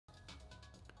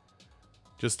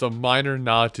Just a minor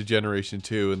nod to Generation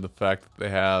 2 and the fact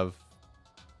that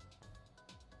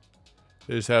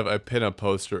they just have a pinup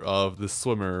poster of the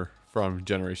swimmer from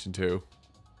Generation 2.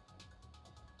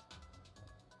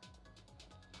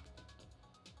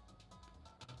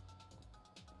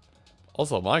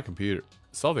 Also, my computer.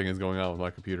 Something is going on with my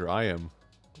computer. I am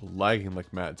lagging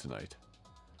like mad tonight.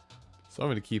 So I'm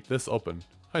going to keep this open.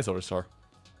 Hi, Solar Star.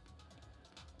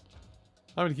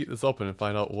 I'm going to keep this open and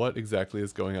find out what exactly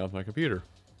is going on with my computer.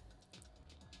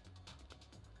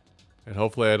 And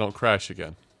hopefully I don't crash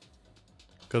again.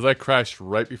 Because I crashed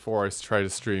right before I tried to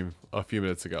stream a few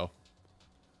minutes ago.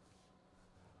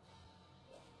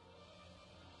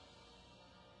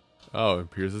 Oh, in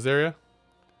Pierce's area?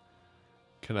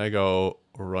 Can I go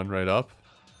run right up?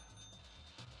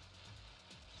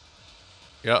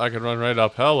 Yeah, I can run right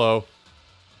up. Hello.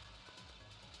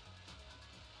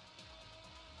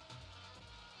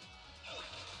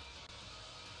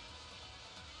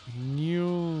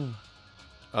 New.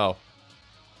 Oh.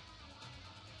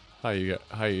 Hi,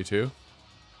 you two.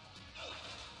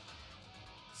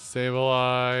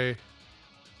 Sableye.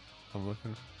 I'm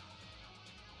looking.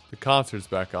 The concert's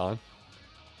back on.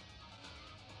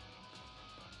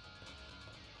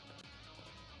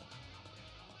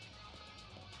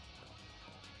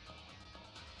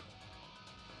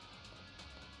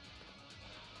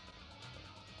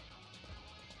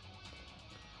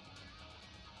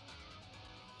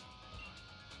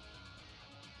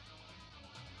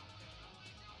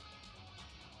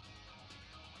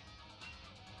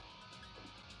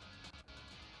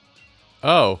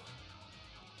 Oh.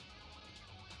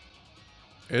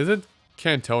 Isn't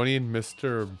Cantonian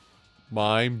Mr.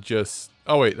 Mime just...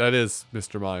 Oh wait, that is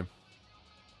Mr. Mime.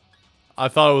 I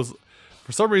thought it was...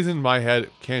 For some reason in my head,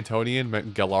 Cantonian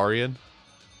meant Galarian.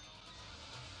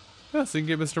 Yeah, so you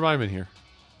can get Mr. Mime in here.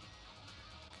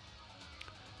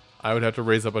 I would have to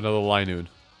raise up another Linoon.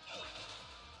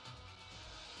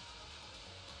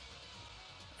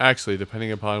 Actually,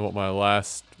 depending upon what my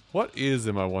last... What is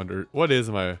in my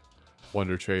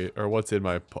Wonder Trait, or what's in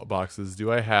my boxes?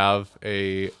 Do I have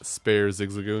a spare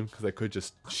Zigzagoon? Because I could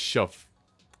just shove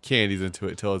candies into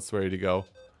it till it's ready to go.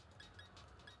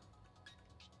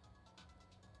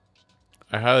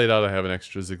 I highly doubt I have an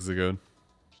extra Zigzagoon.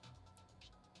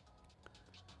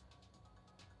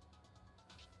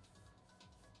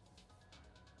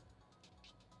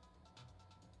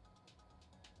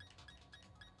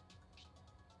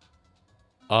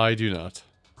 I do not.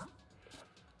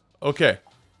 Okay.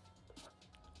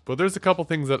 But there's a couple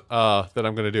things that that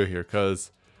I'm gonna do here,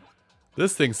 because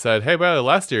this thing said, hey, by the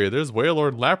last area, there's Wailord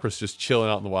and Lapras just chilling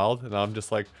out in the wild, and I'm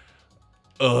just like,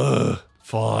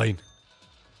 fine.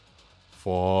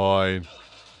 Fine.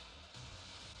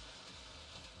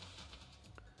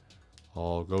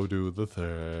 I'll go do the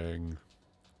thing.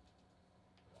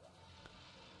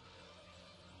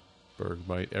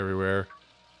 Bergmite everywhere.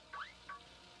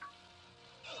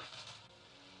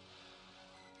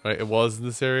 Right, it was in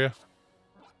this area?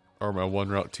 Or am I one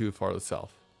route too far to the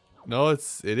south? No, it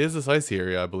is this icy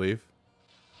area, I believe.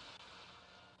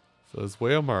 So it's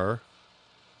Wailmer.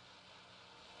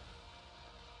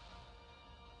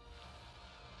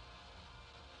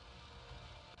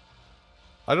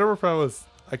 I don't remember if I was...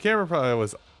 I can't remember if I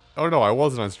was... Oh no, I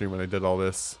wasn't on stream when I did all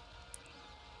this.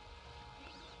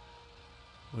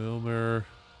 Wilmer.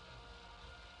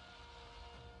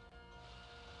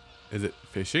 Is it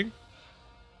fishing?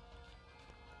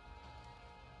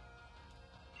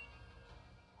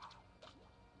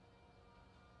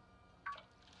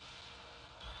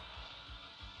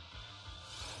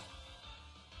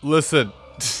 Listen,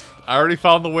 I already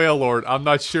found the Wailord. I'm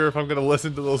not sure if I'm going to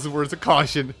listen to those words of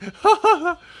caution.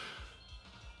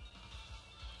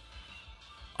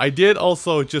 I did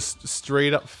also just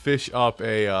straight up fish up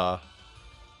a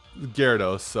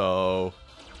Gyarados, so...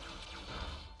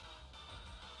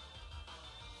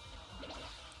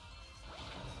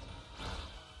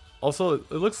 Also,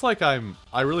 it looks like I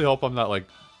really hope I'm not, like,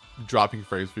 dropping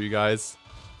frames for you guys.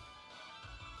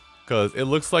 Because it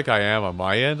looks like I am on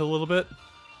my end a little bit.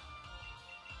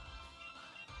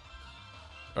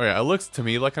 Oh yeah, it looks to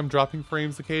me like I'm dropping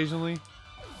frames occasionally.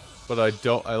 But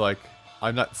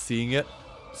I'm not seeing it,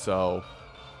 so...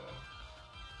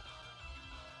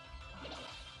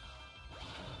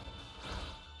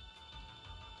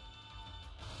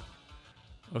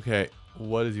 Okay,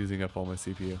 what is using up all my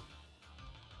CPU?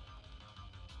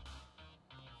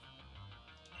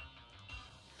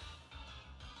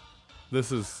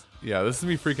 This is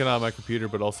me freaking out on my computer,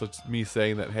 but also me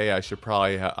saying that, hey, I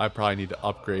probably need to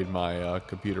upgrade my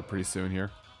computer pretty soon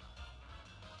here.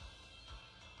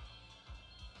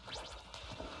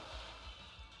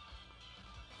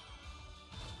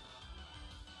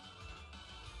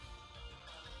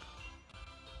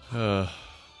 Uh,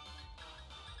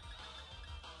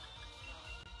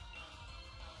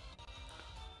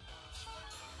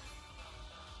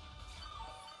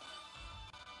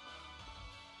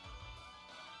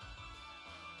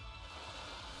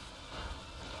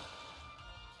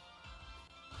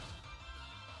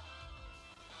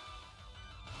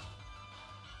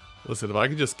 listen, if I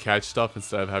can just catch stuff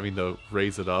instead of having to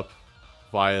raise it up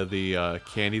via the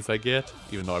candies I get,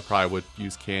 even though I probably would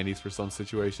use candies for some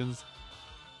situations,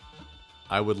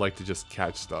 I would like to just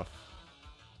catch stuff.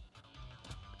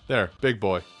 There, big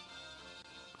boy.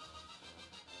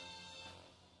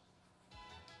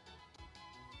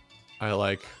 I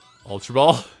like Ultra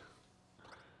Ball.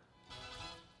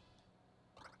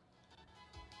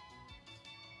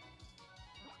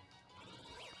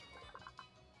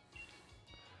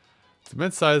 Its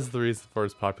immense size is the reason for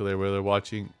its popularity. Whether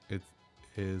watching it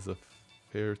is a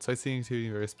favorite sightseeing activity.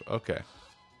 Various. Okay.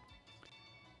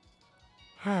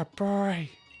 Ah, boy.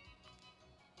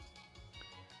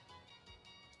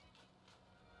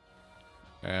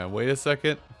 And wait a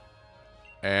second.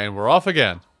 And we're off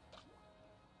again.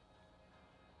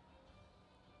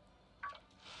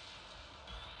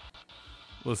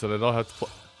 Listen, I don't have to play.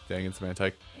 Dang it,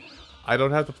 Symantec. I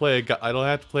don't have to play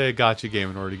a gotcha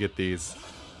game in order to get these.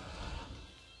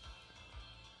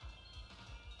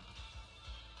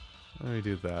 Let me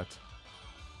do that.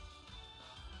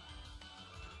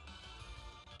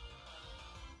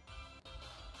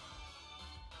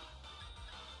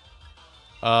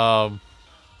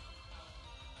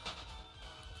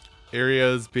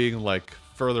 Areas being like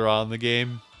further on in the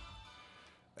game.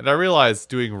 And I realize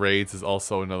doing raids is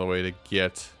also another way to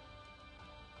get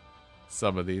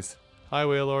some of these. Hi,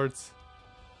 Wailords.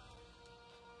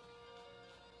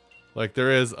 Like,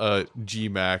 there is a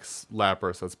G-Max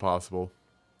Lapras that's possible.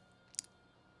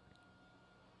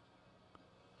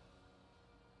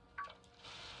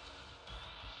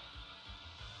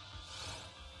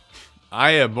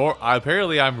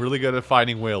 Apparently I'm really good at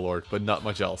finding Wailord, but not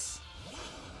much else.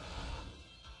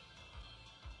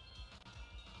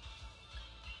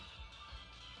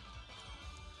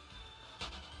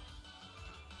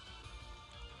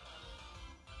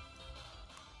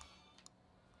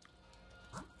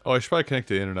 Oh, I should probably connect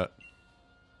to the internet.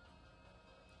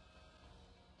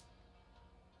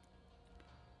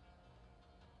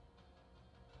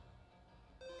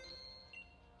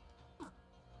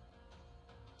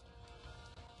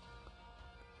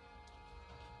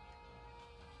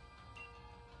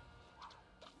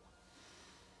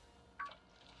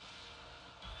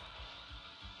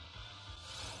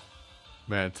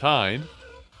 Mantine.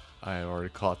 I already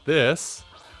caught this.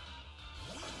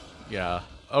 Yeah.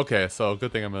 Okay, so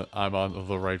good thing I'm on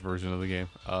the right version of the game.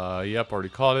 Yep, already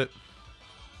caught it.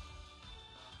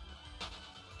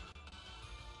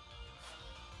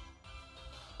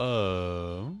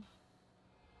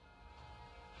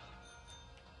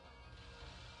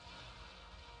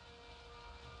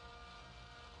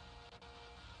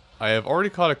 I have already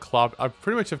caught a Clop. I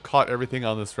pretty much have caught everything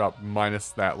on this route minus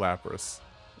that Lapras.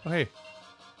 Oh, hey.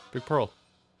 Big Pearl.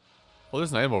 Well,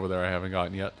 there's an item over there I haven't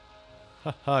gotten yet.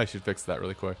 Haha, I should fix that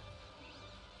really quick.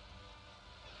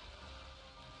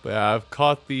 But yeah, I've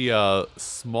caught the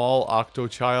small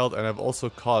Octochild, and I've also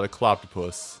caught a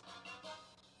Cloptopus.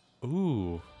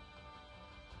 Ooh.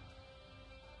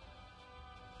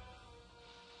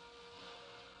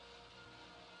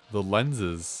 The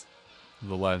lenses.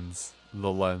 The lens.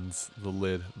 The lens. The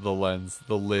lid. The lens.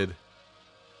 The lid.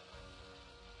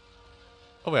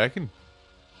 Oh wait, I can...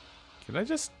 Can I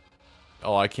just...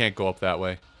 Oh, I can't go up that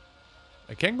way.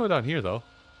 I can go down here, though.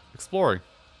 Exploring.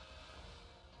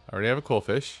 I already have a cool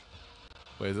fish.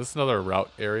 Wait, is this another route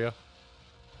area?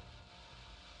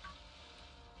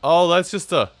 Oh, that's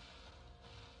just a...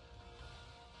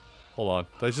 Hold on.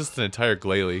 That's just an entire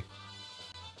Glalie.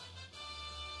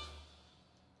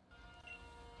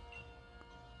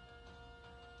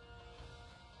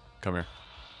 Come here.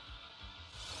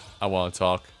 I want to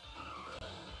talk.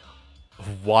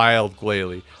 Wild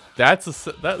Glalie.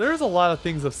 There's a lot of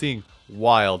things I've seen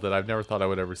wild that I've never thought I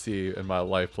would ever see in my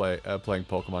life playing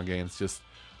Pokemon games. Just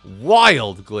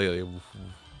wild Glalie.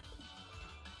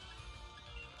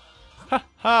 Ha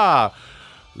ha!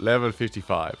 Level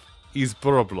 55. Is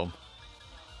problem.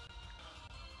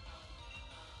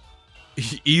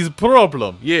 Is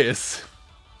problem, yes.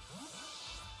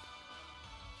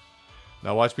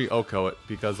 Now watch me Oko it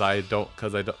because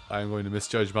I'm going to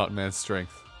misjudge Mountain Man's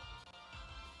strength.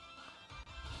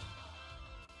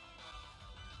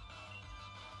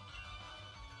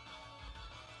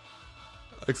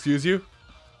 Excuse you?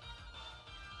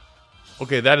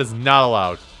 Okay, that is not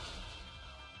allowed.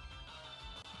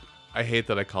 I hate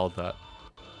that I called that.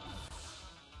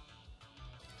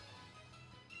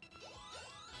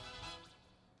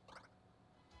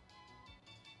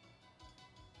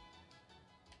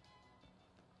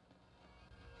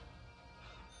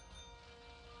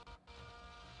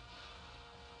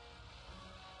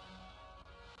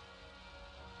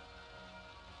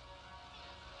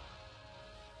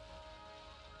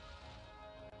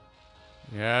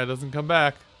 Yeah, it doesn't come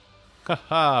back.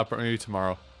 Haha, maybe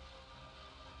tomorrow.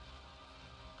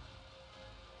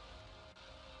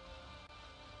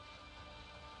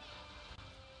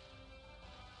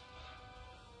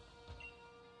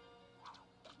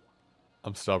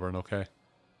 I'm stubborn, okay?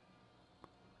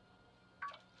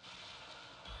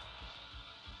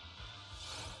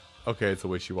 Okay, it's a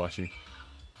wishy-washy.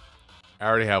 I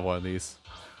already have one of these.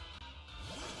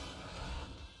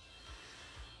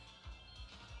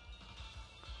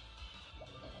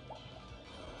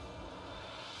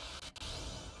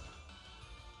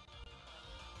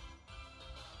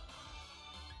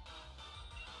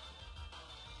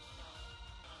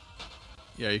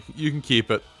 Yeah, you can keep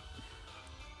it.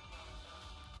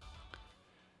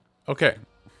 Okay.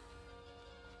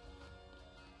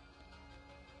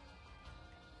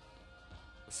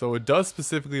 So it does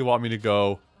specifically want me to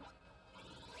go...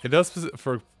 It does,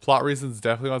 for plot reasons,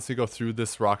 definitely wants me to go through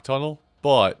this rock tunnel,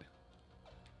 but...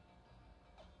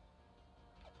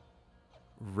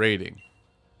 Rating.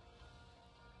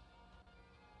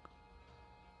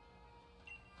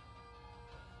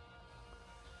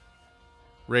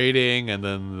 Rating, and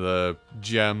then the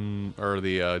gem, or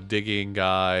the digging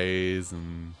guys,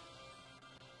 and...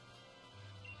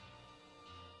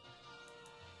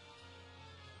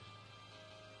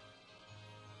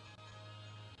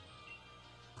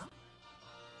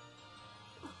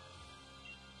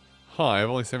 Huh, I have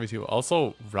only 72.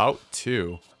 Also, Route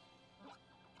 2.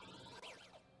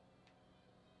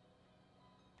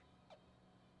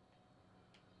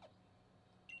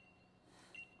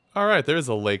 Alright, there's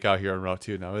a lake out here on Route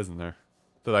 2 now, isn't there?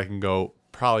 That I can go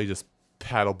probably just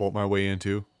paddle boat my way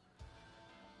into.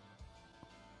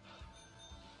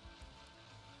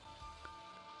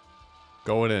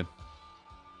 Going in.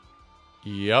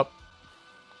 Yep.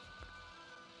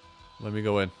 Let me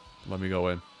go in. Let me go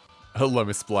in. Let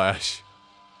me splash.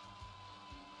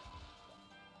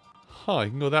 Huh, you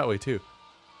can go that way too.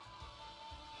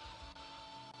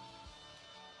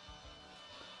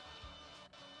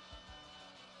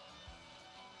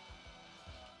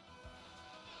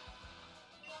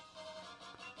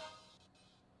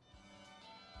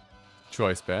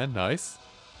 Choice band, nice.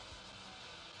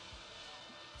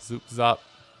 Zoop zop.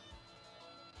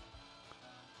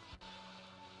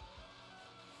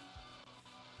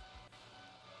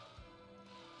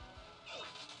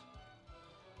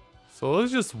 So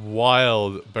those are just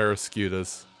wild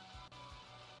barracudas.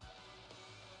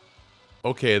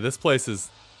 Okay, this place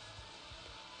is...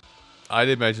 I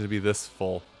didn't imagine it to be this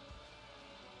full.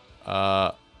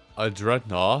 A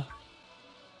Dreadnought.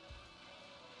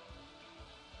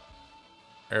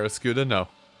 Barracuda, no.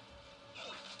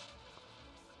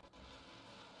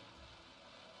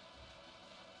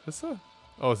 What's that?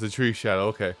 Oh, it's a tree shadow,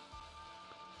 okay.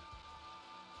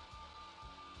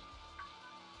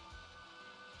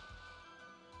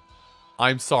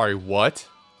 I'm sorry, what?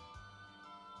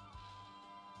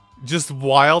 Just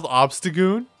wild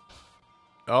Obstagoon?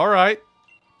 Alright.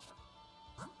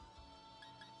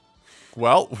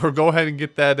 Well, we'll go ahead and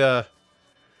get that,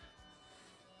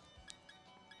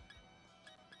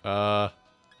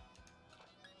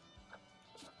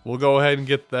 we'll go ahead and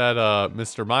get that,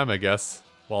 Mr. Mime, I guess,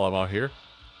 while I'm out here.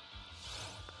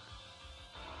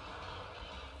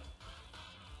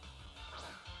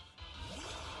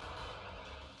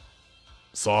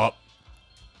 Sup?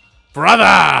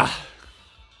 Brother!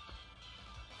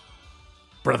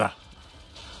 Brother.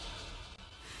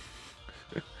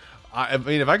 I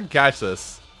mean, if I can catch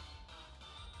this...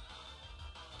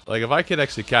 Like, if I could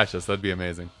actually catch this, that'd be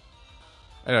amazing.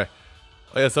 Anyway.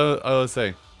 Oh, yeah, so I was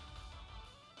saying.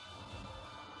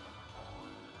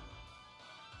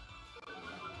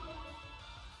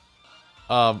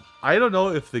 I don't know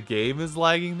if the game is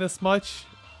lagging this much.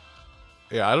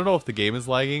 Yeah, I don't know if the game is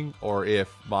lagging or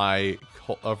if my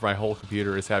whole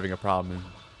computer is having a problem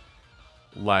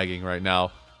lagging right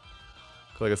now.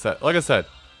 Like I said,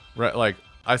 right? Like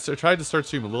I tried to start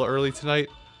stream a little early tonight,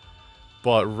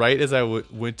 but right as I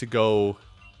went to go,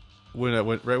 when I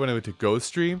went to go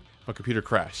stream, my computer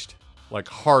crashed, like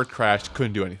hard crashed,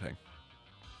 couldn't do anything.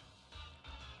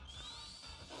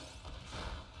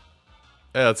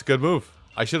 Yeah, that's a good move.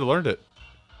 I should have learned it.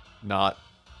 Not.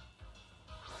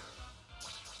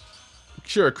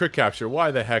 Sure, crit capture.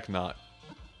 Why the heck not?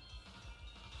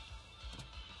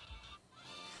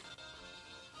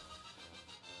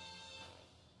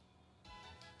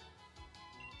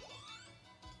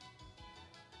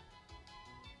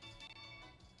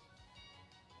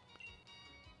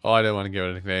 Oh, I didn't want to give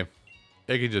it a nickname.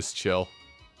 It can just chill.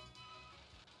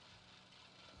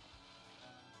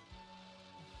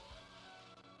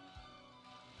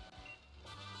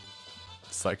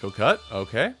 Psycho Cut,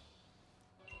 okay.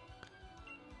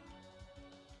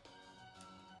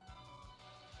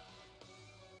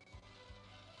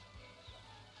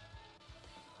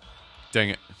 Dang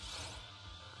it.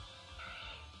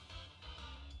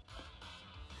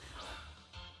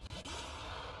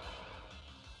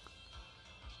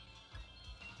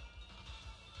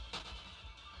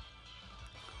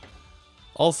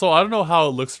 Also, I don't know how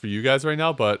it looks for you guys right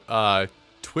now, but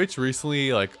Twitch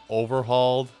recently like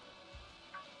overhauled.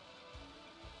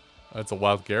 That's a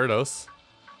wild Gyarados.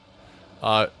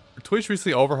 Twitch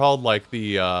recently overhauled like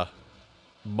the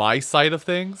my side of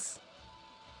things.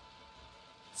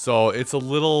 So it's a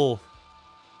little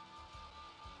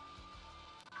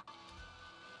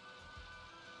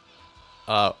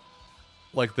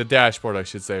like the dashboard, I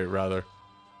should say, rather.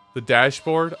 The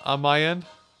dashboard on my end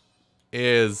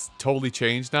is totally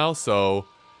changed now, so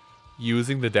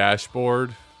using the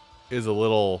dashboard is a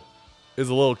little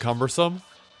cumbersome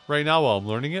right now while I'm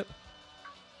learning it.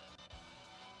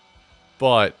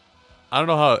 But I don't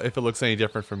know if it looks any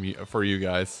different for you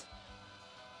guys.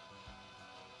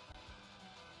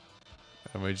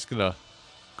 Am I just gonna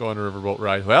go on a riverboat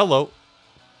ride? Well, hello.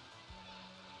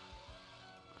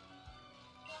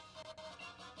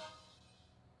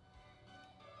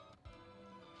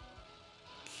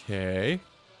 Okay.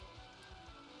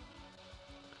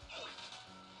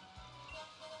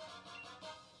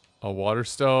 A water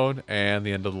stone and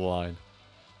the end of the line.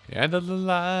 End of the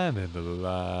line, end of the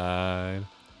line.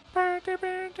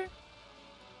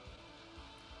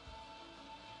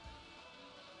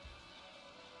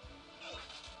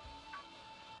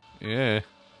 Yeah.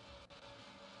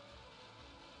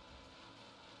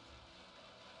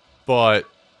 But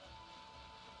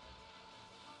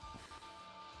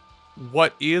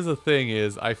what is a thing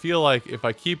is, I feel like if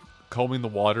I keep combing the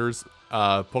waters,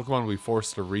 Pokemon will be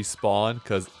forced to respawn,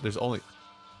 because there's only...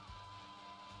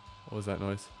 What was that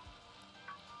noise?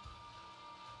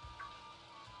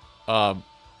 Pokemon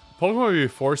will be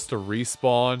forced to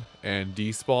respawn and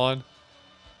despawn,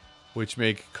 which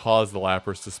may cause the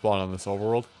Lapras to spawn on this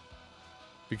overworld.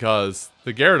 Because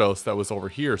the Gyarados that was over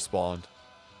here spawned.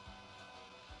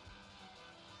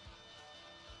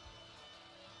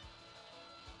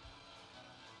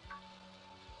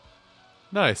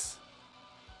 Nice.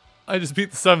 I just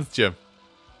beat the 7th gym.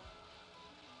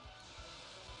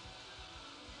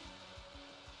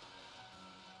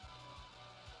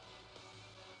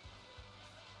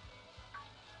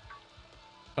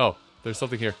 Oh, there's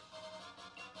something here.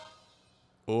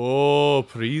 Oh,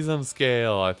 Prism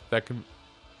Scale. That can...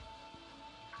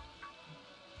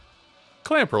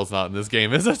 Clamperl's not in this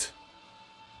game, is it?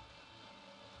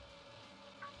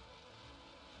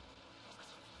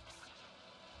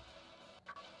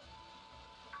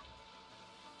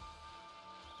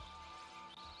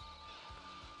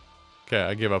 Okay,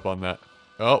 I give up on that.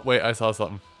 Oh, wait, I saw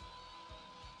something.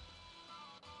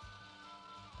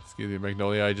 Excuse me,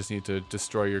 Magnolia, I just need to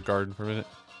destroy your garden for a minute.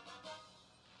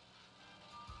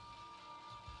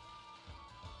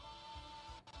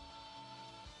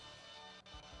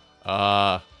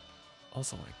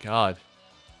 Also, my god.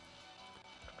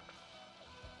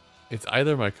 It's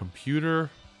either my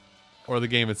computer or the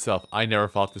game itself. I never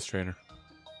fought this trainer.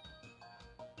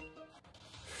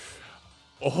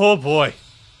 Oh boy.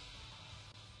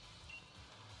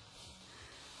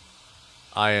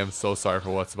 I am so sorry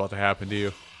for what's about to happen to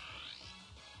you.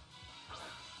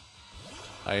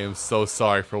 I am so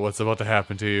sorry for what's about to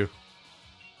happen to you.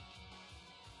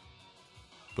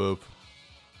 Boop.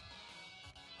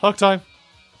 Hug time.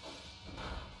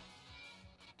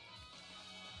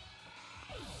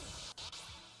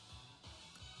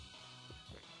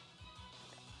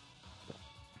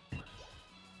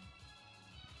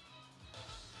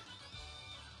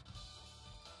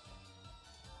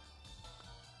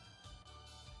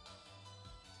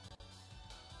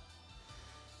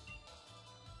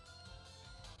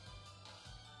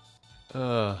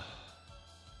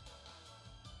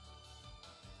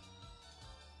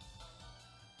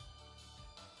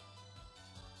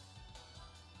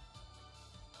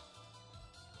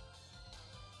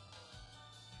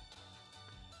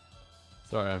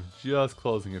 Sorry, I'm just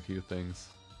closing a few things.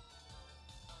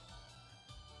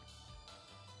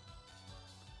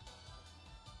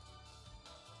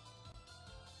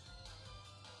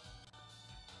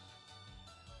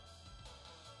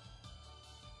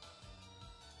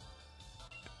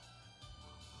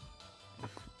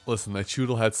 Listen, that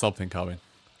Choodle had something coming.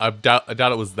 I doubt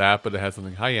it was that, but it had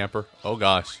something. Hi, Yamper. Oh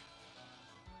gosh.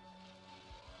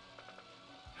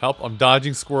 Help, I'm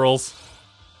dodging squirrels.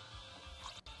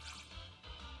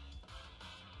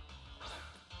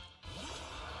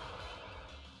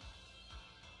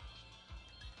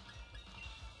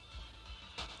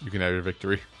 You can have your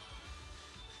victory.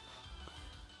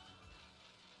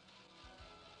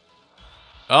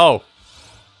 Oh.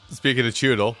 Speaking of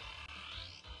Choodle.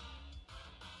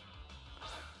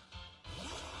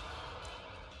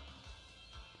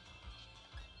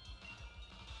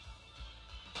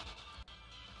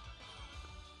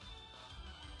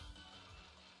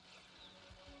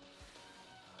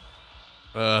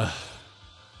 Uh,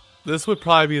 this would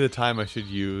probably be the time I should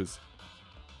use...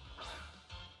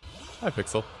 Hi,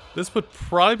 Pixel. This would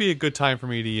probably be a good time for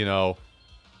me to, you know,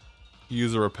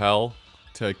 use a repel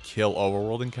to kill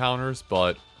overworld encounters,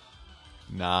 but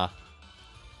nah.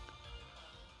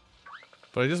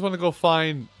 But I just want to go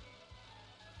find...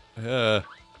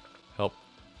 help.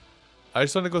 I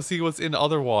just want to go see what's in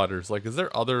other waters. Like, is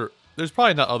there other... There's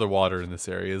probably not other water in this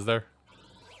area, is there?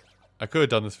 I could have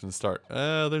done this from the start.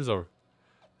 There's a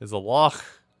loch.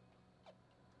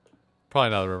 Probably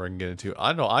not a river I can get into. I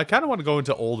don't know. I kind of want to go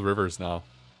into old rivers now.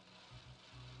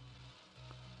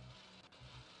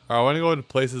 Or I want to go into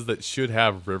places that should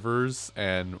have rivers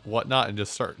and whatnot and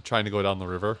just start trying to go down the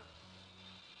river.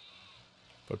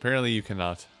 But apparently you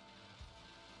cannot.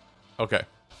 Okay.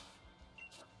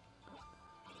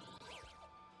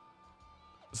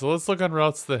 So let's look on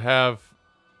routes that have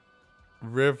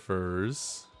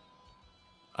rivers.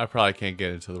 I probably can't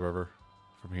get into the river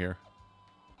from here.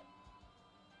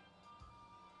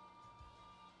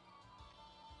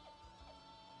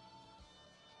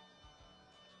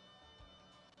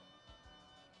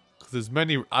 Because there's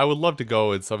many... I would love to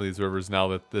go in some of these rivers now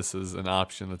that this is an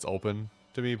option that's open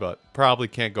to me, but probably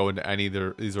can't go into any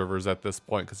of these rivers at this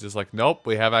point because it's just like, nope,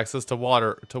 we have access to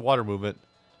water movement.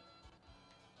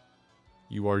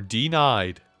 You are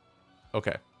denied.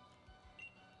 Okay.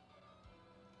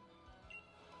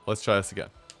 Let's try this again.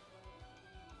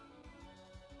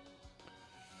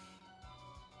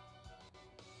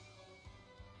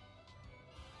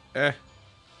 The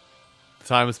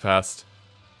time has passed.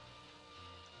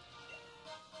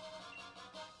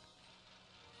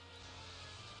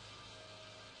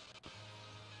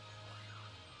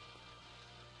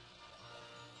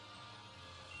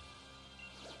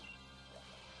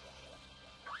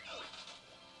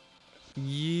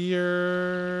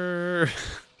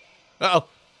 Uh-oh.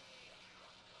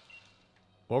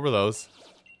 What were those?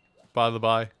 By the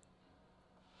by.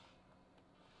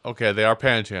 Okay, they are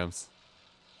Panchams.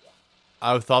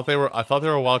 I thought they were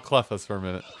wild Clefas for a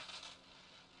minute.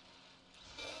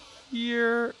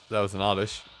 That was an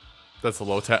oddish. That's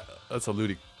a that's a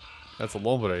Ludi. That's a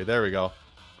Lombre. There we go.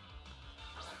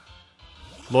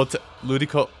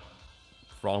 Ludico.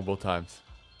 Wrong both times.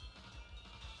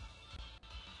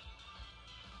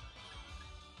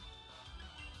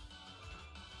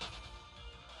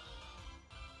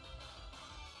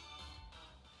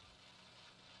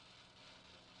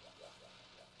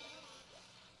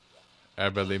 I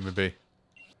believe me be.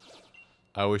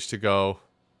 I wish to go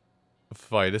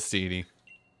fight a Steenie.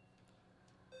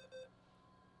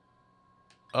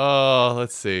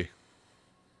 Let's see.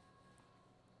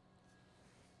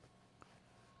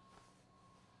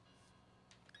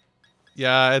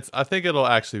 Yeah, I think it'll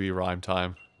actually be rhyme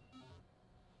time.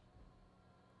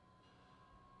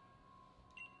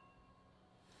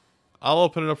 I'll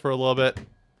open it up for a little bit.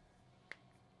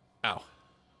 Ow.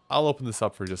 I'll open this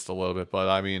up for just a little bit, but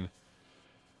I mean...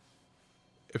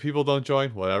 If people don't join,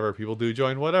 whatever. People do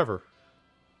join, whatever.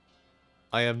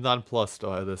 I am nonplussed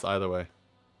by this either way.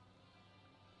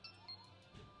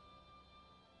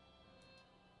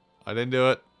 I didn't do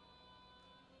it.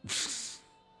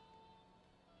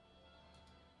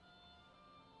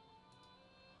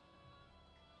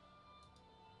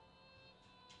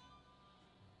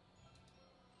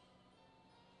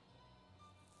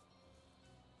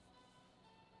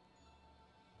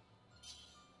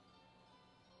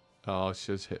 Oh, it's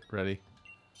just hit ready.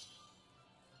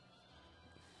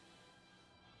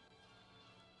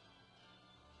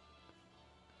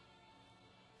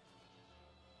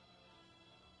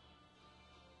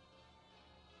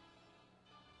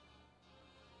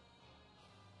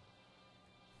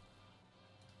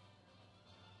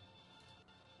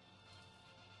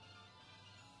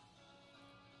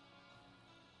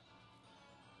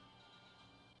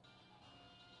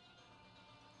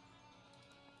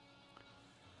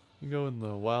 You go in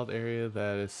the wild area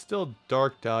that is still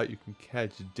darked out. You can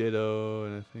catch Ditto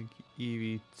and I think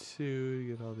Eevee too to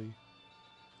get all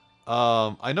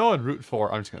the... I know on Route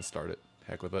 4... I'm just going to start it.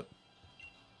 Heck with it.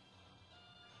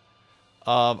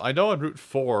 I know on Route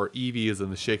 4 Eevee is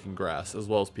in the Shaking Grass as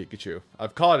well as Pikachu.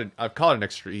 I've caught an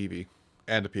extra Eevee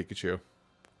and a Pikachu.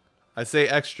 I say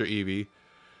extra Eevee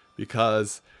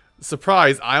because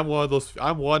surprise, I'm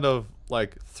one of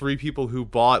like 3 people who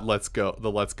bought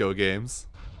the Let's Go games.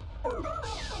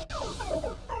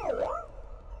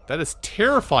 That is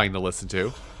terrifying to listen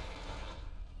to.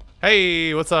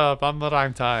 Hey, what's up? I'm the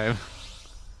Rhyme Time.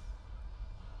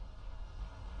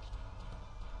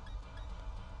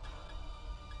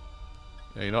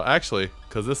 Yeah, you know, actually,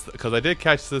 because I did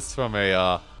catch this from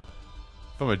a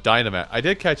Dynamax. I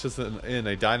did catch this in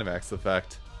a Dynamax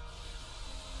effect.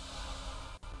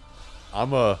 I'm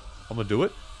gonna do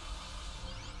it.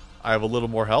 I have a little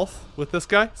more health with this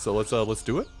guy, so let's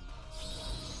do it.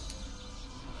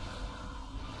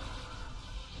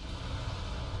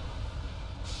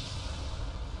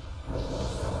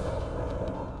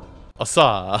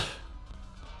 Asa.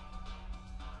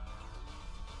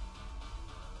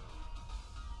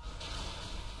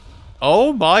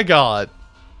 Oh my god.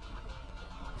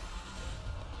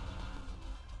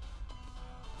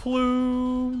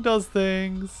 Plume does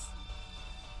things.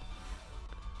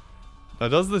 Now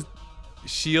does the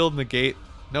shield negate?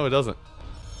 No, it doesn't.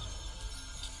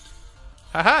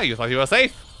 Haha, you thought you were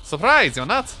safe. Surprise, you're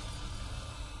not.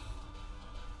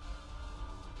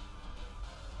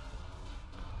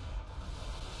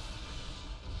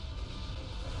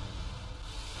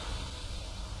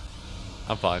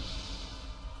 I'm fine.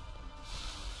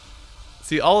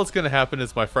 See, all that's going to happen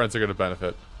is my friends are going to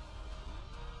benefit.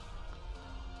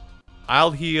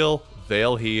 I'll heal,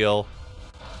 they'll heal.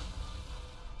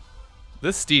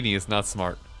 This Steenie is not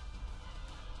smart.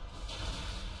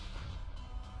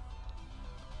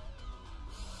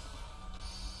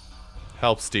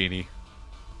 Help, Steenie.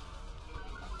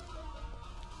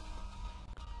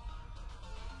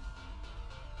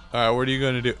 Alright, what are you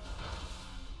going to do?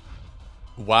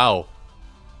 Wow.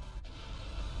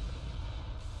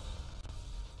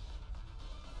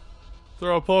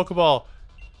 Throw a Pokeball.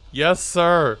 Yes,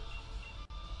 sir.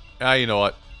 You know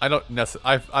what? I don't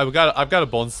necessarily. I've got a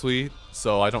Bone Sweet,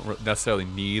 so I don't necessarily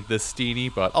need this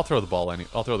Steenie, but I'll throw the ball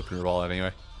I'll throw the Premier Ball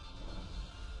anyway.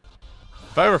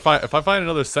 If I find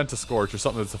another Centiskorch or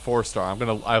something that's a 4-star,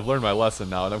 I've learned my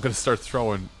lesson now, and I'm gonna start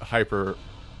throwing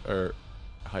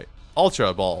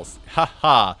Ultra balls.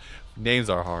 Haha. Names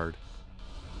are hard.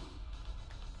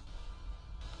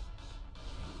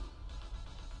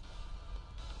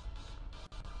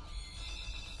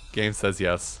 Game says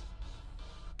yes.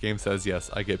 Game says yes.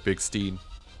 I get Big Steen.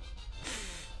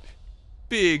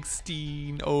 Big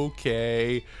Steen.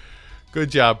 Okay.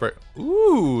 Good job, Brett.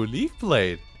 Ooh, Leaf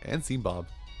Blade. And Seam Bob.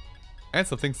 And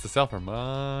some things to sell for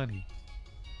money.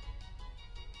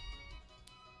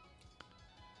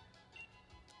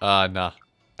 Nah.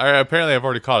 Alright, apparently I've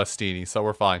already caught a Steenie, so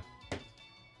we're fine.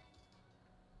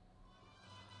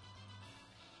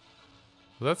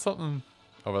 Was that something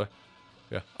over there?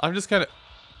 Yeah. I'm just kind of...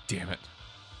 Damn it.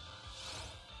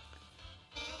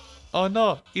 Oh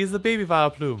no, it's the baby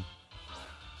Vileplume.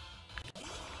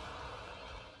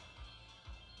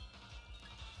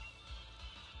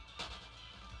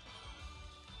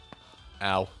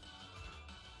 Ow.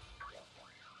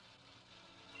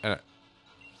 And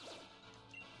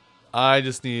I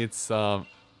just need some...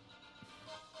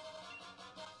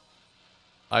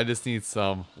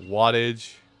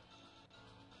 wattage.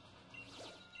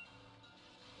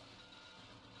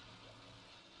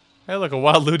 Hey, look, a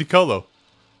wild Ludicolo.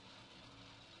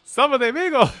 Some of the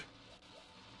amigo.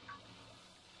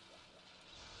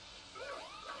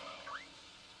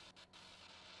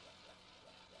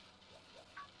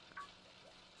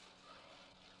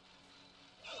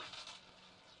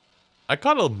 I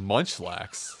caught a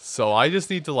Munchlax, so I just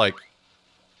need to like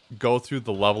go through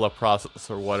the level up process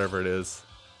or whatever it is.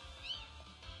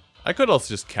 I could also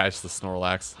just catch the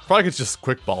Snorlax. Probably could just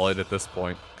quick ball it at this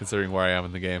point, considering where I am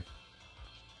in the game.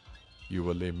 You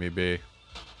will leave me be.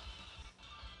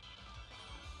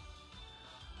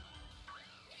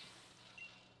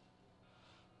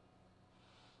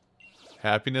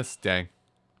 Happiness? Dang.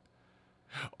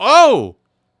 Oh!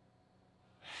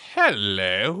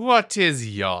 Hello, what is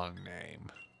your name?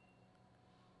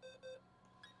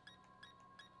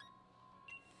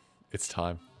 It's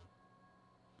time.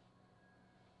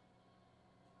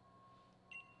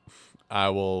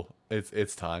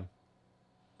 It's time.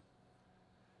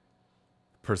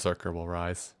 Berserker will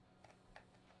rise.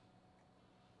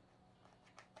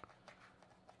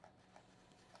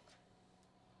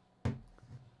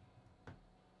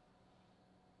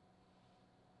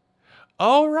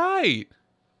 All right.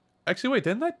 Actually, wait,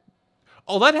 didn't that...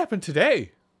 Oh, that happened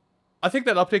today. I think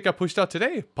that update got pushed out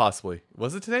today, possibly.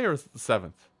 Was it today or was it the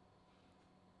 7th?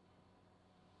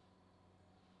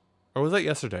 Or was that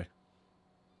yesterday?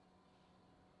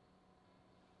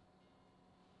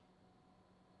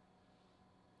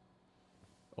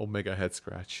 Omega head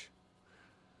scratch.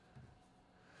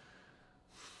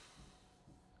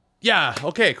 Yeah,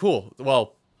 okay, cool.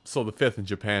 Well, so the 5th in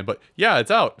Japan, but yeah,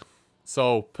 it's out.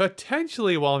 So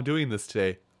potentially while I'm doing this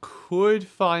today, could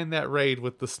find that raid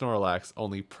with the Snorlax.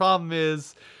 Only problem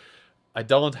is I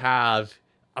do not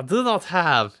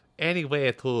have any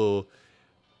way to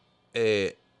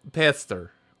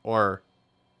pester or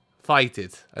fight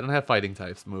it. I don't have fighting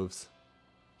types moves.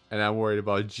 And I'm worried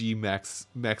about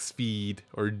Max Feed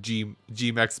or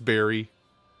Max Berry.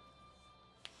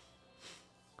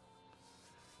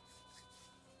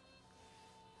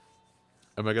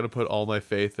 Am I gonna put all my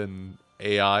faith in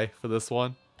AI for this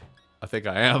one? I think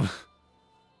I am.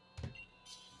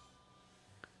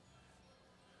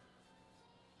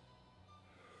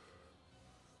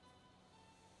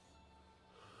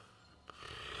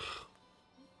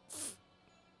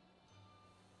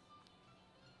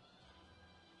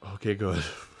 Okay, good.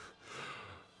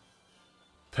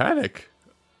 Panic.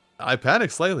 I panic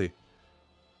slightly.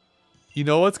 You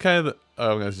know what's kind of the...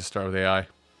 Oh, I'm gonna just start with AI.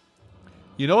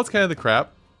 You know what's kind of the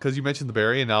crap? Because you mentioned the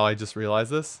berry, and now I just realized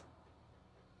this.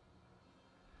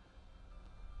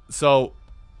 So,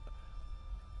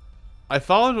 I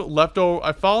found leftover.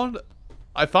 I found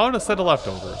a set of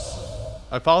leftovers.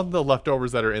 I found the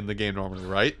leftovers that are in the game normally,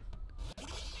 right?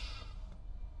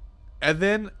 And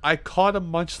then I caught a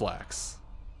Munchlax.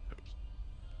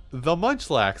 The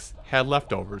Munchlax had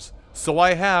leftovers, so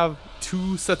I have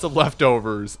 2 sets of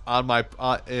leftovers on my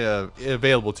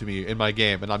available to me in my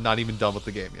game, and I'm not even done with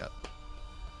the game yet.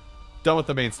 Done with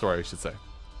the main story, I should say.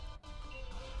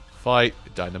 Fight,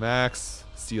 Dynamax,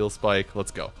 Steel Spike,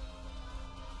 let's go.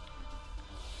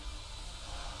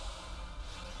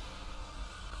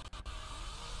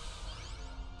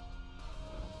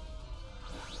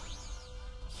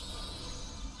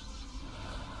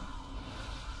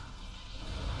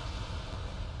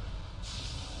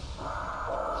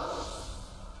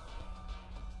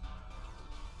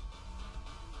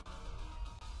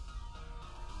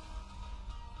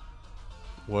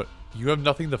 What? You have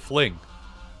nothing to fling.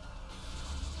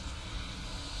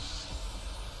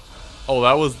 Oh,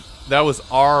 that was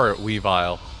our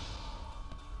Weavile.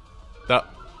 That,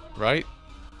 right?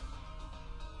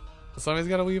 Somebody's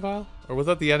got a Weavile? Or was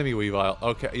that the enemy Weavile?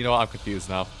 Okay, you know what? I'm confused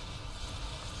now.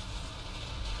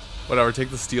 Whatever, take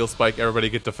the Steel Spike. Everybody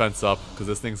get defense up, because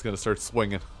this thing's gonna start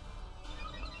swinging.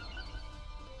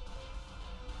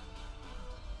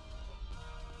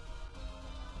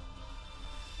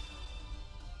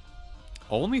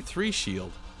 Only 3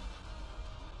 shield.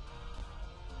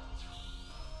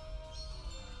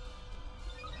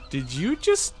 Did you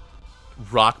just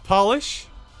rock polish?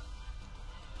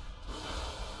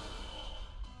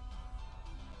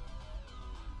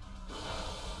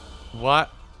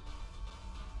 What?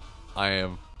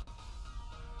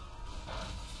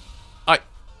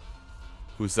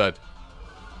 Who said?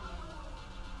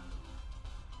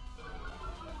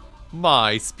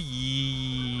 My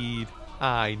speed.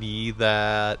 I need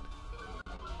that.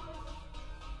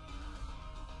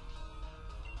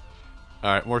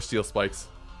 Alright, more Steel Spikes.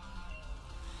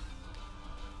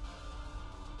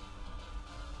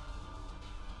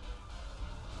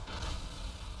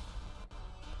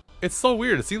 It's so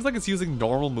weird. It seems like it's using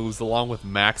normal moves along with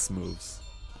max moves.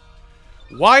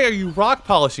 Why are you rock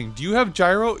polishing? Do you have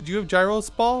Gyros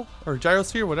Ball? Or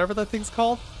Gyrosphere, whatever that thing's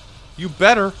called? You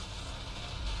better.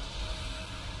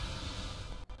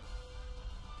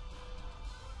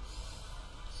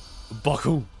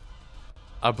 Baku.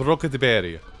 I broke the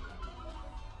barrier.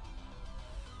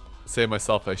 Save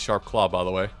myself a sharp claw, by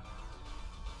the way.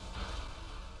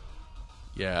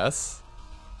 Yes.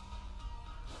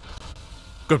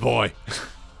 Good boy.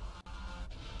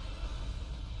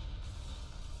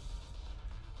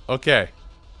 Okay.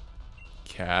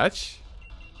 Catch.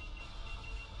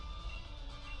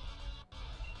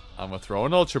 I'm gonna throw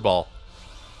an Ultra Ball.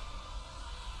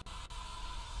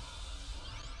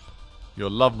 You'll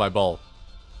love my ball.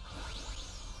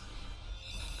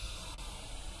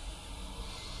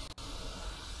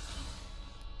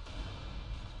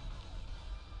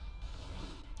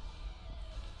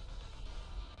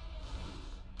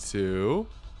 Two.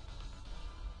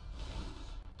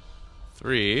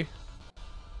 3.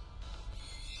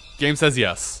 Game says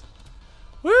yes.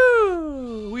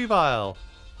 Woo! Weavile.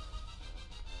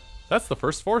 That's the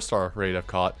first 4-star raid I've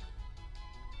caught.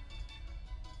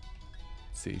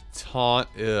 Let's see. Taunt.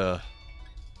 Ugh.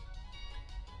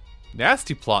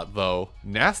 Nasty Plot, though.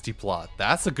 Nasty Plot.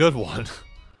 That's a good one.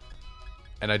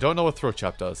 And I don't know what Throat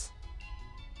Chop does.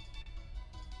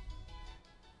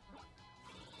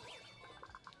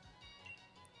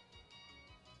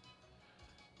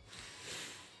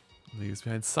 Leaves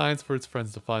behind signs for its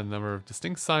friends to find the number of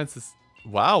distinct signs.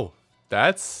 Wow,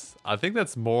 I think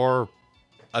that's more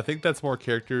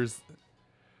characters.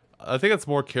 I think that's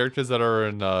more characters that are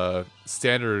in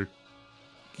standard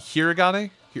Hiragane.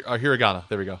 Hiragana.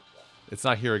 There we go. It's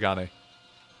not Hiragane.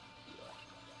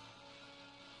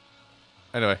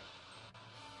 Anyway.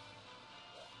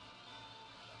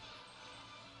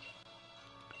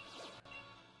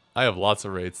 I have lots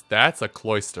of raids. That's a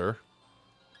Cloyster.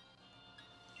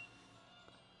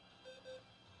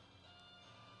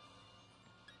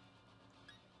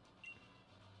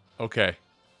 Okay.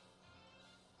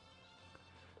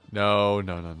 No,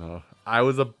 no, no, no. I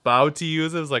was about to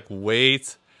use it. I was like,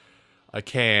 wait. I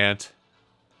can't.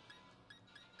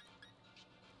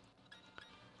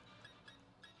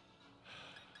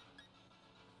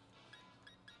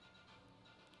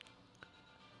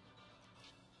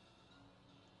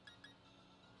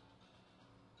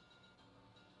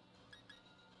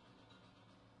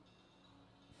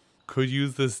 Could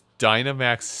use this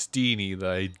Dynamax Steenie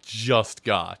that I just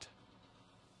got.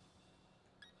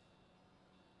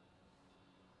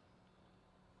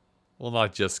 Well,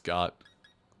 not just got.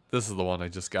 This is the one I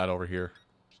just got over here.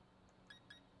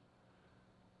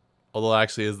 Although it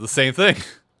actually is the same thing.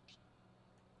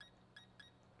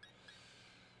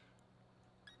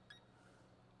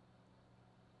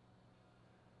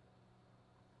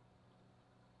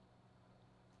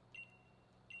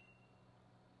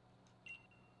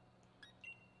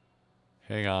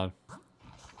 Hang on.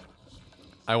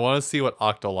 I want to see what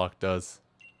Octolock does.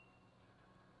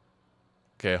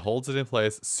 Okay, holds it in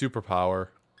place. Superpower.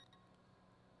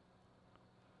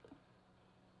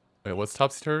 Wait, what's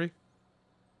Topsy-Turvy?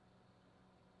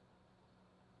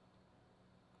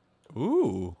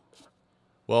 Ooh.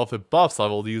 Well, if it buffs, I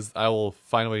will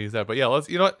find a way to use that. But yeah,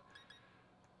 you know what?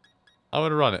 I'm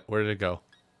gonna run it. Where did it go?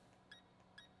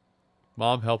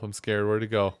 Mom, help, I'm scared. Where'd it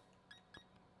go?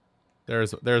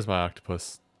 There's my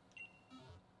octopus.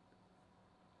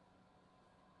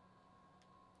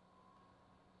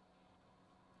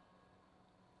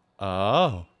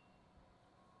 Oh.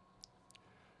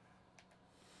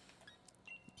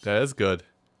 That is good.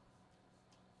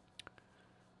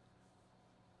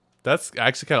 That's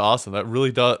actually kind of awesome. That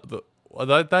really does...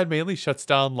 That mainly shuts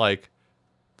down, like,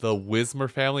 the Whismur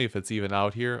family, if it's even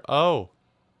out here. Oh.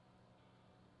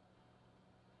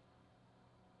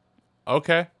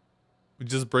 Okay.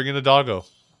 Just bring in a doggo.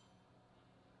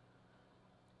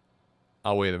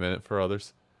 I'll wait a minute for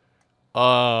others.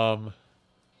 But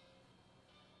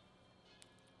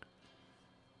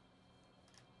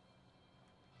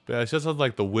yeah, it's just on,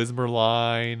 like, the Whismur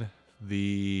line.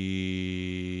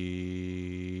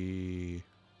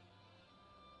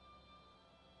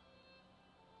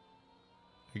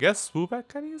 I guess Swoobat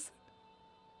kind of uses it?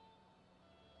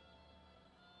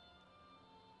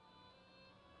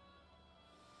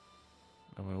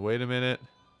 I'm gonna wait a minute.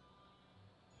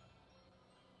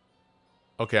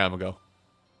 Okay, I'm gonna go.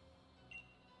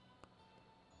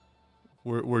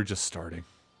 We're just starting.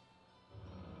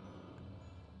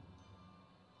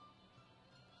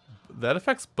 That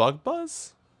affects Bug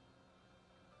Buzz?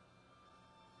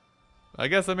 I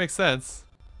guess that makes sense.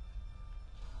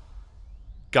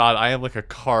 God, I am like a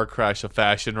car crash of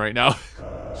fashion right now.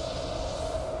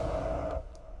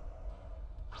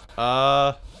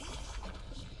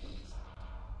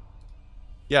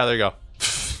 Yeah, there you go.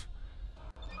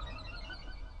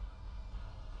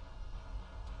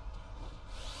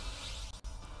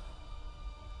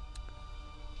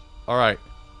 Alright.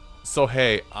 So,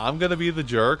 hey, I'm gonna be the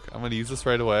jerk. I'm gonna use this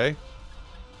right away.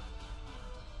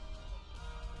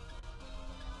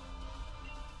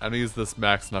 I'm gonna use this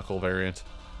Max Knuckle variant.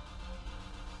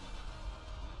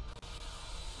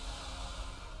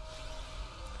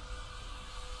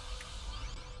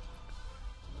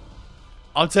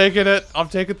 I'm taking it. I'm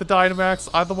taking the Dynamax.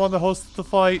 I'm the one that hosted the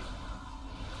fight.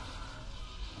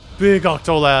 Big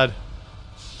Octolad.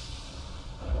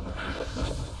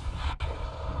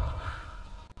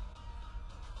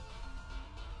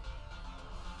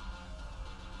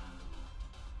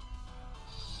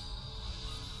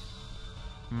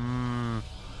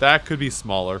 That could be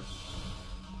smaller.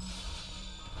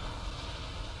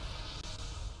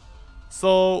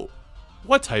 So,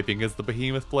 what typing is the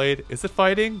Behemoth Blade? Is it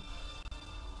fighting?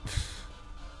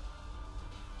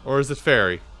 Or is it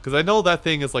fairy? Because I know that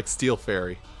thing is like Steel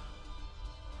Fairy.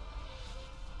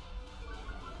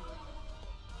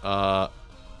 Oh,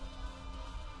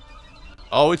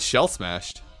 it's Shell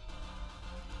Smashed.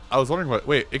 I was wondering what...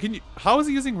 Wait, how is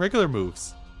he using regular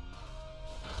moves?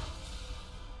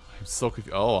 I'm so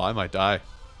confused. Oh, I might die.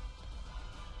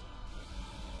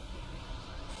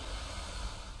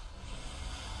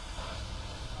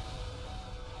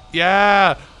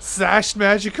 Yeah! Sashed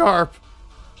Magikarp!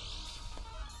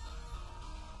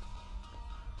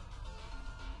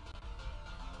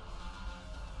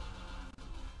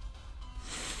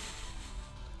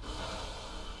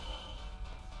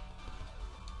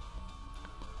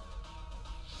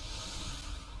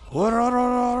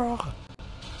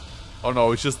 Oh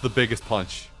no, it's just the biggest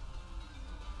punch.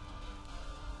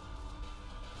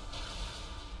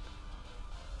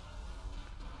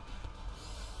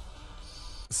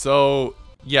 So,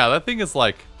 yeah, that thing is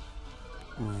like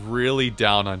really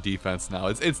down on defense now.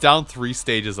 It's down 3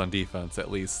 stages on defense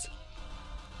at least.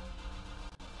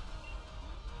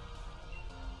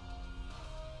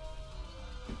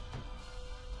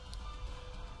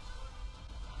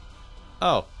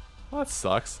 Oh, well, that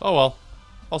sucks. Oh well.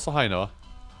 Also, hi Noah.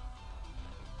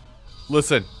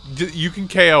 Listen, you can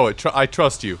KO it. I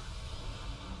trust you.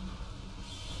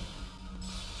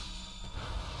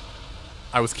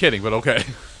 I was kidding, but okay.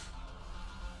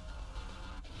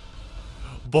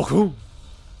 Boku!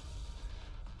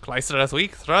 Clayster this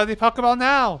week, throw the Pokeball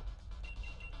now!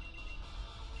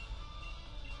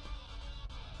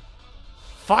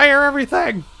 Fire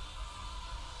everything!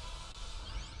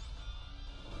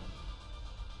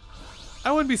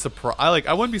 I wouldn't be surprised.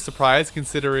 I wouldn't be surprised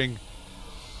considering,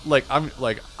 I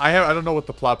don't know what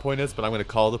the plot point is, but I'm gonna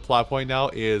call it the plot point now.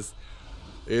 Is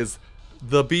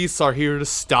the beasts are here to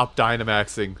stop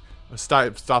Dynamaxing,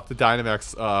 stop the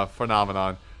Dynamax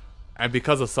phenomenon, and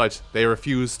because of such, they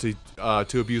refuse to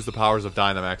abuse the powers of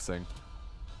Dynamaxing.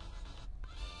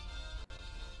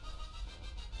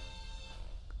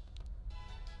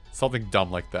 Something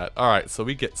dumb like that. All right, so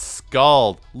we get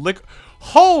Scald.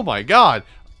 Oh my God,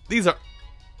 these are.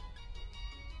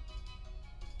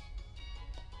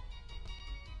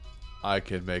 I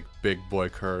can make big boy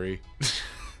curry.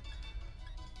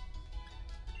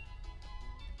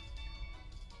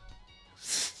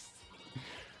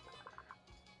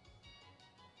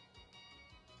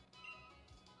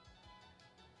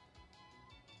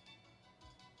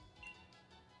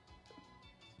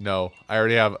 No, I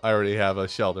already have a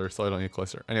shelter, so I don't need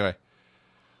Cloyster. Anyway,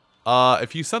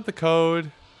 if you sent the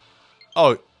code,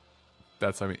 oh,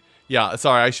 that's what I mean. Yeah,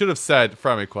 sorry, I should have said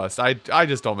friend request. I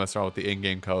just don't mess around with the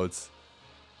in-game codes.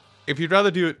 If you'd rather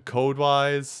do it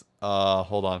code-wise,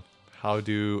 hold on. How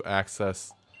do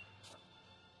access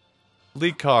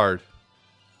league card?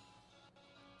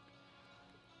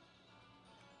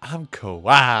 I'm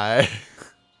Kawhi.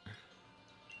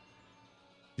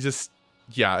 You just.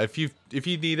 Yeah, if you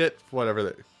need it,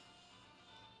 whatever.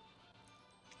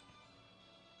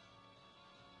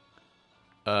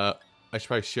 I should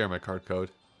probably share my card code.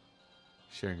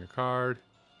 Sharing your card.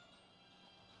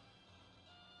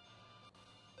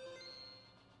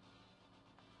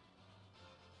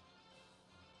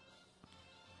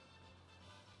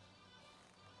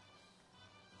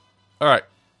 All right.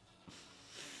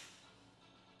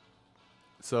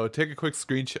 So take a quick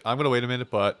screenshot. I'm gonna wait a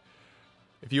minute, but.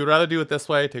 If you would rather do it this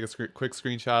way, take a quick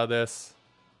screenshot of this.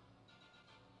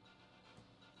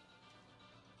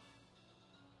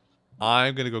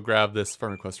 I'm going to go grab this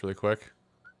friend request really quick.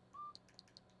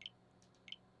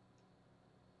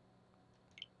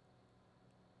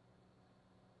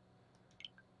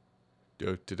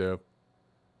 Dope-de-dope.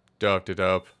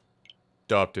 Dope-de-dope.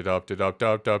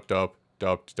 Dope-de-dope-de-dope-dope-dope-dope.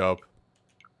 Dope-de-dope.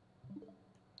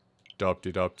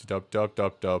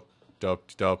 Dope-de-dope-de-dope-dope-dope-dope.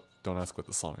 Dope-de-dope. Don't ask what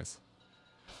the song is.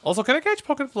 Also, can I catch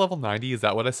Pokemon to level 90? Is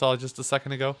that what I saw just a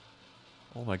second ago?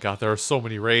 Oh my God, there are so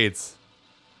many raids.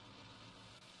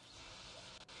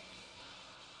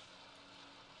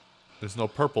 There's no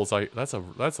purples. That's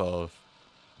a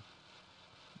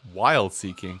wild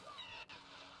seeking.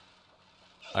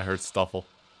 I heard Stuffle.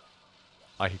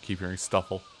 I keep hearing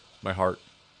Stuffle. My heart.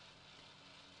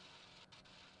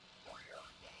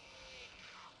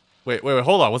 Wait,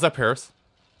 hold on. Was that Paris?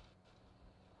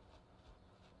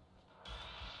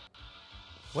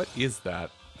 What is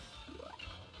that?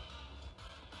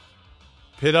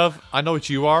 Pidove, I know what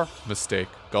you are. Mistake.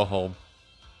 Go home.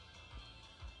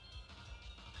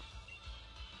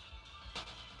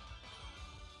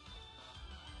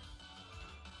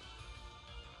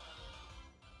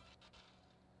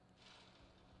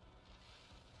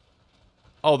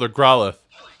 Oh, they're Growlithe.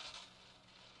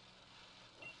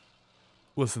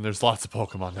 Listen, there's lots of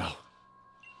Pokemon now.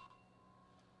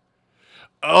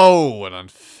 Oh, an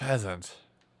Unpheasant.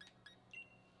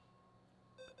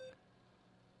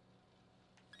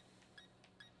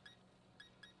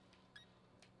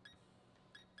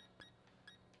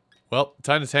 Well,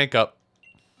 time to tank up.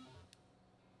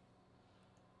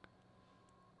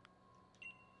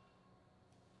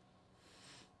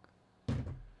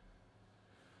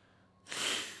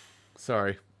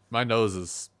 Sorry. My nose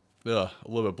is a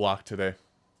little bit blocked today.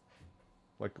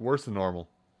 Like, worse than normal.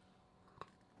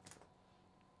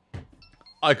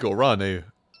 I could run a...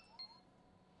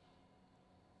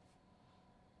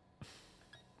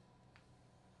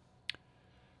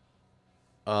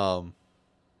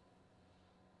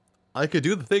 I could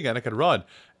do the thing and I could run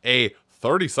a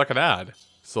 30-second ad.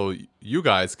 So you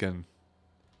guys can...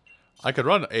 I could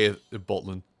run a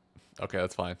Boltland. Okay,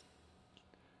 that's fine.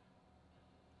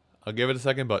 I'll give it a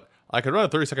second, but I could run a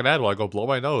 30-second ad while I go blow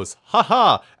my nose.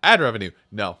 Haha! Ad revenue.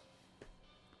 No.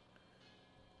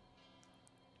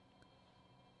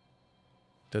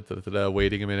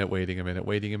 Waiting a minute, waiting a minute,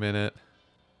 waiting a minute.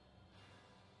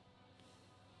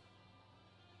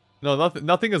 No,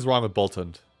 nothing is wrong with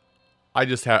Boltund. I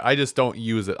just don't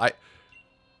use it.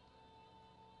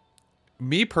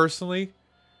 Me personally,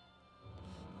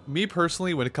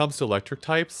 when it comes to electric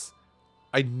types,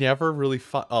 I never really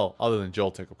other than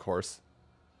Joltik, of course.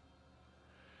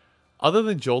 Other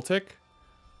than Joltik,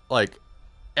 like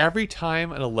every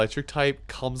time an electric type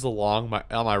comes along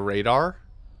on my radar,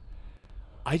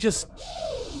 it's just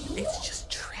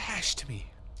trash to me.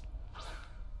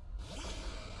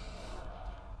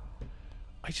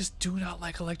 I just do not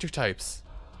like electric types.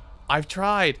 I've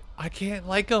tried. I can't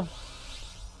like them.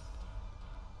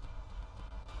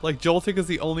 Like, Joltik is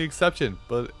the only exception,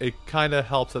 but it kind of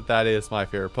helps that is my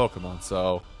favorite Pokemon,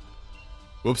 so...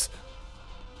 Whoops.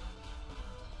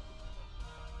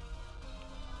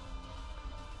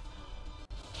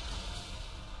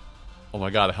 Oh my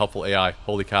god, a helpful AI.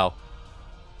 Holy cow.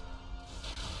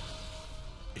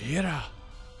 Ira.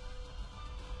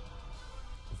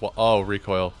 Oh,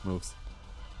 recoil moves.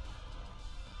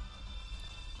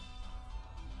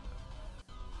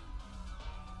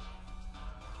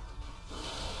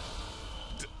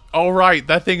 All right,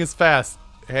 that thing is fast.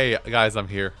 Hey, guys, I'm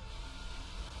here.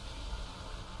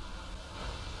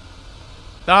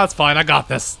 That's fine, I got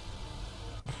this.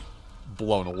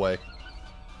 Blown away.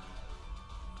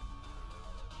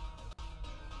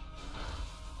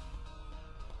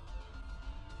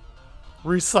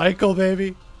 Recycle,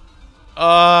 baby.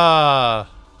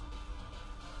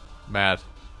 Mad.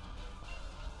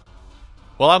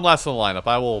 Well, I'm last in the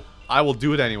lineup. I will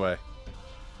do it anyway.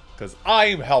 Because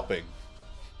I'm helping.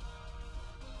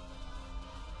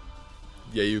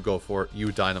 Yeah, you go for it. You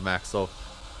Dynamax, so.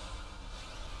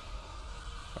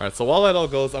 Alright, so while that all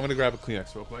goes, I'm going to grab a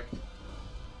Kleenex real quick.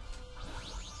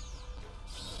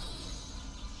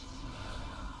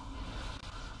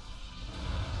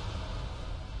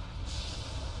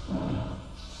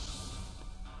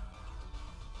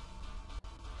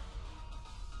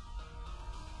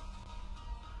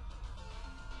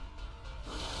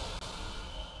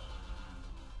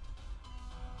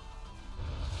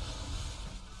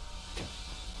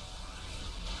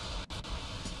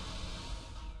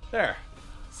 There.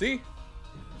 See?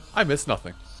 I missed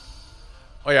nothing.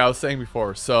 Oh yeah, I was saying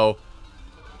before, so...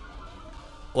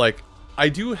 Like, I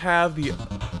do have the...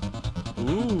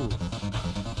 Ooh.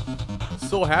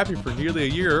 So happy for nearly a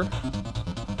year.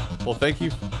 Well, thank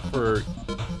you for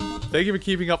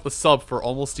keeping up the sub for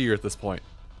almost a year at this point.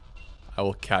 I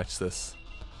will catch this.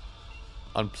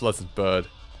 Unpleasant bird.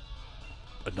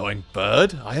 Annoying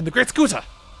bird? I am the Great Scooter!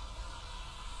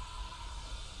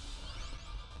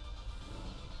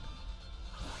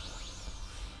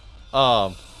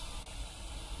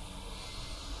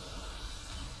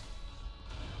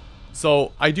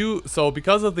 So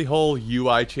because of the whole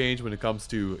UI change when it comes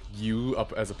to you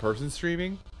up as a person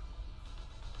streaming.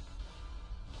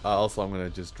 Also, I'm gonna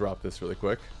just drop this really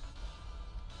quick.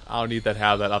 I don't need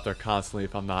have that up there constantly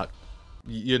if I'm not,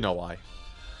 you know why.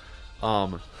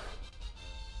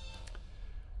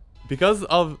 Because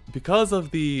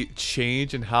of the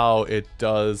change in how it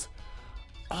does.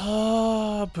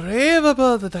 Brave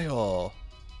bird.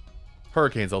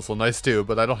 Hurricane's also nice too,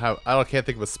 but can't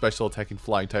think of a special attacking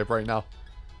flying type right now.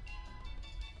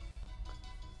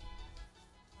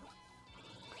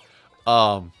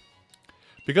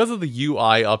 Because of the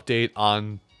UI update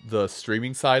on the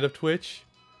streaming side of Twitch,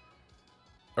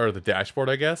 or the dashboard,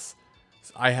 I guess,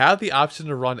 I have the option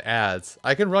to run ads.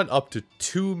 I can run up to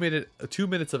 2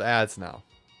 minutes of ads now.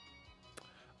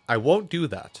 I won't do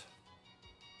that.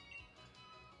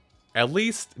 At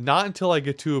least not until I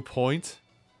get to a point.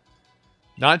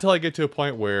 Not until I get to a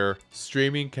point where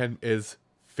streaming is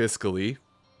fiscally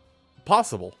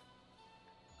possible.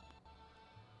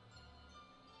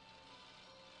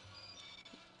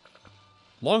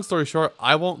 Long story short,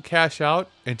 I won't cash out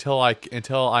until I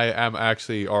am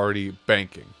actually already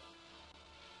banking.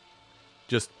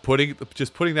 Just putting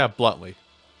that bluntly.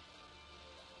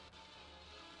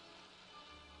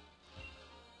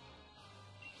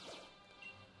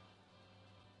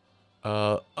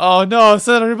 Oh no,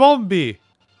 Senator Bombi!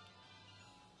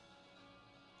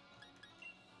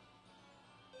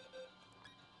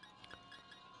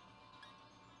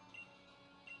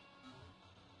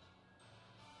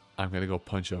 I'm gonna go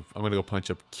punch up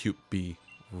Cute B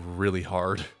really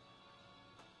hard.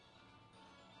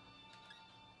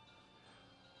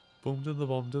 Boom to the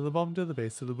bomb to the bomb to the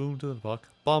base to the boom to the buck.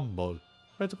 Bumble.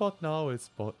 Red to buck now, it's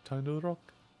time to rock.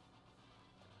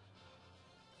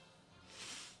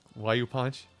 Why you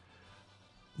punch?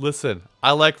 Listen,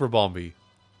 I like Rabombi.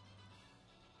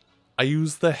 I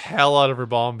used the hell out of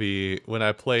Rabombi when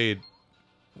I played,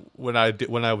 when I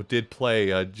did play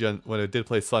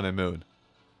Sun and Moon.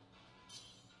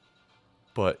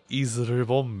 But is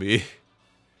Rabombi,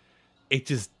 it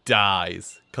just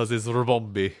dies because it's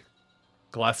Rabombi,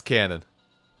 glass cannon,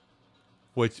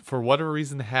 which for whatever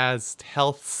reason has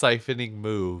health siphoning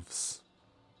moves.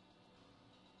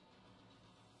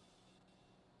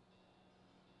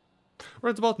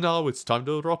 Right about now, it's time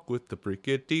to rock with the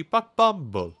Brickety Buck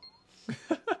Bumble.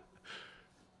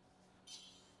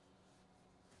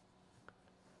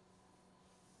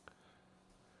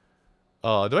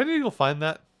 Do I need to go find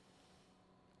that?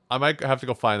 I might have to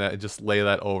go find that and just lay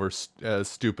that over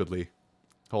stupidly.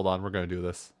 Hold on, we're gonna do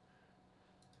this.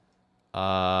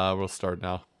 We'll start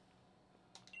now.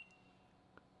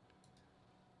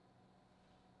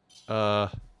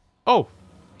 Oh!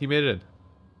 He made it in.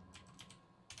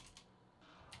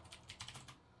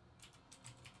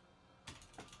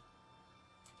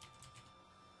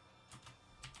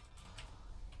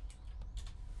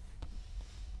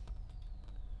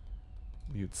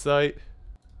 Mute site.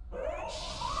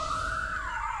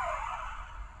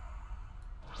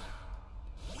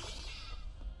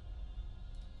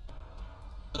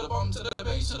 To the bum, to the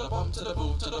bass, to the bum, to the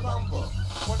boo, to the bumble.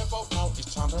 What about now?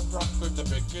 It's time to rock with the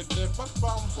big buck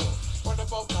bumble. What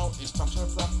about now? It's time to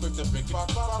rock with the big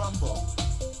buck bumble.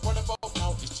 What about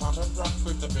now? It's time to rock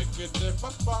with the big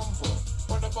buck bumble.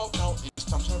 What about now? It's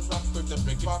time to rock with the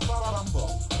big buck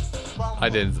bumble. I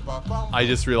didn't. I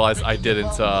just realized I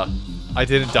didn't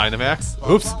Dynamax.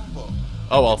 Oops.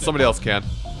 Oh well, somebody else can.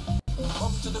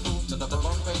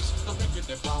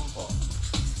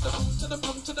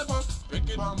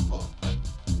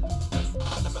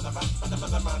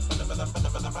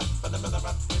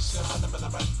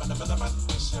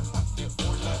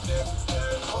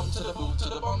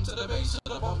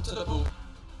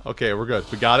 Okay, we're good.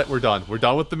 We got it. We're done. We're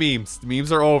done with the memes. The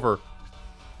memes are over.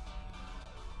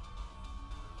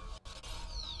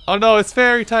 Oh no, it's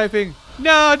fairy typing!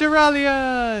 No,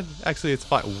 Duralian! Actually, it's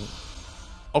fine.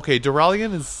 Okay,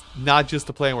 Duralian is not just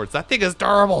a play on words. That thing is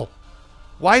durable!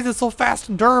 Why is it so fast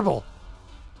and durable?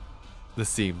 This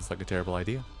seems like a terrible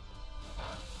idea.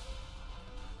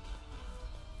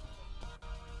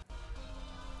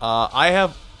 I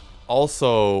have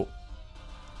also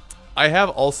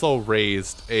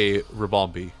raised a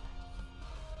Rabombi.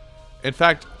 In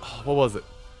fact, what was it?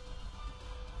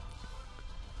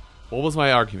 What was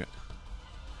my argument?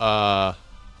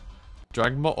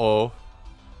 Dragmo-o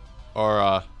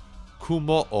or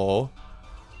Kumo-o.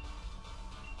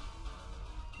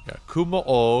 Yeah,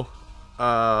 Kumo-o.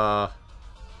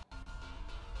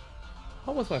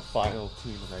 What was my final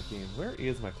team in that game? Where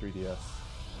is my 3DS?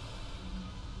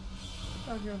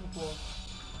 Down here on the floor.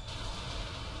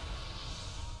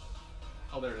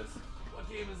 Oh, there it is. What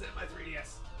game is it, my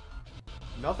 3DS?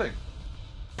 Nothing.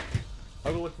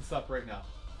 I'll go look this up right now.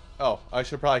 Oh, I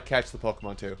should probably catch the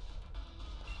Pokemon too.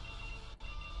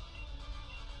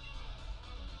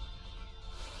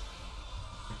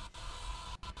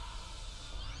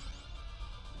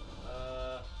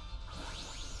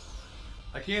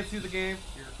 I can't see the game.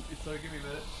 So give me a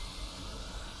minute.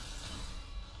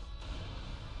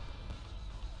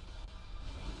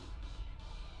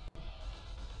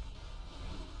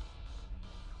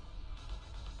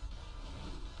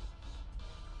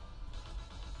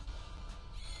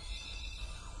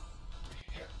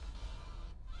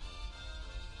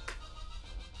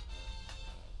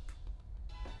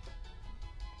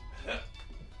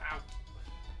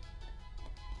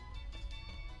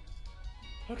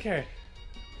 Okay.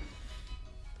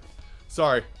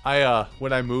 Sorry,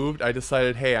 when I moved, I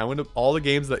decided, hey, I'm gonna, all the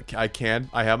games that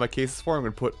I have my cases for, I'm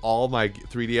gonna put all my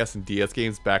 3DS and DS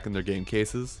games back in their game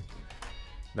cases.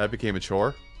 That became a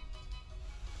chore.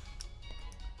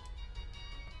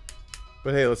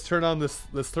 But hey, let's turn on this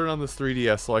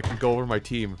 3DS so I can go over my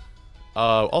team.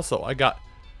 Also, I got,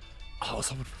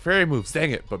 some fairy moves,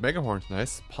 dang it, but Mega Horn's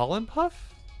nice. Pollen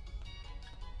Puff?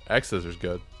 X-Scissor's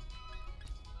good.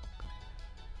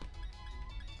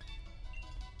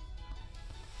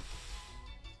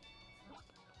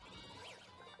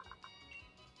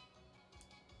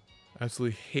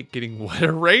 Absolutely hate getting wet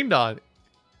or rained on.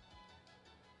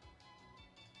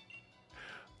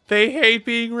 They hate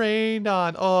being rained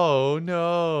on. Oh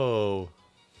no.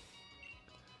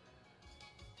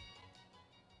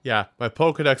 Yeah, my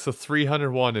Pokedex is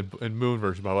 301 in Moon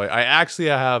version, by the way. I actually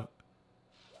have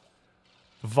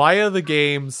via the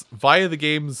game's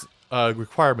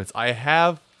requirements, I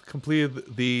have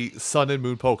completed the Sun and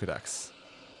Moon Pokedex.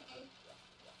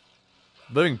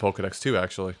 living Pokedex too,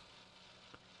 actually.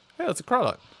 Hey, that's a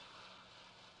Crawdot.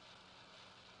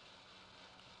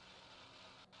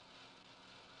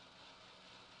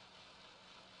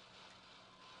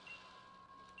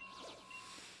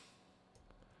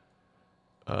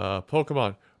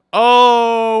 Pokemon.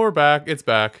 Oh, we're back. It's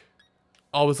back.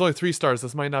 Oh, it's only 3 stars.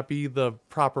 This might not be the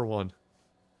proper one.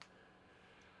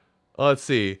 Let's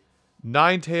see.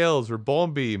 Ninetales,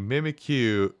 Ribombee,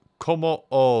 Mimikyu,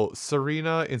 Como-o,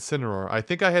 Serena, Incineroar. I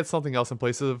think I had something else in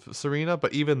place of Serena,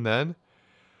 but even then,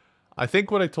 I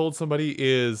think what I told somebody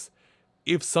is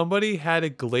if somebody had a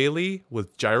Glalie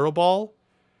with Gyro Ball,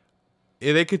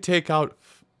 they could take out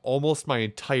almost my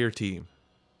entire team.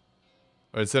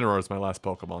 Incineroar is my last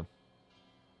Pokemon.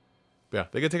 Yeah,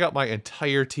 they could take out my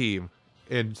entire team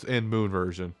in Moon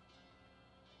version.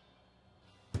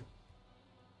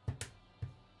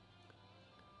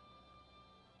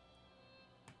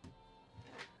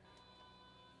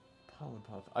 Pollen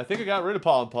Puff. I think I got rid of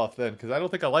Pollen Puff then, because I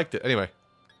don't think I liked it. Anyway.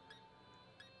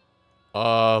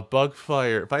 Bug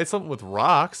Fire. If I had something with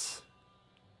rocks.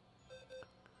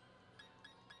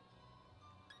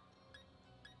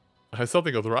 I have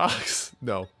something with rocks?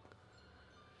 No.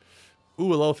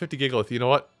 Ooh, a level 50 Gigalith. You know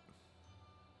what?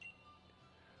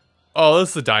 Oh,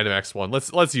 this is the Dynamax one.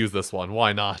 Let's use this one.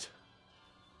 Why not?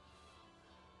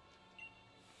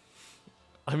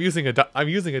 I'm using a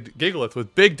Gigalith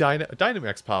with big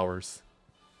Dynamax powers.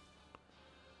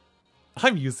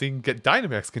 I'm using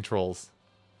Dynamax controls.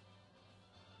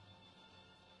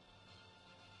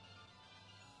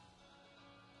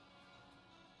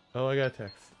 Oh, I got a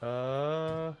text.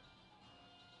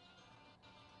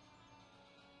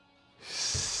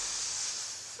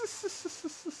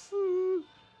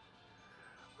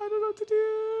 I don't know what to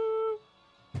do.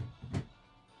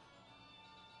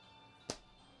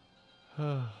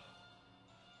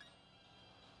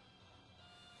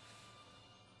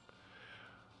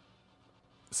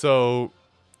 So,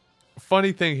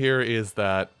 funny thing here is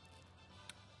that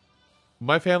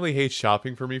my family hates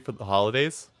shopping for me for the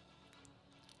holidays.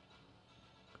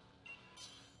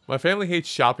 My family hates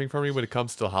shopping for me when it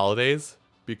comes to the holidays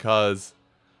because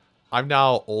I'm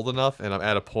now old enough and I'm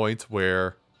at a point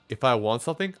where if I want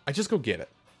something, I just go get it.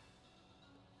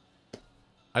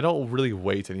 I don't really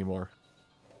wait anymore.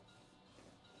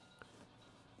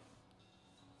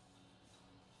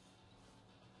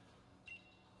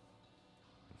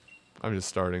 I'm just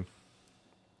starting.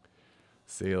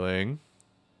 Ceiling.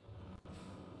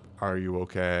 Are you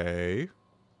okay?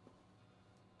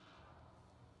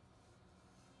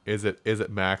 Is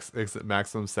it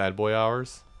maximum sad boy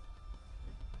hours?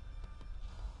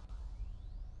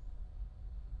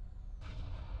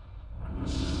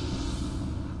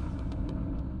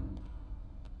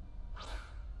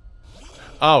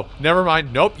 Oh, never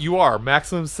mind. Nope, you are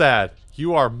maximum sad.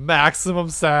 You are maximum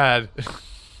sad.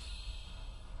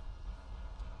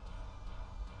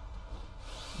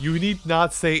 You need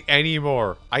not say any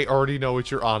more. I already know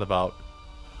what you're on about.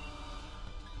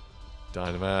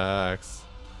 Dynamax.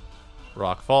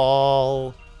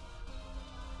 Rockfall.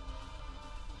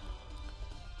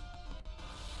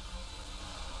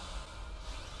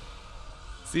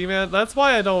 See, man, that's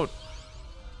why I don't...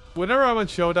 Whenever I'm on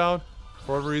Showdown,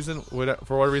 for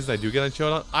whatever reason I do get on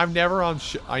Showdown, I never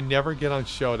get on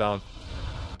Showdown.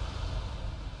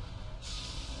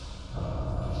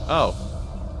 Oh.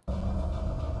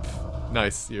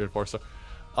 Nice, you're in 4-star.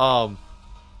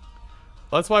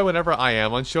 That's why whenever I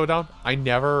am on Showdown, I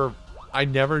never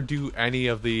do any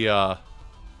of the,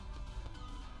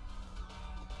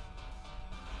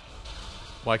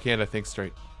 Why can't I think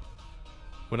straight?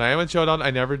 When I am on Showdown,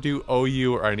 I never do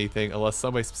OU or anything unless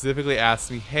somebody specifically asks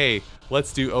me, hey,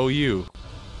 let's do OU.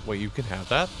 Wait, you can have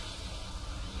that?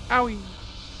 Owie.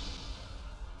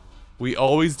 We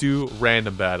always do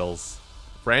random battles.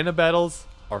 Random battles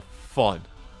are fun.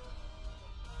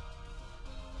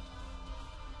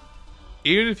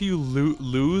 Even if you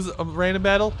lose a random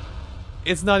battle,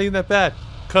 it's not even that bad.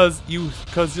 Cause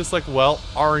just like, well,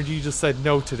 RNG just said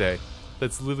no today.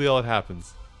 That's literally all that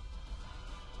happens.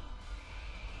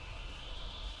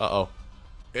 Uh-oh.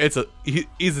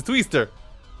 He's a twister.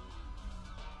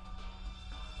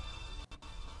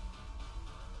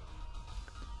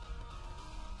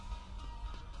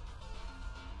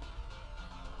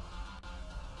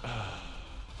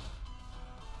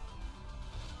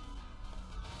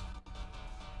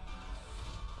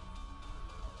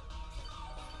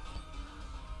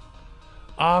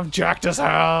 I'm jacked as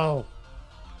hell.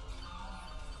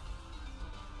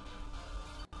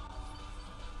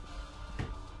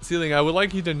 Ceiling, I would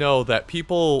like you to know that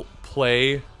people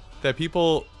play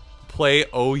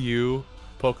OU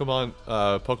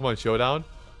Pokemon Showdown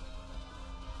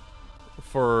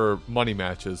for money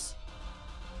matches.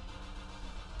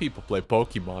 People play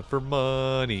Pokemon for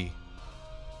money.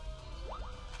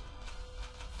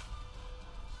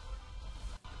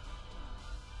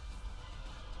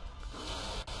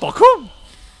 Pokemon!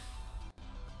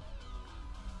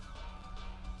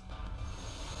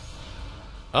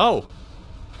 Oh.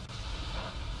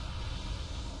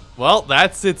 Well,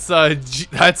 that's its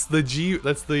that's the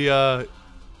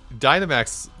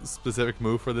Dynamax specific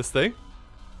move for this thing.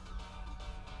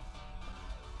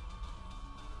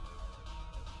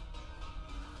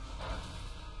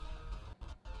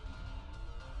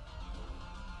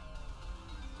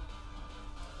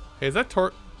 Hey, is that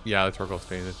yeah, the Torkoal's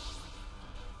painted.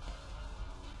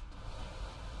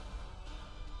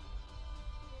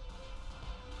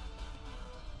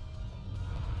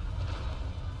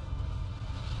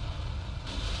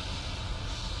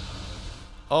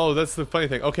 Oh, that's the funny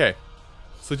thing. Okay,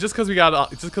 so just because we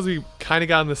kind of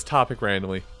got on this topic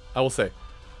randomly, I will say,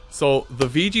 so the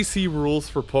VGC rules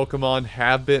for Pokemon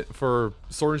for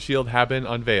Sword and Shield have been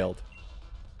unveiled.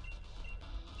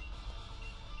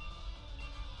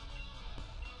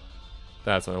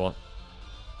 That's what I want.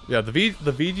 Yeah, the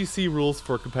VGC rules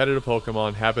for competitive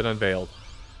Pokemon have been unveiled.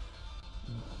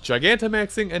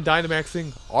 Gigantamaxing and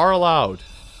Dynamaxing are allowed,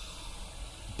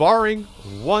 barring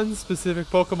one specific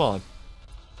Pokemon.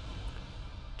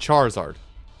 Charizard.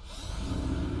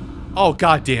 Oh,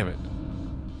 god damn it.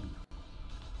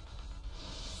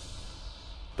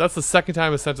 That's the second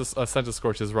time a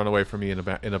Centiskorch has run away from me in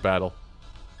a battle.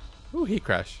 Ooh, Heat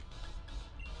Crash.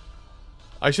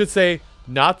 I should say,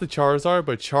 not the Charizard,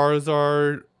 but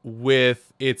Charizard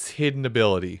with its hidden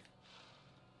ability.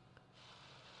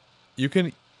 You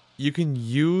can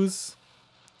use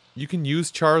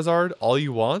Charizard all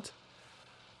you want,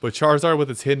 but Charizard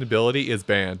with its hidden ability is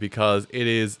banned because it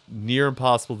is near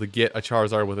impossible to get a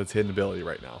Charizard with its hidden ability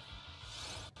right now.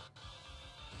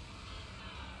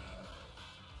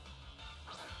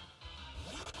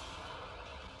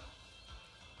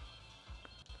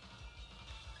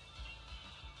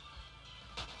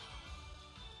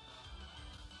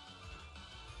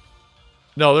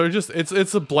 No, they're just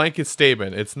it's a blanket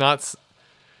statement. It's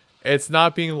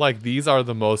not being like these are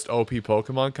the most OP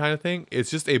Pokemon kind of thing. It's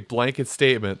just a blanket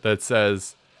statement that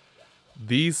says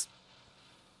these.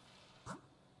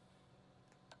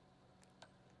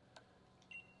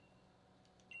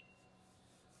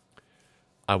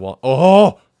 I want.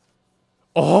 Oh!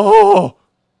 Oh!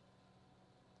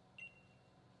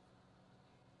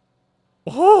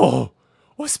 Oh!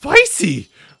 Oh, spicy!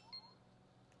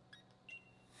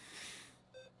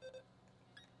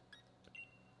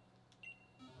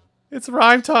 It's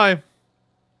rhyme time.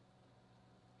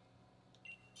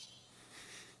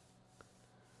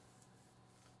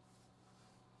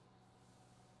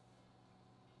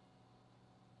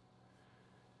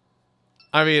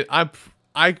 I mean,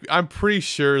 I'm pretty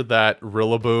sure that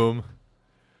Rillaboom.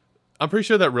 I'm pretty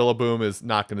sure that Rillaboom is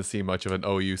not going to see much of an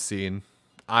OU scene.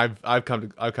 I've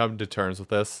come to terms with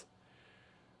this.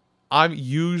 I'm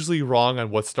usually wrong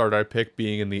on what starter I pick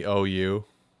being in the OU.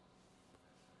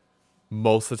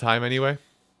 Most of the time, anyway.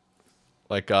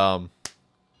 Like, my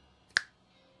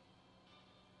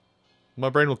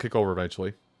brain will kick over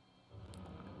eventually.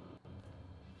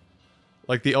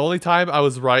 Like, the only time I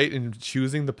was right in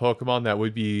choosing the Pokemon that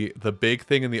would be the big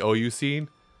thing in the OU scene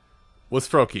was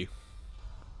Froakie.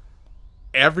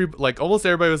 Almost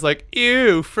everybody was like,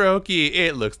 ew, Froakie,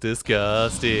 it looks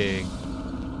disgusting.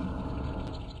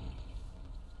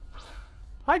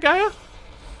 Hi, Gaia.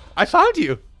 I found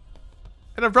you.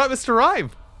 And I brought Mr. Rhyme.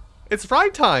 It's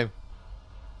rhyme time.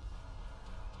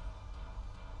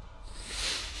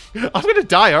 I'm gonna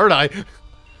die, aren't I?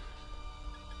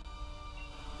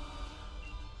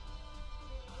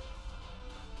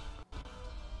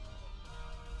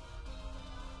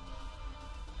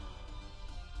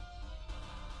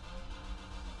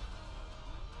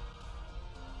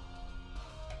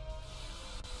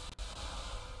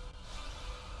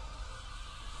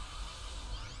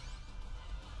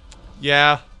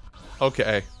 Yeah.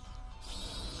 Okay.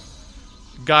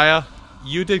 Gaia,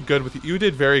 you did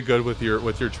very good with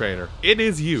your trainer. It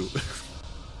is you.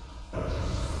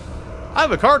 I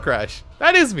have a car crash.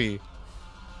 That is me.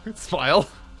 Smile.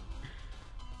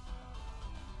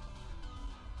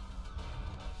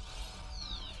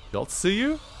 Y'all see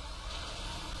you?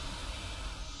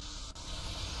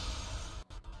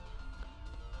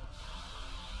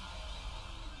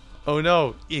 Oh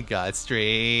no, it got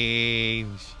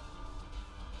strange.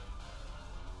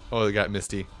 Oh, they got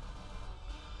Misty.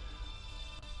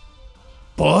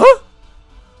 What?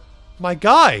 My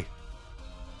guy.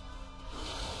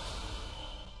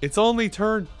 It's only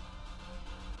turn.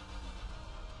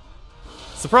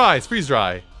 Surprise! Freeze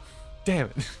dry!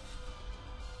 Damn it.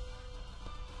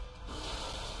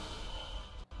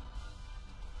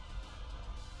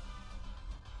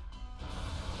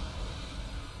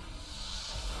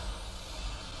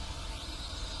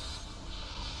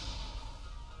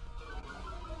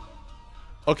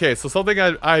 Okay, so something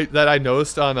that I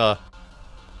noticed on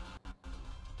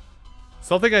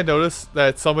something I noticed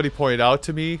that somebody pointed out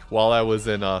to me while I was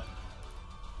in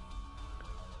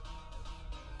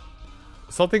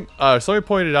somebody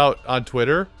pointed out on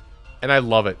Twitter, and I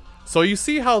love it. So you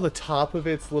see how the top of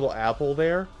its little apple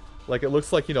there, like it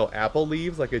looks like, you know, apple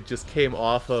leaves, like it just came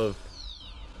off of.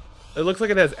 It looks like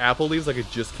it has apple leaves, like it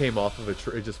just came off of a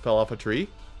tree. It just fell off a tree.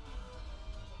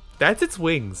 That's its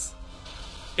wings.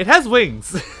 It has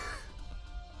wings.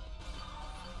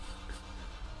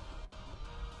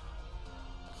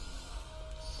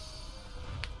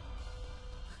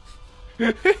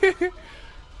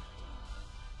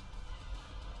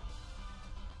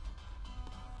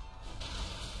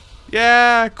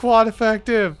 Yeah, quad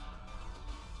effective.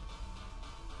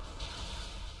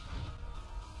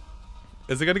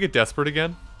 Is it gonna get desperate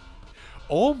again?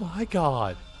 Oh my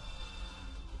god.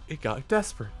 It got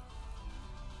desperate.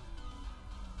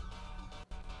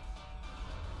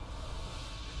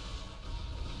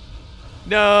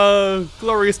 No!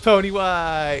 Glorious Pony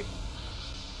White!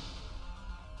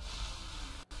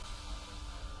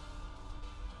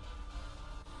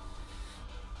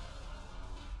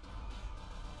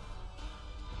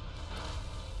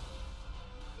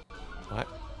 What?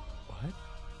 What?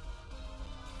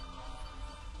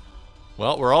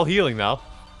 Well, we're all healing now.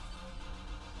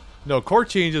 No, core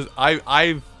changes,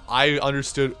 I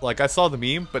understood, like I saw the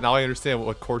meme, but now I understand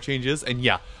what core change is, and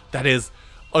yeah, that is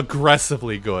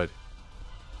aggressively good.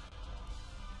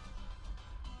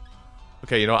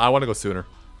 Okay, you know, I want to go sooner.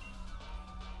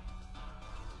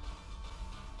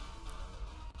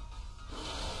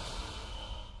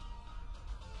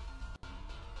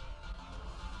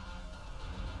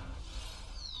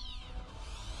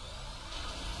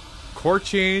 Core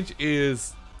change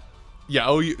is, yeah,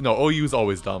 OU, no, OU is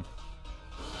always dumb.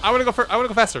 I want to go I want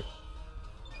to go faster.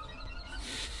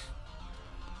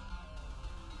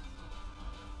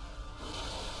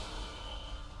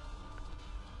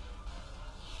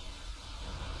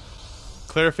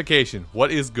 Clarification. What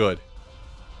is good?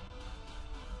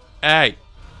 Hey.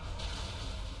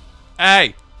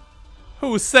 Hey.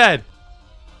 Who said?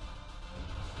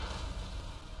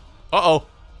 Uh-oh.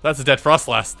 That's a dead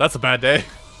Frostlass. That's a bad day.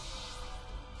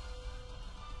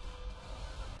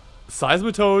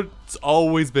 Seismitoad's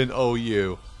always been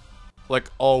OU.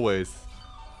 Like, always.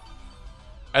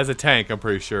 As a tank, I'm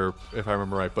pretty sure, if I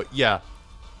remember right. But, yeah.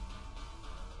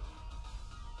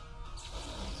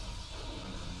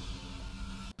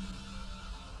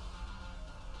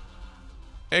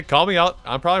 Hey, call me out.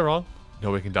 I'm probably wrong.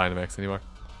 Nobody can Dynamax anymore.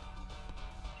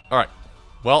 Alright.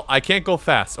 Well, I can't go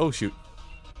fast. Oh, shoot.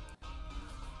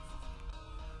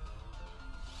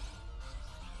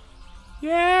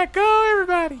 Yeah, go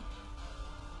everybody!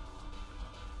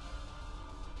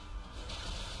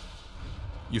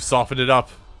 You softened it up.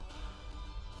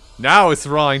 Now it's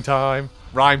rhyme time.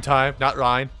 Rhyme time, not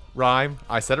rhyme. Rhyme.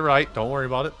 I said it right. Don't worry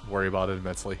about it. Worry about it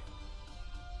immensely.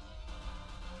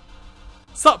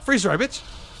 Sup, freeze dry, bitch!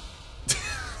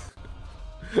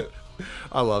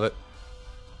 I love it.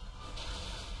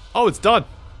 Oh, it's done.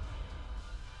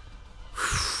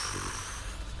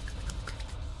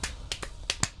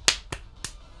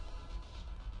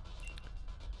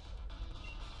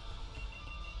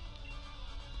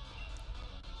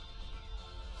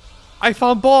 I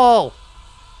found ball!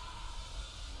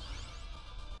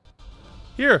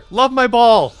 Here, love my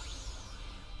ball!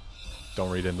 Don't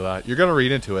read into that. You're gonna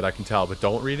read into it, I can tell, but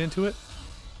don't read into it.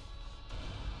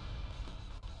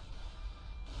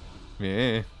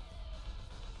 Yeah.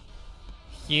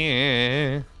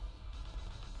 Yeah.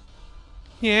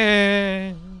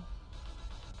 Yeah.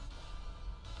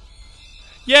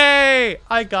 Yay!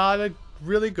 I got a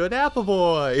really good Apple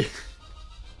Boy!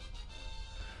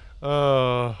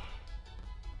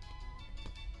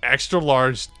 Extra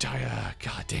large.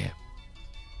 God damn.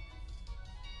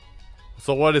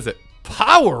 So what is it?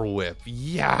 Power Whip.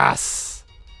 Yes.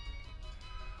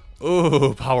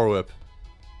 Ooh, Power Whip.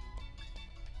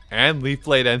 And Leaf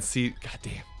Blade NC. God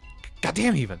damn. God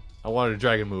damn even. I wanted a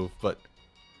Dragon move, but.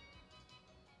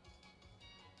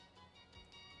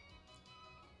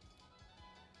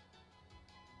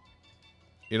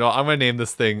 You know, I'm gonna name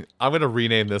this thing. I'm gonna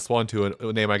rename this one to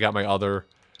a name I got my other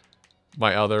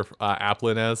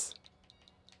Applin as.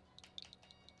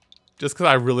 Just because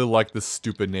I really like this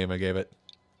stupid name I gave it.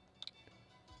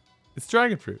 It's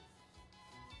Dragon Fruit.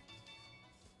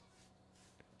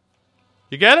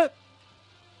 You get it?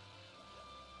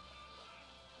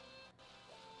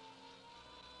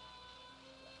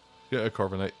 Yeah, a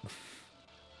Corviknight.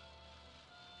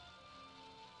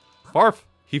 Farf!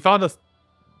 He found us.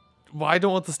 Why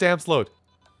don't want the stamps load?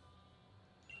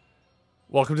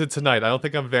 Welcome to tonight. I don't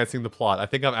think I'm advancing the plot. I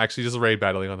think I'm actually just raid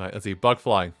battling on that. Let's see. Bug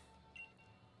flying.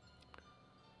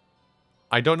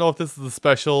 I don't know if this is a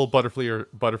special Butterfree or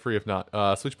Butterfree if not.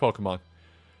 Switch Pokemon.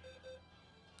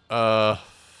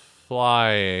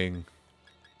 Flying.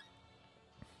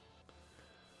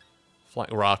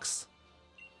 Flying rocks.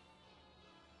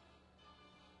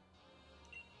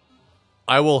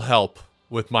 I will help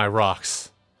with my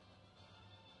rocks.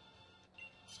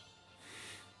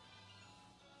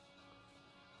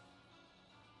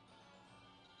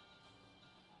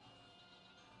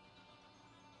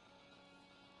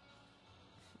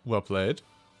 Well played.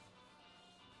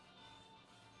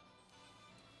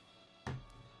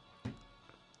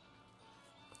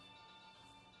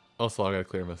 Also, I gotta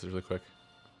clear a message really quick.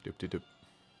 Doop doop doop.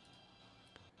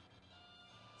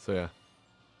 So yeah.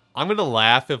 I'm gonna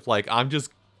laugh if like I'm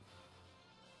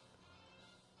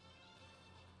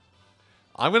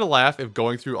gonna laugh if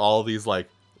going through all these like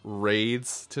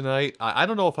raids tonight. I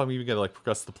don't know if I'm even gonna like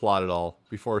progress the plot at all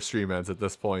before stream ends at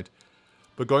this point.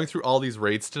 But going through all these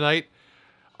raids tonight,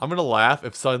 I'm gonna laugh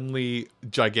if suddenly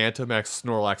Gigantamax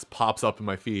Snorlax pops up in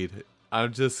my feed.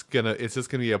 It's just gonna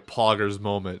be a poggers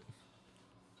moment.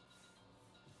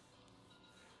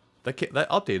 That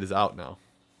update is out now,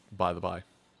 by the by.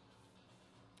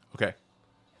 Okay.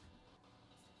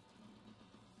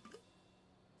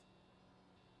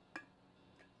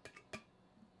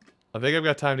 I think I've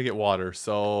got time to get water,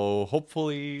 so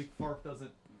hopefully Farf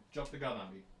doesn't jump the gun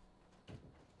on me.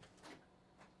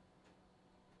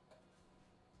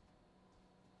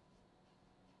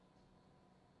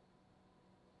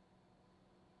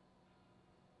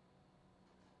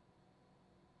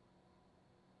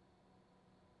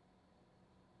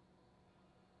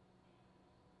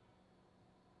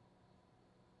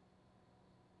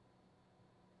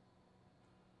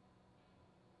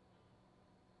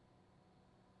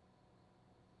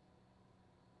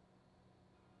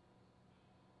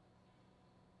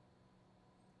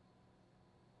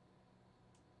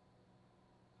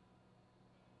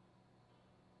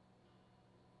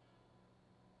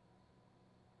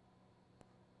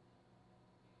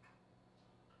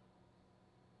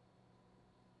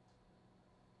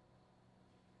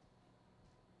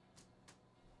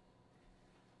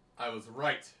 I was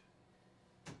right.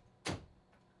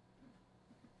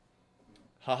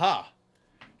 Haha.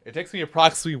 It takes me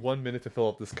approximately 1 minute to fill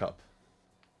up this cup.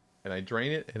 And I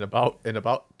drain it in about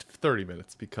 30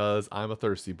 minutes because I'm a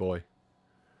thirsty boy.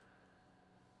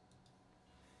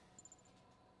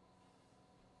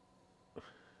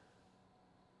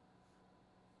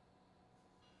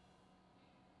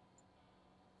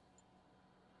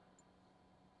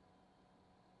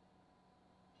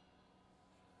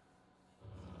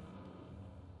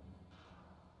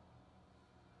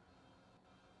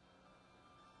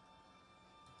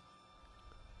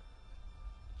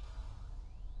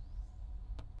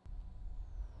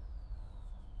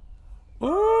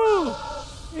 Ooh,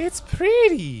 it's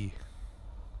pretty.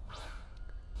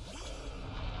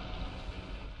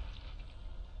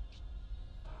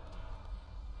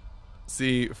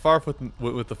 See, Farf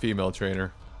with the female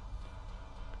trainer.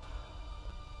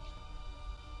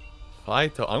 I'm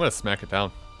gonna smack it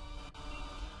down.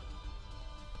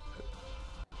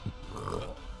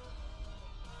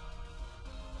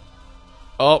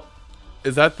 Oh,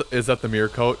 is that the mirror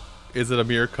coat? Is it a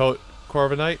mirror coat,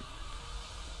 Corviknight?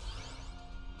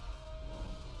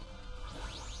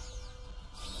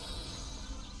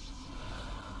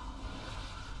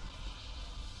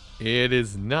 It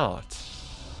is not.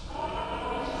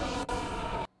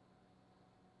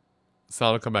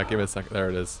 Sound will come back. Give me a second. There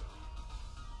it is.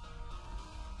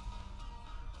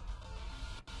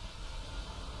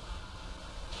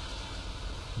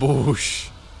 Boosh.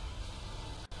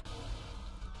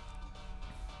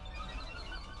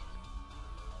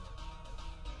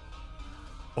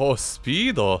 Oh,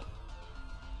 Speedo.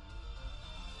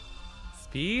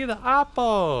 Speed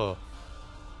Apple.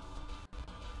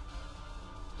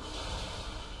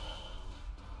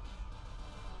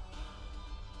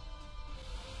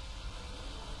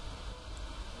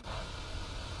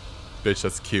 Bitch,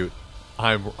 that's cute.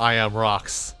 I am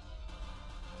rocks.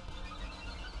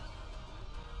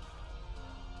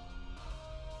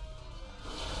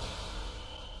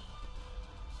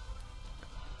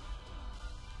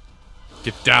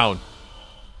 Get down.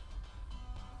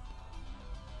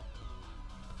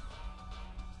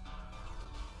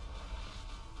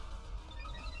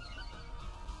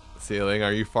 Ceiling,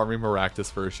 are you farming Maractus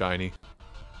for a shiny?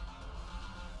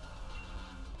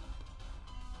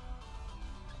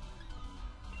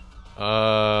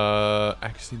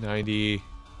 Accuracy 90.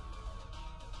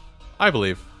 I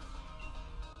believe.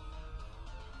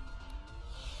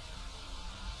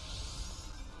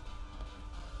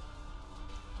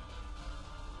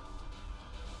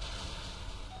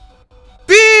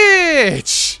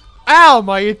 Bitch! Ow,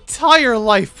 my entire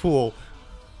life pool.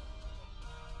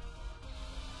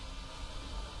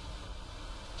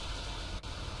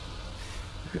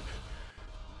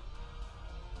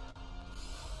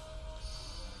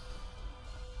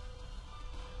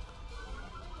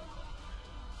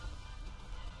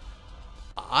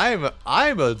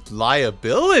 I'm a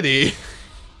liability.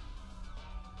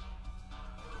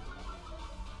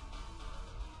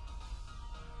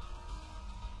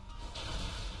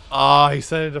 Ah, he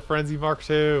sent it to Frenzy Mark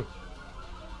II.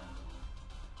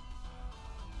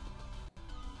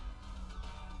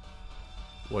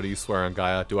 What do you swear on,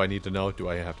 Gaia? Do I need to know? Do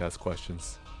I have to ask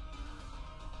questions?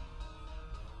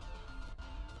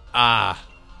 Ah.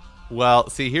 Well,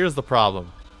 see, here's the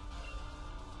problem.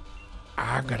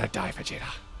 I'm gonna die, Vegeta.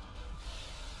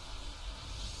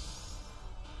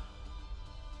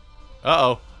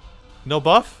 Uh-oh. No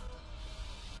buff?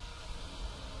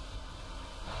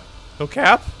 No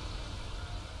cap?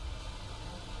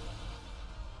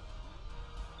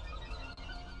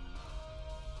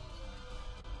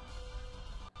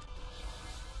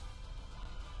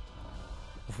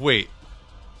 Wait.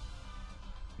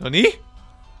 Nani?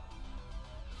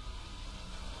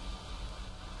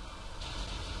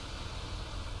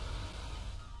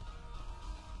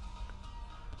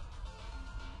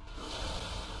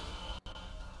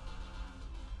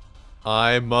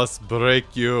 I must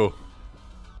break you.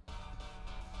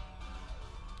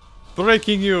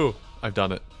 Breaking you! I've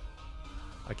done it.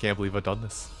 I can't believe I've done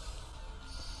this.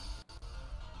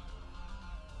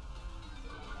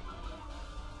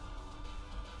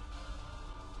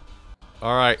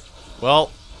 Alright.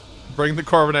 Well, bring the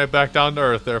Corviknight back down to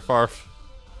earth there, Farf.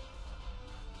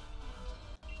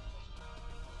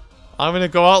 I'm gonna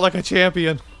go out like a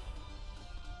champion.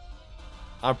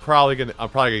 I'm probably gonna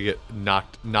get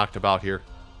knocked about here.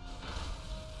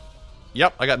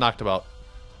 Yep, I got knocked about.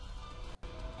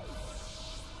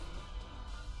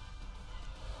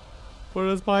 But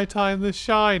it is my time to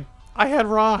shine. I had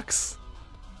rocks.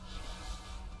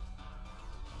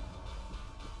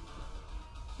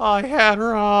 I had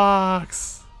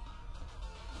rocks.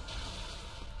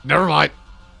 Never mind.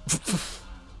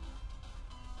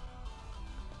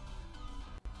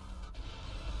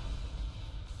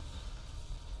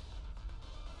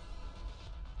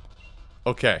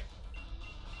 Okay.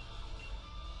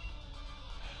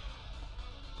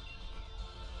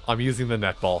 I'm using the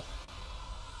netball.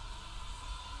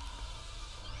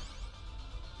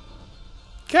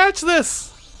 Catch this!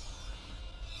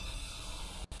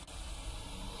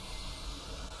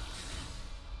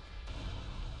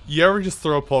 You ever just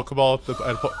throw a Pokeball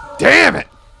at damn it!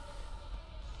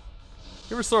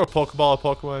 You ever throw a Pokeball at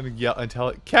Pokemon and yell and tell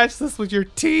it, catch this with your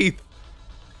teeth?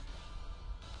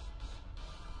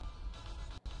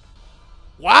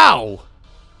 Wow!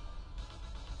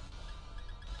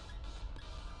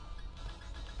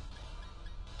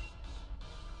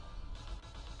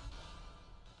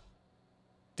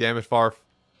 Damn it, Farf.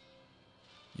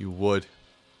 You would.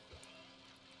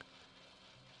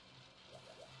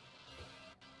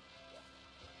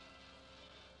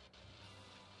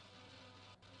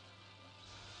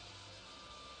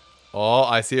 Oh,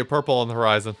 I see a purple on the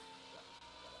horizon.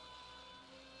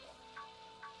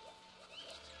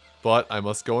 But I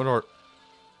must go in order.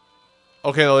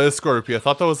 Okay, no, it is Scorpio. I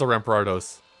thought that was the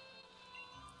Rampardos.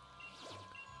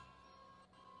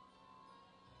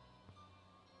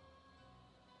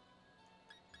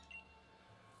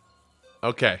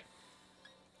 Okay.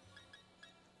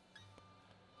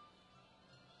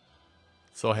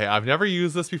 So hey, I've never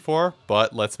used this before,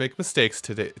 but let's make mistakes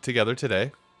together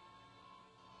today.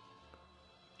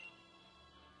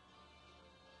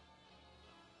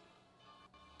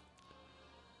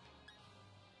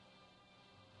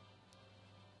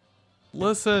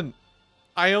 Listen,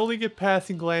 I only get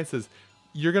passing glances.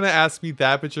 You're gonna ask me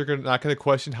that, but you're not gonna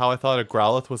question how I thought a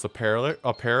Growlithe was a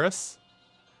Paras?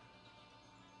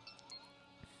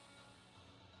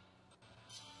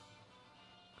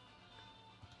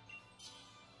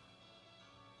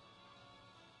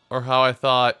 Or how I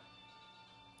thought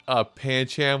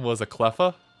Pancham was a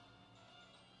Cleffa?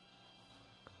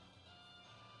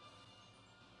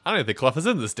 I don't even think Cleffa's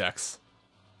in this dex.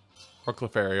 Or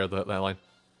Clefairy, or that line.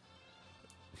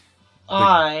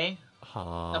 I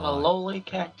am a lowly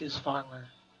cactus farmer.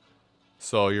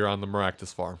 So you're on the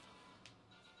Maractus farm.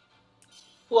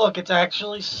 Look, it's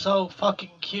actually so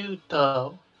fucking cute,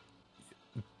 though.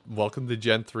 Welcome to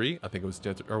Gen 3. I think it was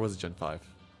Gen 3, or was it Gen 5?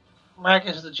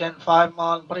 Maracus is the Gen 5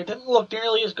 mod, but it didn't look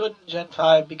nearly as good in Gen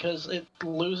 5 because it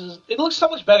loses. It looks so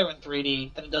much better in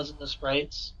 3D than it does in the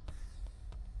sprites.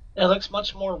 It looks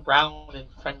much more round and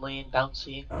friendly and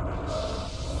bouncy.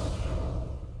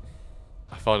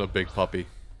 I found a big puppy.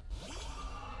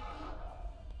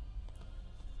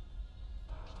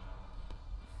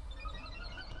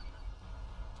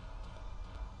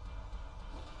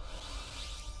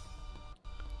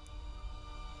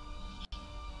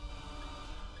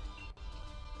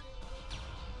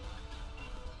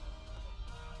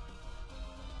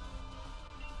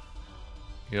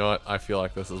 You know what? I feel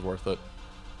like this is worth it.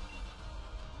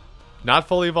 Not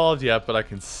fully evolved yet, but I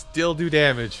can still do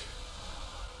damage.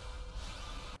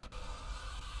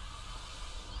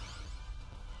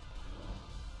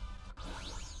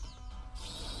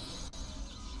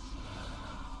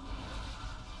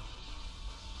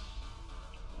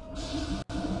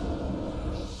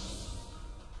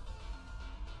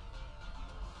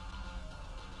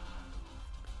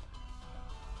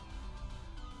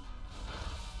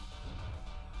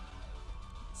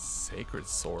 Sacred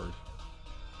sword.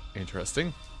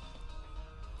 Interesting.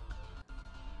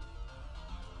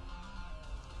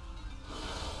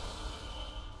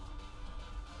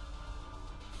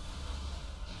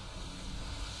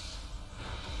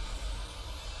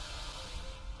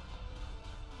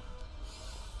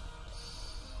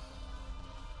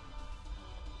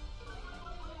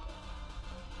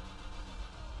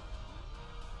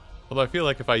 Although I feel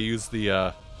like if I use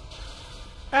the,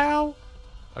 ow!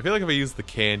 I feel like if I use the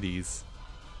candies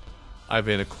I've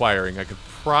been acquiring, I could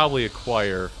probably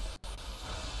acquire...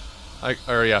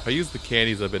 if I use the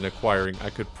candies I've been acquiring, I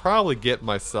could probably get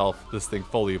myself this thing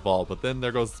fully evolved, but then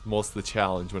there goes most of the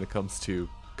challenge when it comes to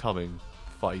coming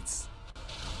fights.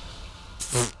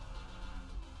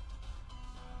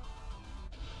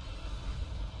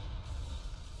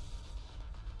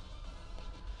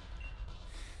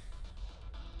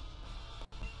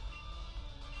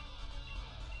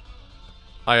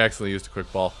 I accidentally used a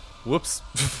quick ball. Whoops.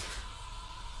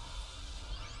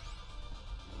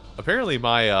 Apparently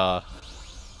my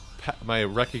my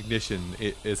recognition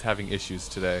is having issues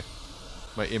today.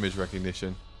 My image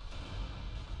recognition.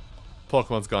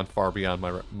 Pokemon's gone far beyond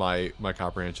my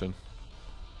comprehension.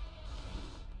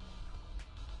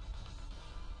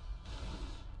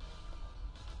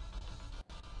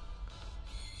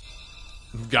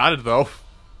 Got it though.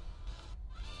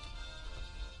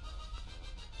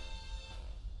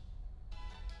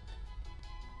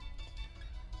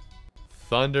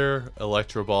 Thunder,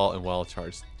 Electro Ball, and Wild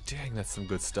Charge. Dang, that's some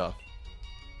good stuff.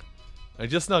 I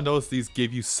just now noticed these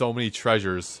give you so many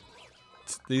treasures.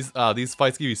 These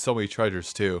fights give you so many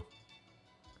treasures too.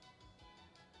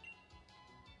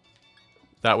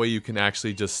 That way you can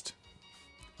actually just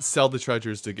sell the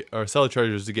treasures to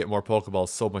get more Pokeballs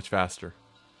so much faster.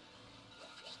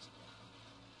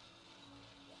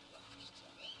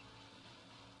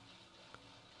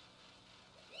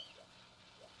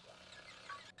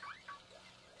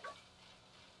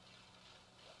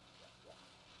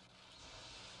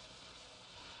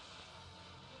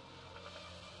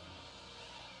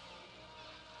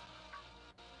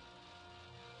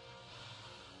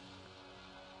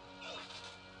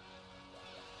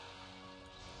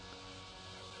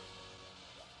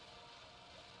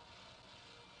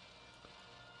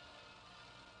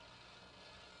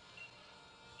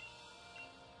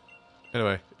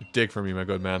 Anyway, dig for me, my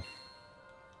good man.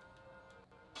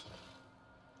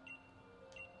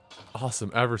 Awesome,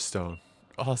 Everstone.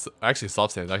 Awesome. Actually,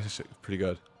 Soft Sand is actually pretty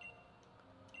good.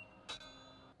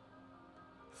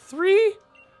 3?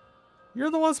 You're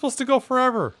the one supposed to go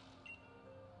forever.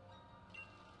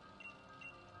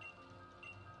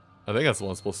 I think that's the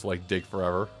one supposed to, like, dig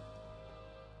forever.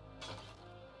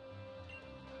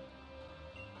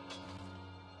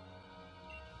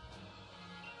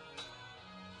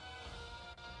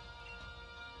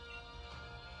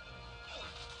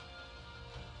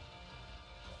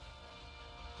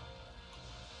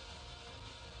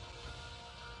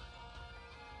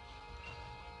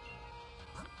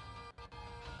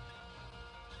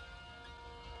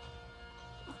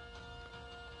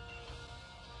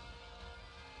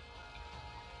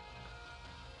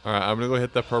 Alright, I'm gonna go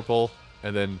hit that purple,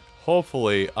 and then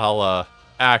hopefully I'll,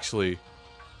 actually,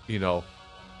 you know...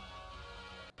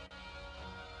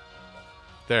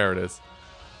 There it is.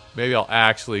 Maybe I'll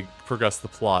actually progress the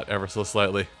plot ever so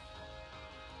slightly.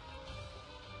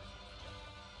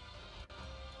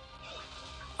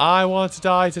 I want to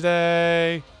die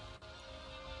today!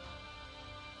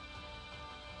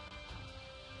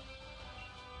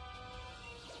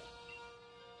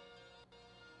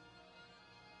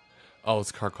 Oh,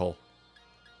 it's Carkol.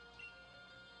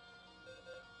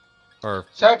 Or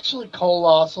It's actually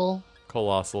Colossal.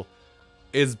 Colossal.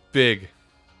 Is big.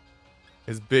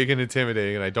 Is big and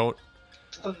intimidating, and I don't...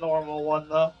 It's the normal one,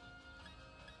 though.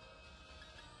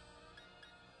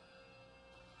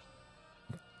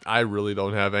 I really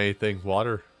don't have anything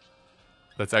water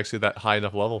that's actually that high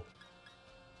enough level.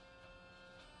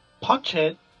 Punch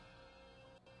it.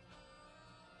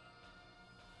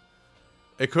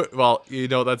 It could, well, you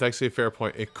know, that's actually a fair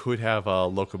point. It could have a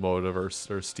locomotive or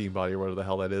steam body or whatever the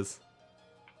hell that is.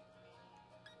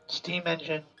 Steam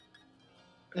Engine.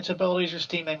 Its abilities are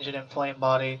Steam Engine and Flame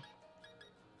Body.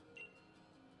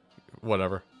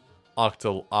 Whatever.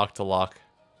 Octolock.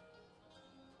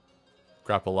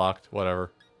 Grapple locked,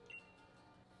 whatever.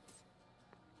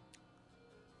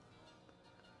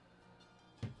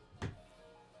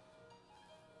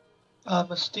 I'm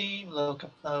a steam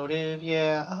locomotive,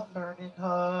 yeah, I'm burning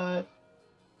hot.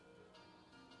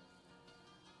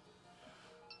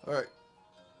 Alright.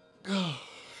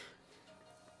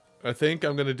 I think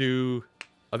I'm gonna do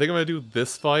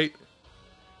this fight.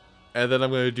 And then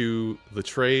I'm gonna do the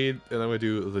trade. And I'm gonna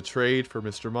do the trade for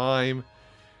Mr. Mime.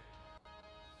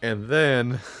 And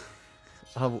then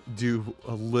I'll do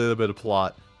a little bit of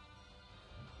plot.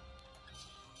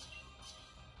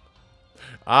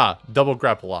 Ah, double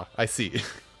grapple lock. I see.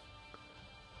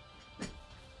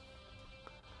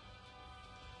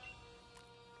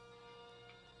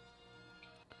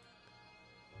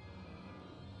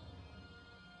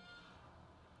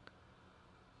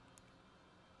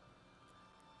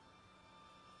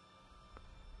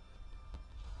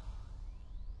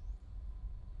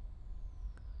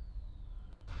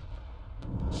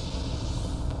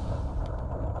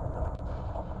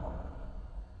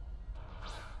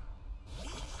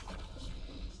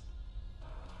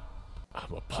 I'm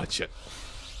gonna punch it.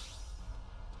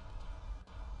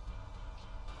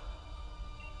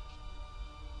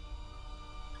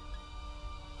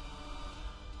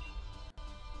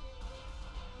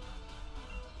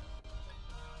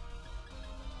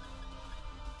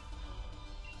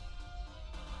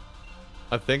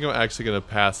 I think I'm actually gonna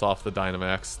pass off the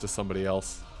Dynamax to somebody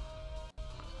else.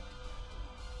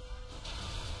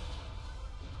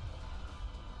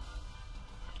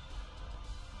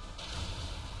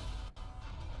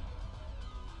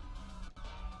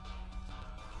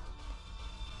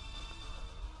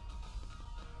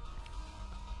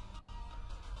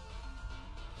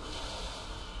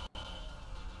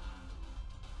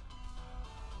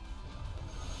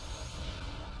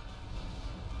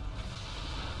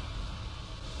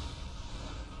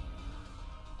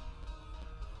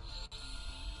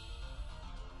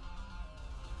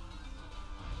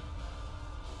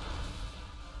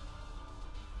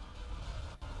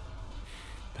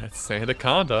 That's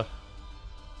Sandaconda.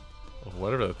 Or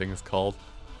whatever that thing is called.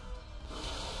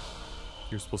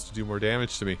 You're supposed to do more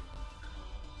damage to me.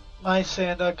 My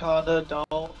Sandaconda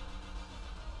don't.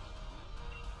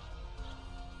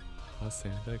 My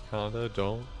Sandaconda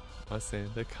don't. My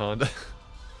Sandaconda.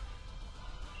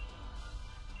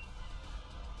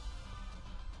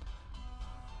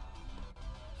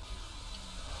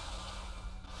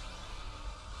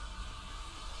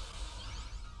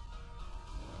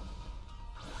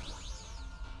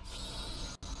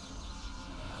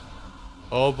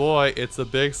 Oh boy, it's a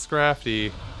big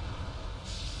Scrafty.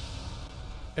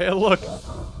 Hey, look,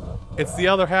 it's the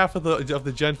other half of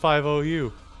the Gen 5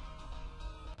 OU.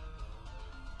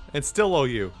 It's still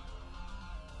OU.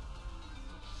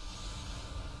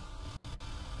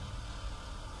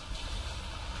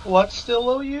 What's still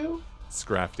OU?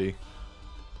 Scrafty.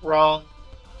 Wrong.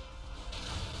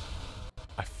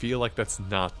 I feel like that's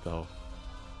not though.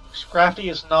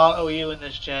 Scrafty is not OU in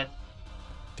this gen.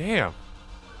 Damn.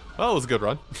 Well, it was a good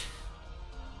run.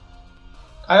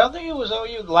 I don't think it was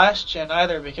OU last gen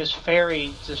either because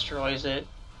Fairy destroys it.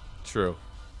 True.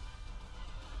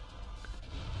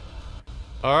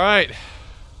 Alright.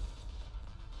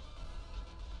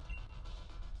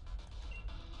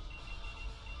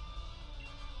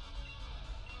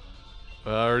 I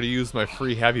already used my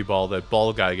free heavy ball that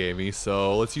ball guy gave me,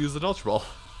 so let's use an Ultra Ball.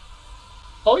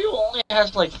 OU only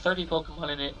has like 30 Pokemon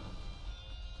in it.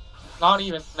 Not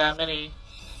even that many.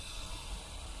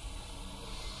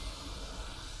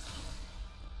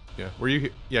 Yeah, were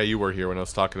you? Yeah, you were here when I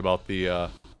was talking about the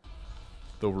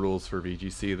rules for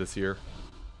VGC this year.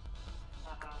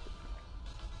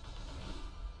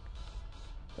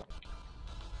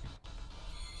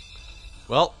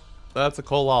 Well, that's a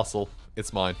Colossal.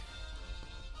 It's mine.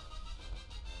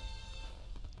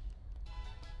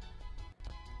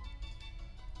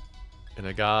 And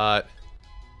I got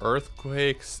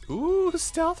Earthquakes. Ooh,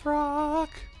 Stealth Rock.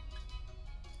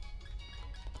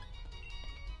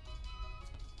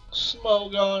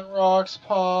 Smogon rocks,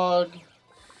 Pog.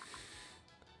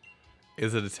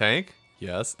 Is it a tank?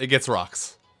 Yes. It gets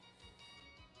rocks.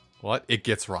 What? It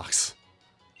gets rocks.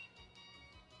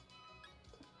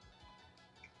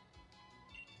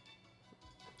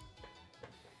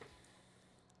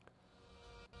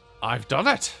 I've done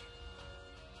it!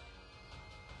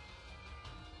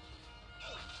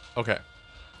 Okay.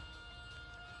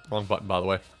 Wrong button, by the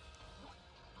way.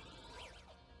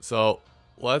 So,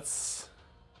 let's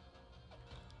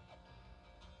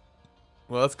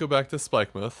go back to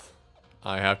Spikemuth.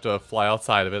 I have to fly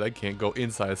outside of it. I can't go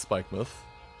inside Spikemuth.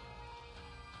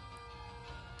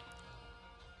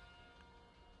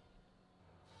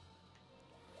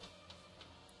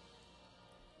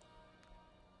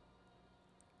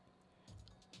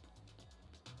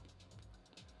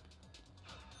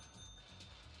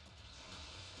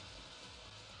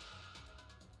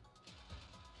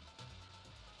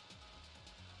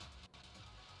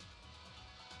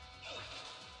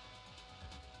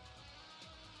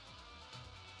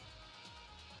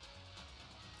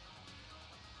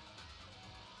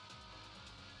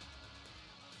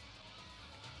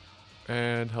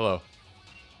 And hello.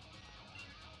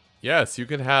 Yes, you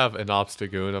can have an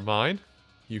Obstagoon of mine.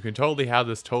 You can totally have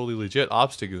this totally legit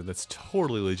Obstagoon that's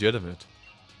totally legitimate.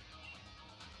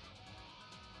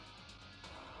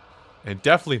 And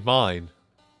definitely mine.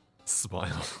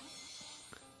 Smile.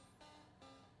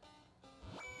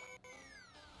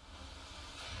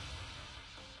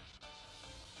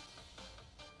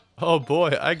 Oh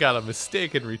boy, I got a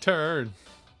mistaken return.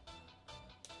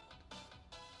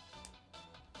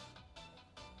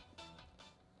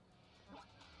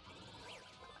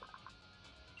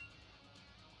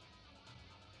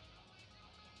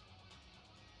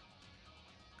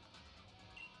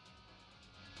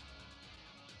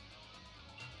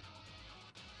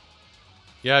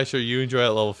 Yeah, sure, you enjoy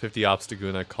that level 50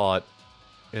 Obstagoon I caught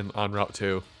on Route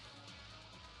 2.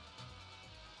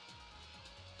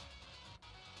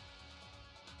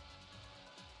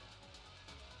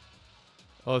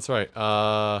 Oh, that's right.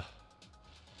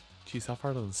 Jeez, how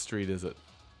far down the street is it?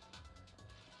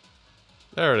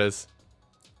 There it is.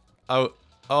 Oh,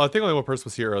 I think only one person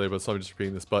was here earlier, but so I'm just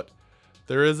repeating this. But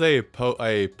there is a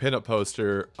pinup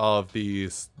poster of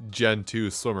the Gen 2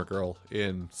 swimmer girl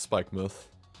in Spikemuth.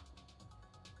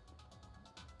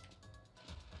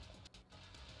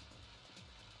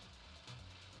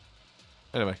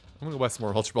 Anyway, I'm gonna go buy some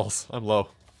more Ultra Balls. I'm low.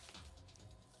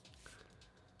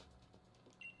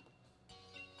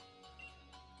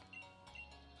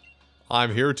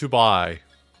 I'm here to buy.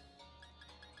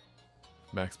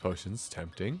 Max potions,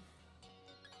 tempting.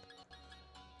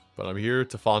 But I'm here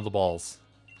to fondle balls.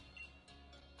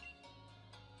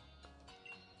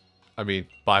 I mean,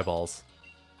 buy balls.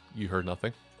 You heard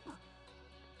nothing.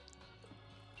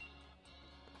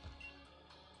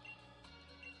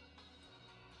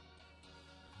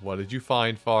 What did you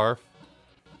find, Farf?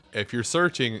 If you're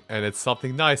searching and it's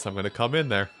something nice, I'm going to come in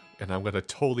there and I'm going to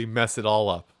totally mess it all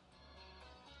up.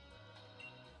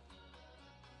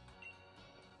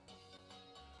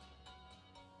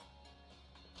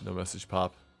 No message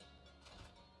pop.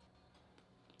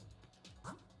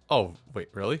 Oh, wait,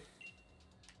 really?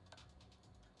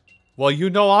 Well, you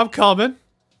know I'm coming.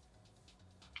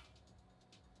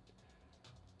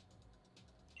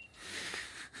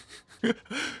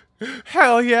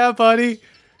 Hell yeah, buddy.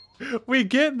 We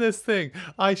getting this thing.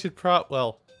 I should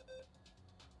well,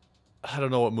 I don't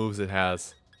know what moves it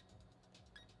has.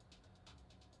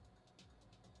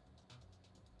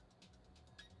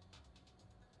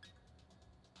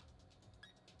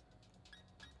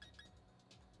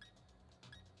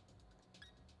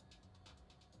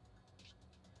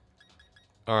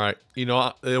 Alright, you know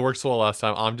what? It worked so well last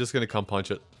time. I'm just gonna come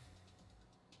punch it.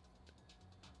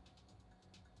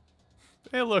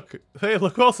 Hey, look. Hey,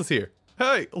 look who else is here.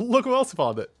 Hey, look who else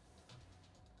found it.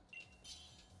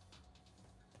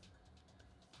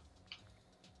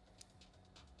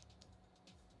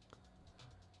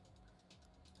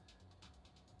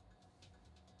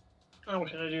 I'm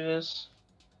gonna do this.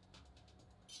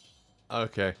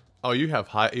 Okay. Oh, you have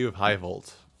high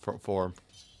volt form.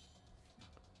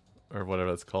 Or whatever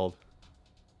that's called.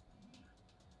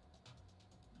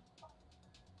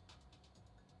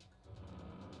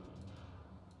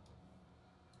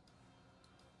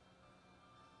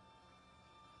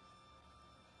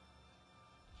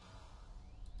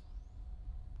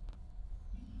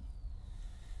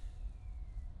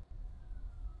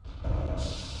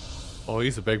 Oh,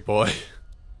 he's a big boy.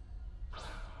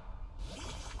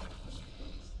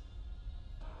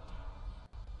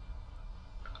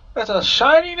 That's a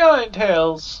shiny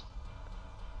Ninetales.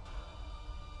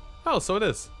 Oh, so it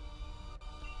is.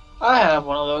 I have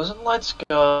one of those, and let's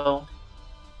go.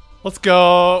 Let's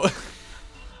go.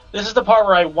 This is the part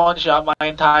where I one-shot my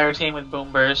entire team with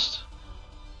Boom Burst.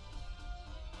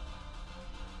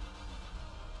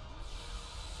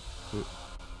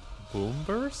 Boom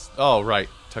burst? Oh, right.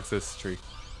 Texas tree.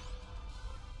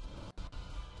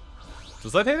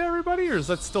 Does that hit everybody, or is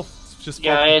that still just...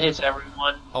 Yeah, it hits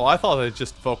everyone. Oh, I thought it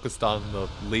just focused on the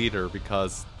leader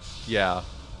because... Yeah.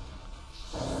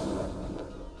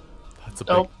 That's a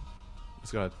big... Nope.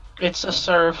 Let's go ahead. It's a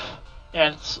Surf,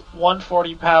 and it's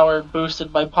 140 power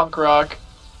boosted by Punk Rock.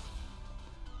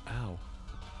 Ow.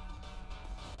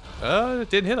 It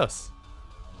didn't hit us.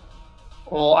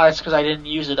 Well, that's because I didn't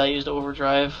use it. I used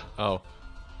Overdrive. Oh.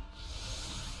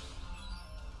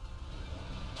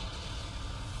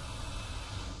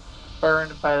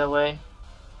 Burned, by the way.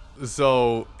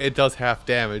 So, it does half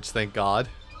damage, thank God.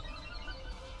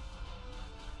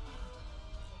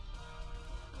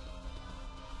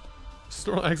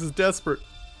 Snorlax is desperate.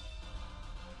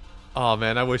 Oh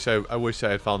man, I wish I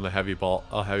had found the heavy ball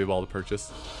to purchase.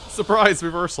 Surprise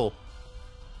reversal.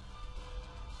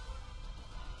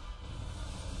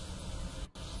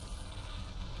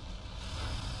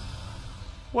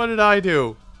 What did I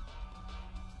do?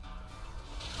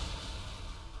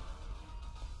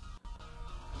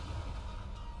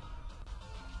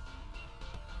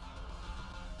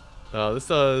 This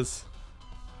does...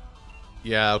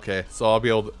 Yeah, okay. So I'll be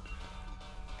able to...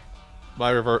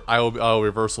 I'll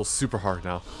reversal super hard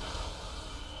now.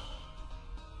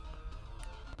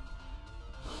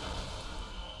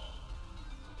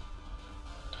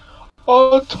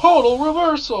 A total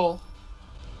reversal!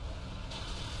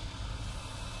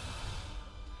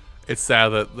 It's sad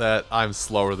that I'm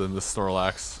slower than the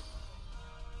Snorlax.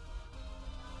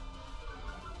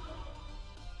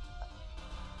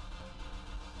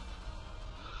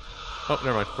 Oh,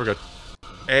 never mind. We're good.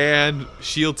 And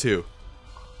Shield 2.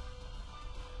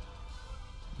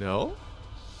 No?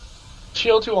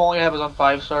 Shield 2 only happens on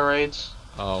 5-star raids.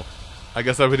 Oh. I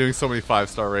guess I've been doing so many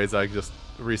 5-star raids, I just...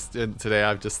 Today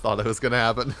I've just thought it was gonna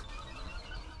happen.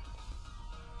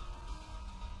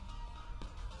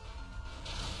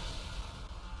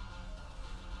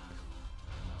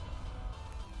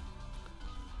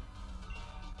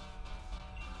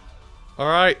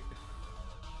 Alright.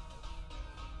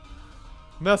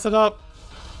 Mess it up.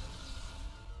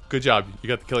 Good job. You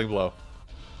got the killing blow.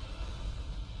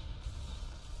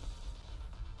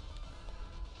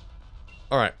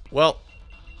 Alright. Well,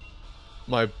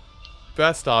 my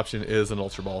best option is an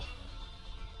Ultra Ball.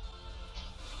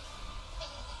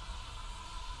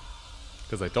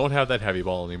 Because I don't have that Heavy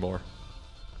Ball anymore.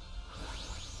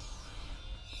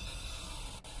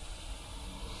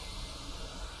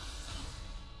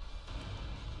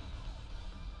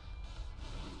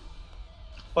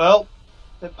 Well,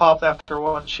 it popped after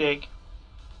one shake.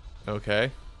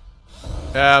 Okay.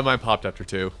 Mine popped after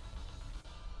 2.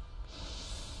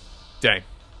 Dang.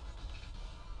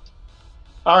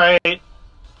 Alright.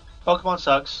 Pokemon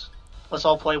sucks. Let's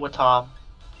all play with Tom.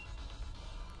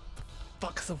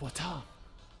 Fuck's a Watam?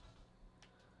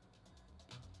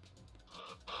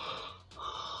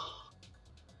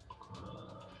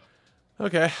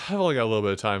 Okay, I've only got a little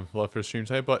bit of time left for stream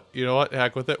tonight, but you know what?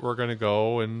 Heck with it. We're gonna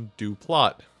go and do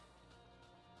plot.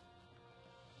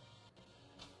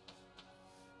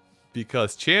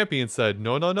 Because Champion said,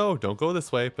 no, no, no, don't go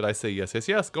this way. But I say, yes, yes,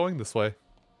 yes, going this way.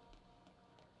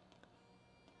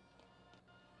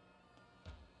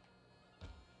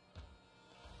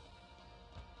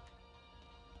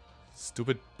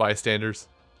 Stupid bystanders.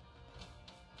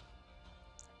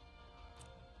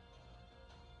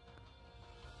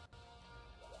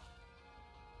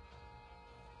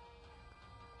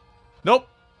 Nope.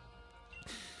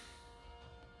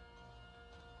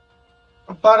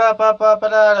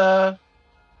 Ba-da-ba-ba-ba-da-da.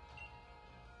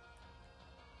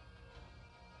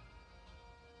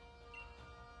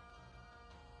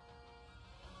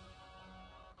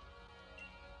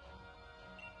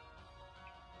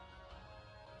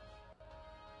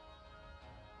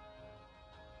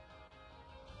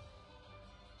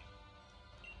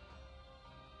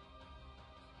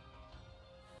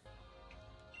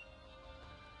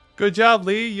 Good job,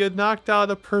 Lee. You knocked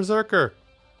out a Berserker.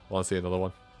 Want to see another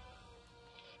one?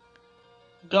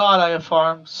 God, I have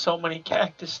farmed so many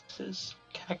cactuses.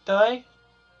 Cacti?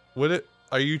 Would it?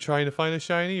 Are you trying to find a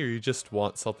shiny, or you just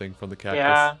want something from the cactus?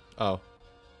 Yeah. Oh.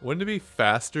 Wouldn't it be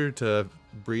faster to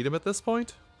breed them at this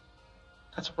point?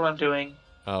 That's what I'm doing.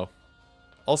 Oh.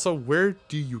 Also, where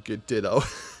do you get Ditto?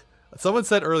 Someone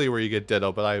said earlier where you get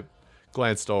Ditto, but I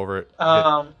glanced over it.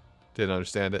 Didn't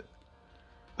understand it.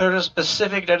 There's a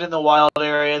specific dead in the wild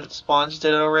area that spawns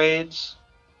Ditto raids.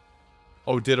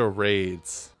 Oh, Ditto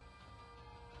raids.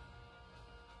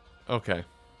 Okay.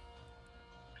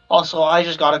 Also, I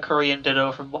just got a Korean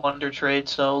Ditto from Wonder Trade,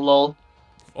 so lol.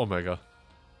 Omega.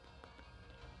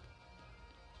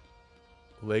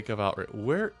 Lake of Outrage.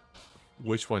 Where?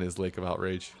 Which one is Lake of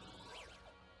Outrage?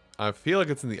 I feel like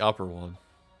it's in the upper one.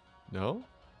 No?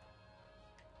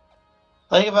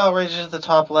 Lake of Outrage is the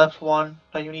top left one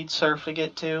that you need Surf to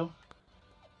get to.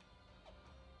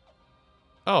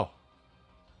 Oh.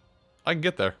 I can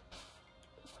get there.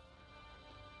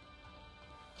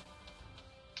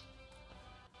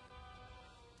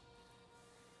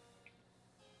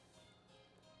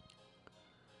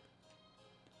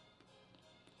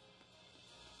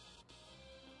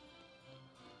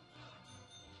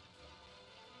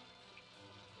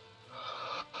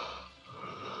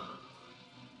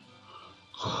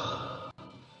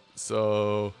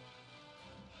 So,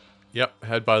 yep,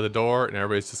 head by the door, and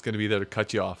everybody's just going to be there to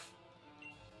cut you off.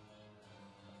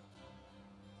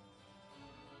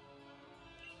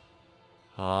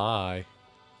 Hi.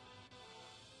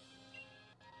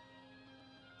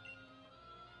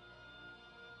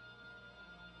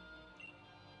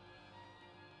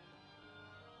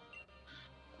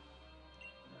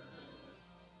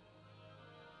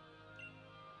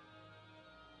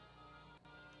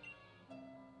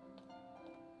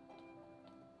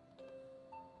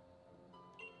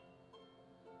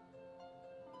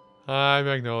 Hi,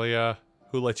 Magnolia.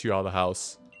 Who let you out of the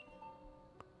house?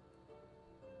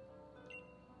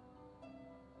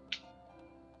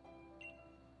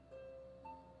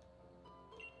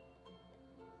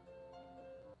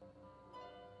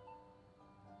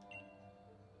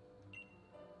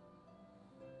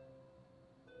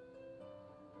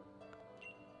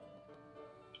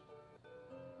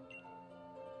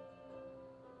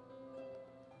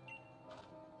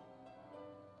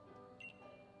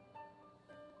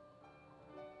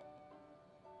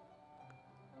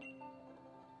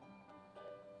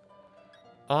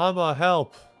 I'm a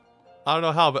help. I don't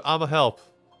know how, but I'm a help.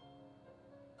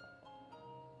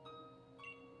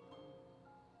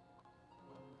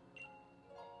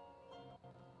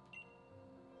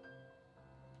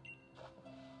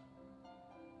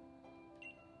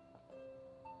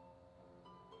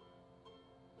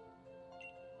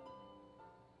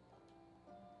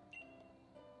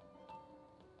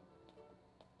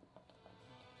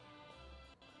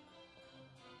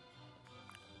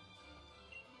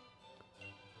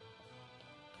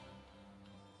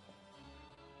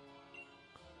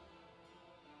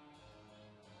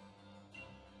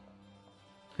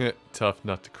 Tough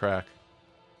nut to crack.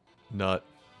 Nut.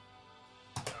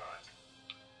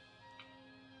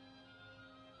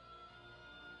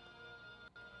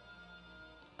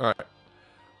 Alright.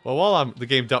 Well, while the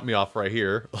game dumped me off right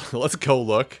here, let's go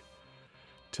look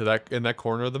to that in that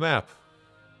corner of the map.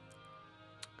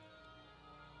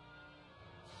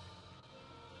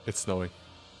 It's snowing.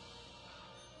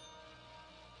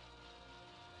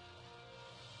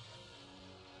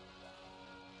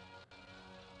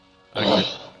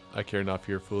 I care not for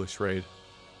your foolish raid.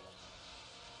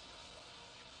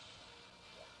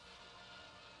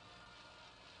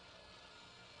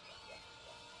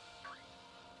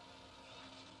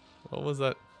 What was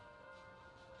that?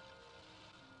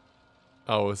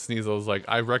 Oh, Sneasel was like,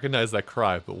 I recognize that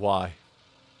cry, but why?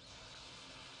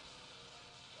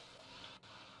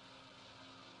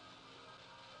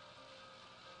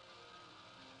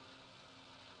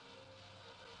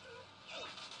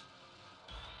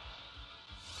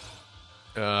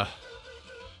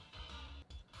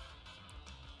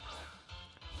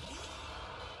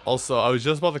 Also, I was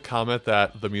just about to comment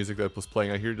that the music that was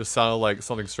playing out here just sounded like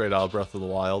something straight out of Breath of the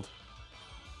Wild.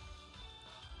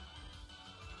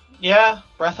 Yeah,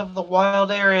 Breath of the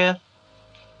Wild area.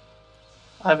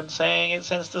 I've been saying it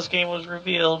since this game was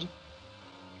revealed.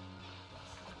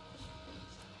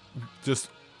 Just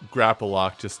grapple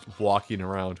lock, just walking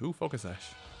around. Ooh, Focus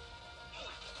Ash.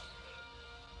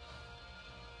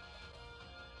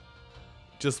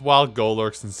 Just wild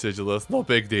Golurks and Sigilus, no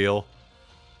big deal.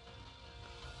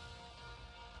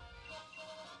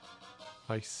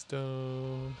 Ice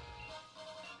Stone.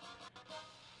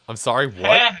 I'm sorry,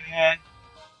 what?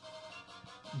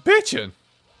 Bitchin'!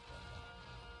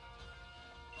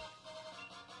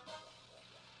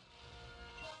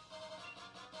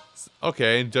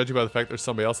 Okay, and judging by the fact there's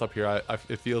somebody else up here,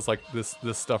 it feels like this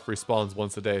stuff respawns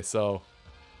once a day, so...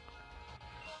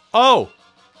 Oh!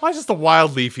 Why just a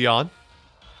wild Leafeon?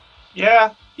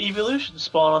 Yeah, evolution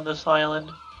spawn on this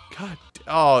island. God,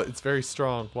 oh, it's very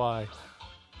strong. Why?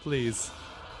 Please.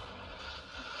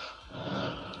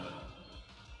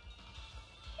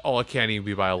 Oh, it can't even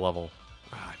be by a level.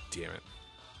 Ah, damn it.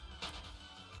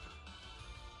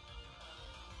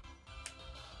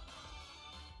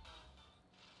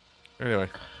 Anyway.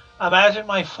 Imagine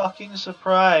my fucking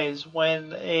surprise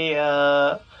when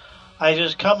I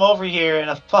just come over here and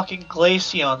a fucking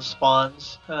Glaceon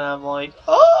spawns, and I'm like,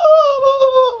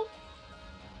 oh!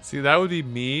 See, that would be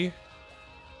me.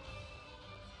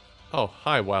 Oh,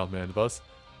 hi, Wild Mandibus.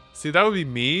 See, that would be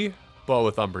me, but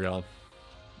with Umbreon.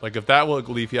 Like, if that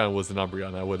Leafeon was an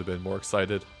Umbreon, I would have been more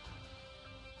excited.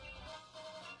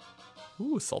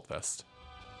 Ooh, Salt Vest.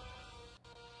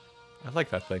 I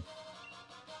like that thing.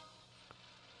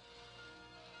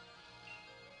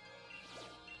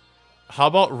 How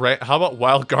about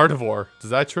Wild Gardevoir?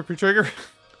 Does that trip your trigger?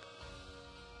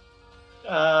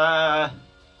 I've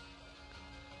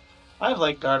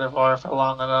liked Gardevoir for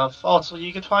long enough. Also,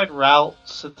 you can find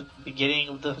routes at the beginning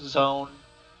of the zone.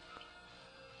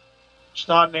 It's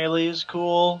not nearly as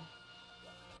cool.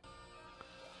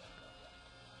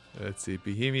 Let's see,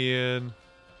 Bohemian.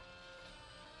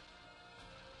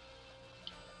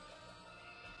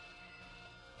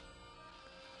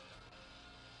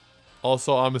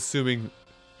 Also, I'm assuming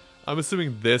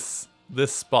this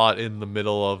spot in the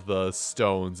middle of the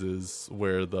stones is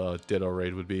where the Ditto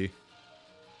raid would be.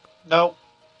 Nope.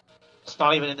 It's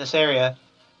not even in this area.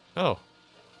 Oh.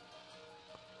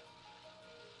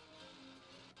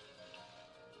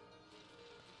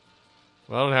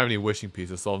 Well, I don't have any wishing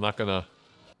pieces, so I'm not gonna...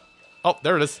 Oh,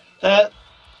 there it is. That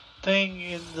thing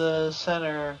in the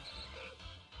center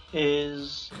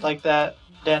is like that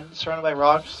den surrounded by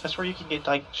rocks. That's where you can get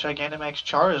like Gigantamax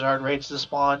Charizard raids to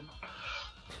spawn.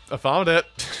 I found it.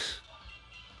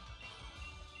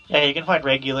 Yeah, you can find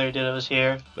regular Dittos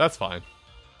here. That's fine.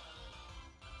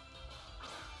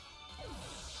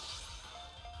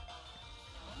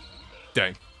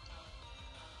 Dang.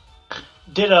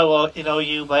 Ditto in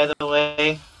OU, by the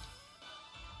way.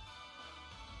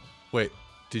 Wait,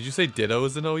 did you say Ditto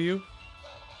is an OU?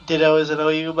 Ditto is an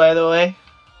OU, by the way.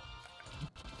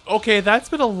 Okay, that's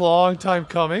been a long time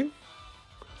coming.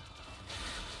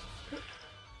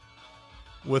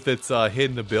 With its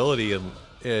hidden ability, and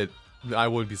I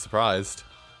wouldn't be surprised.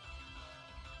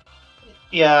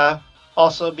 Yeah.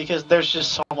 Also, because there's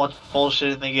just so much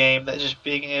bullshit in the game that just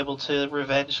being able to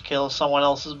revenge kill someone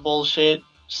else's bullshit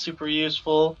is super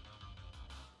useful.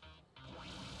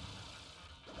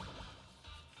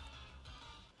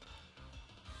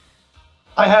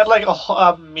 I had like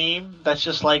a meme that's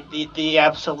just like the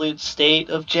absolute state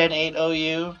of Gen 8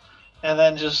 OU, and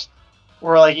then just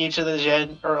where like each of the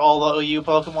Gen or all the OU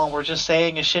Pokemon were just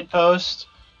saying a shit post.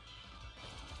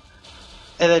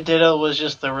 And then Ditto was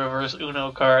just the reverse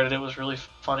Uno card, and it was really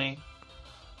funny.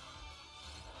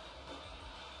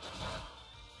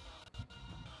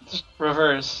 Just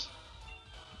reverse.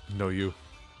 No, you.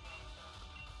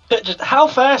 Just how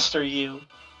fast are you?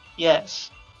 Yes.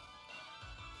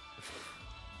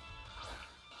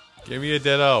 Give me a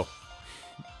Ditto.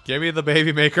 Give me the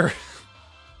Baby Maker.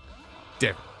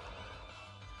 Damn.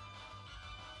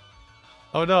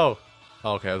 Oh no.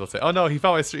 Okay, I was gonna say. Oh no, he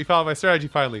found my strategy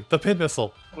finally. The pin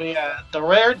missile. Yeah, the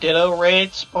rare Ditto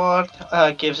raid spawn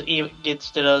gets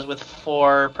Dittos with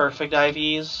 4 perfect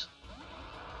IVs.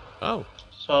 Oh.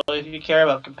 So if you care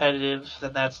about competitive,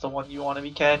 then that's the one you want to be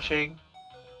catching.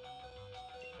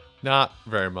 Not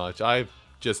very much. I'm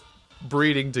just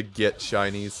breeding to get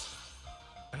shinies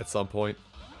at some point.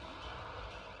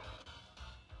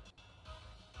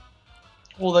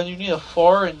 Well, then you need a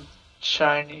 4 in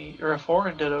shiny or a 4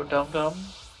 in Ditto Dum Dum.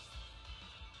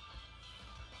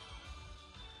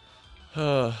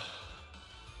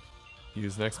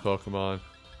 Use next Pokemon.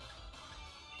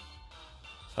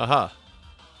 Aha.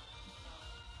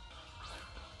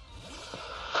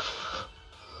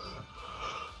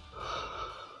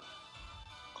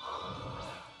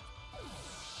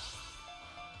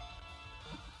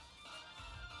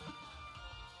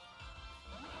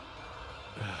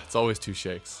 It's always 2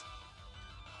 shakes.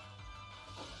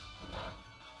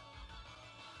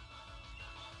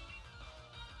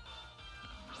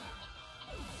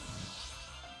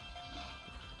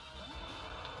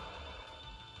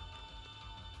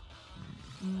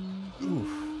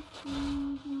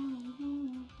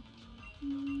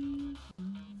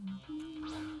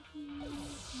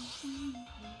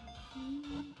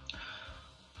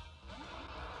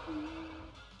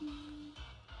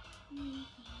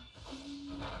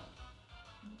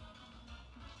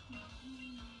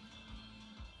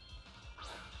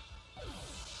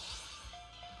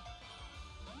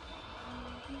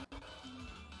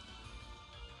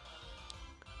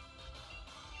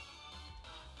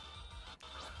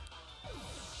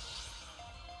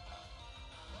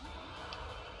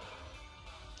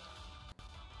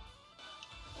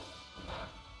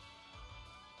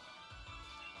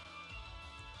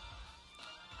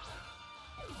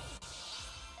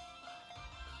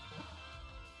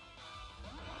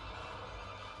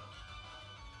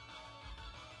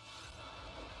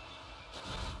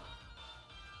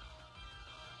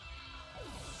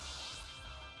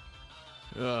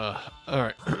 All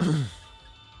right.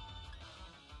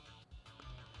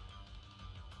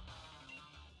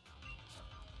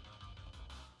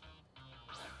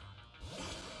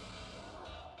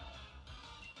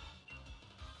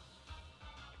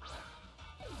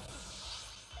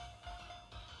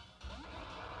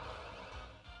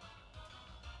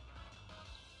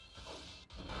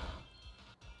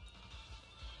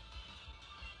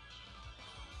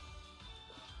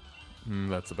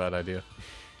 That's a bad idea.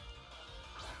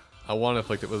 I want to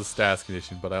inflict it with a status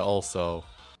condition, but I also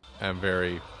am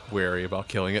very wary about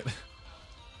killing it.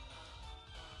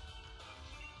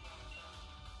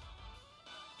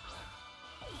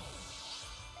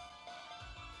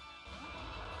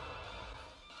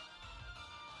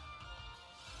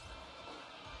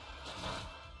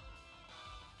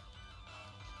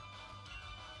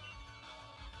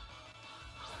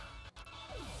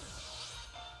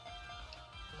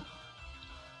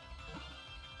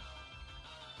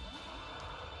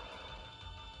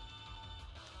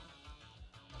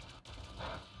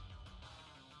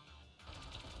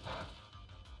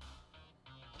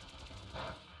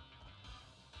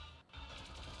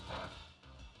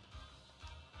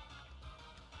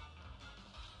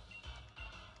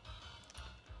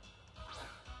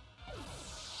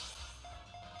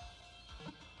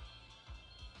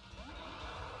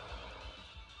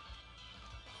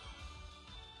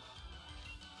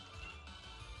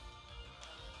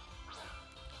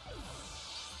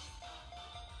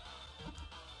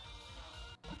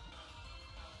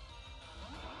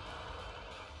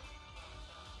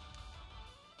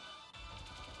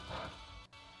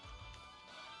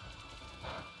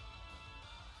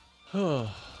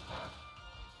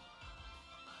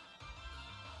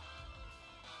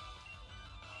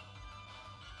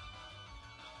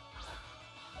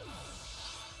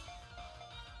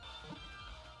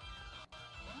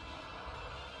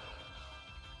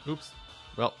 Oops.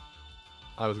 Well,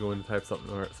 I was going to type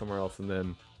something somewhere else, and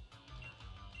then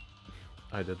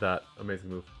I did that amazing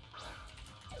move.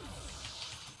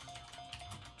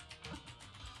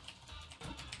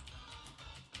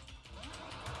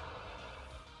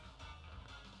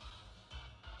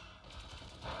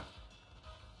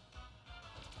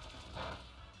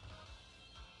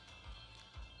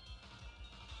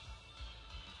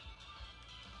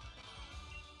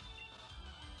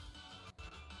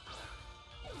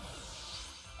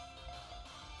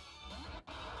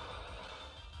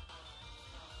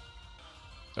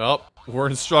 Oh, we're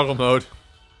in struggle mode.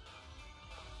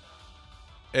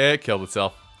 It killed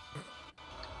itself.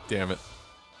 Damn it.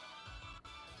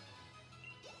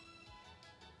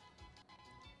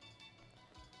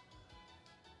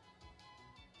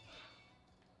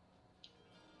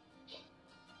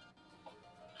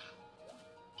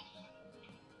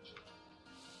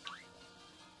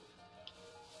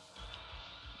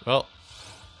 Well,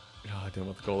 oh, I didn't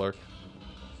want the Golark.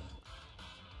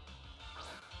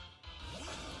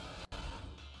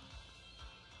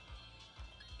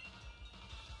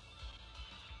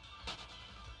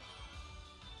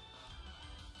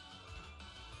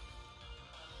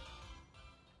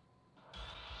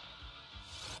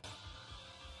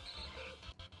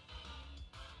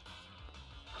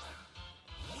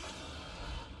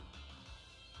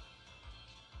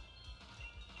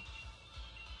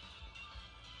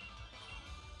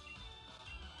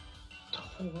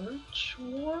 Torch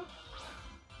War?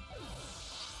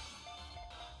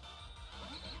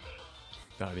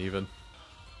 Not even.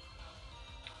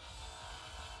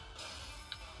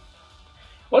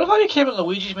 What if I became a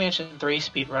Luigi's Mansion 3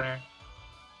 speedrunner?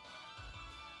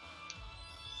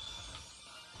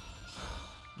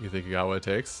 You think you got what it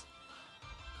takes?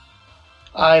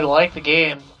 I like the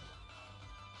game.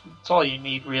 That's all you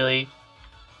need, really.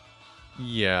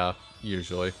 Yeah,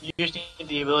 usually. You just need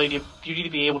the ability to. You need to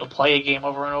be able to play a game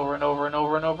over and over and over and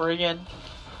over and over again.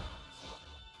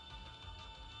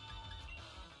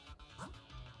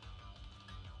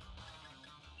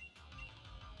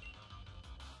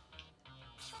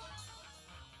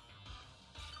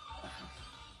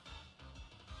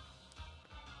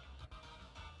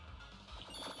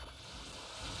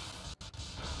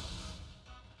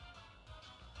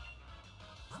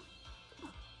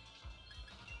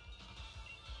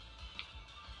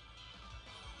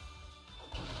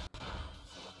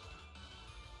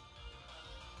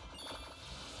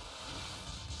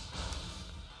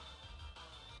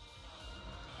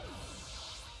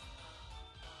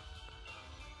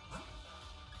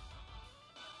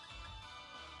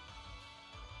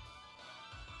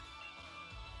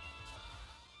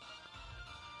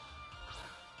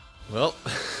 Well,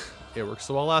 it worked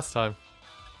so well last time.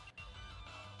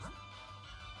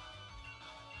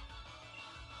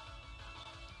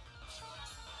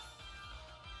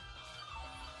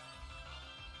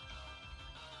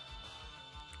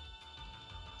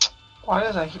 Why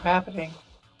does that keep happening?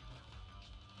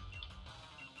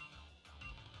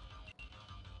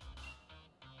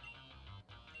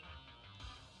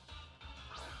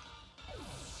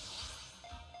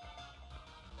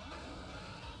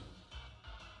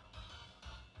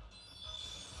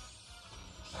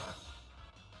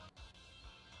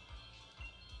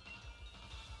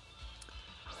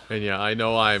 And yeah, I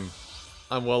know I'm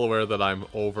well aware that I'm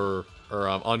over or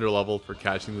I'm under leveled for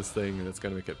catching this thing, and it's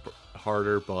gonna make it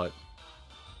harder, but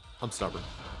I'm stubborn.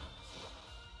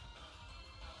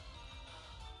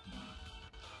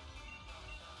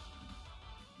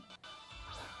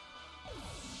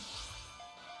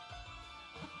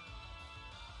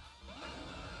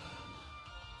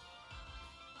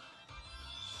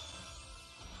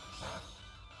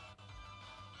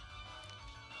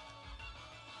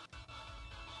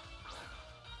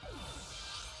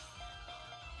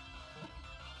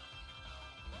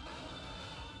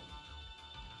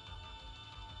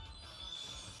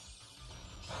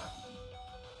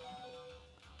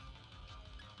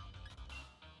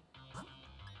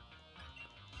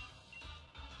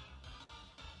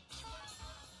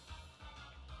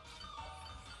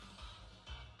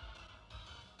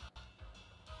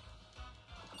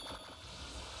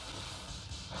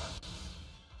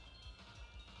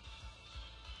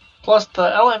 Plus, the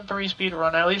LM3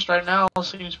 speedrun, at least right now,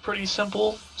 seems pretty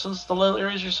simple since the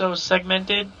areas are so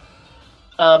segmented.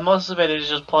 Most of it is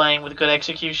just playing with good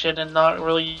execution and not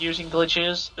really using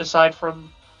glitches, aside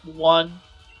from one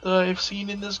that I've seen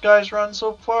in this guy's run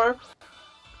so far.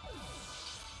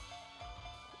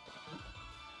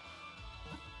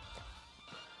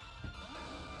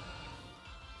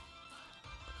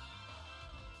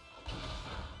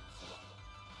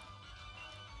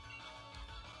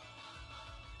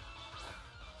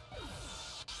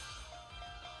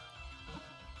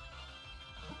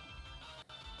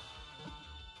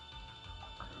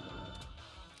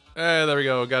 Hey, there we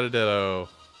go. Got a Ditto.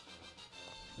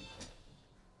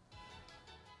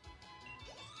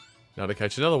 Now to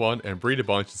catch another one and breed a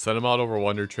bunch and send them out over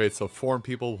Wonder Trade, so foreign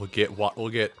people will get what will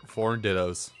get foreign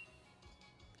Dittos.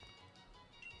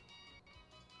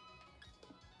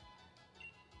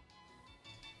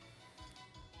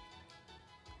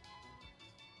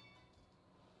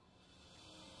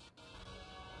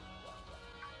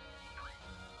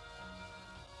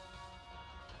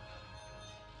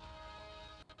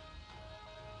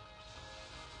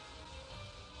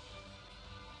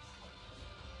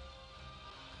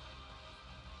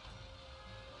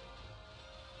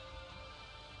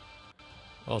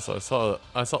 Also,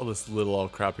 I saw this little all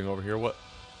crapping over here.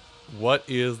 What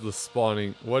is the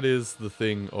spawning? What is the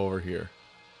thing over here?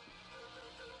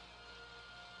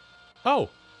 Oh,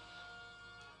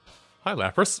 hi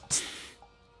Lapras.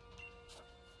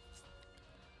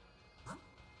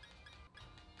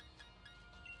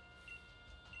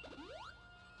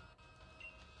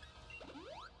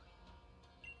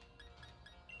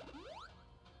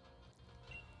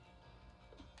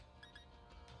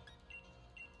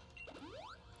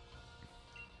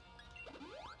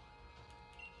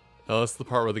 Oh, that's the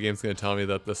part where the game's going to tell me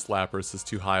that this Lapras is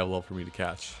too high a level for me to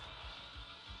catch.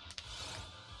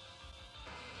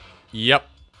 Yep.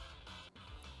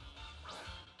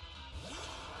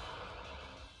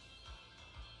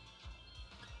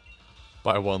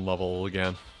 By one level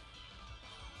again.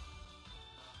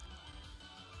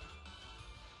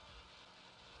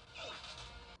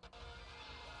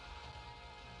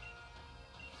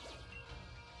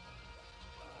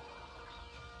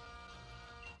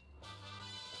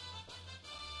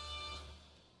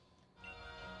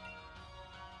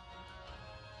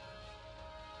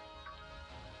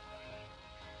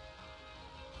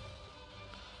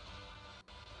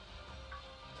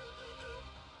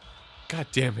 God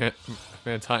damn it,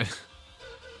 Mantine.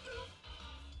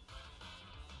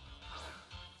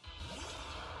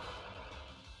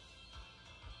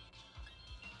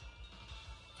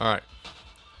 Alright.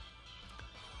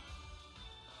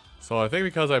 So I think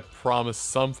because I promised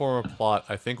some form of plot,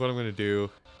 I think what I'm going to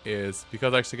do is,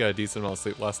 because I actually got a decent amount of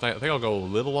sleep last night, I think I'll go a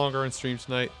little longer on stream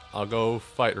tonight. I'll go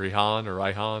fight Rihan,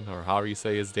 or however you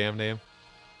say his damn name.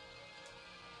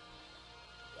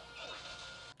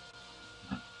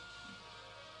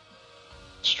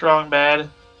 Strong bad.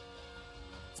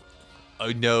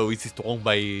 Oh no, it's a strong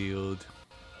bad.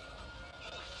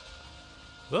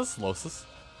 That's Losis.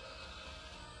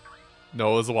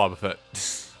 No, it was a Wobbuffet.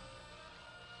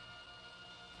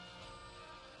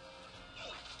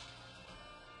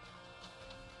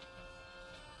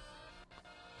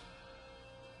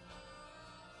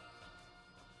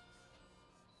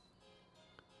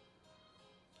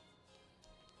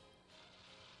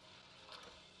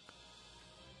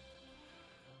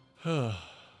 Sell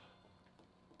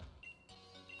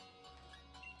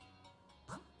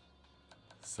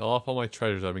off all my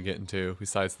treasures I've been getting too,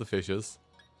 besides the fishes.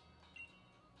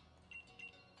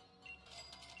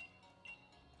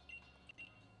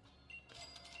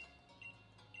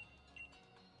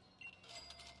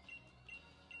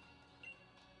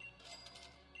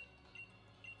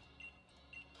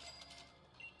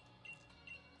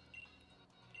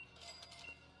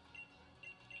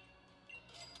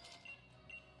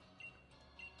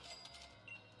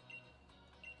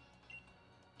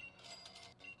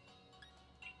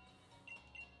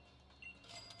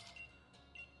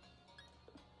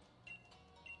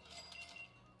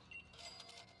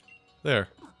 There.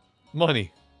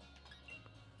 Money.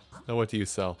 Now what do you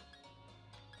sell?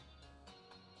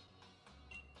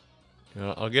 You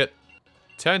know, I'll get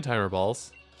 10 timer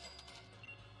balls.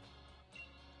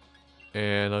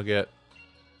 And I'll get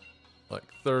like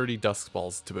 30 dusk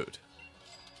balls to boot.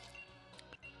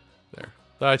 There.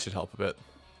 That should help a bit.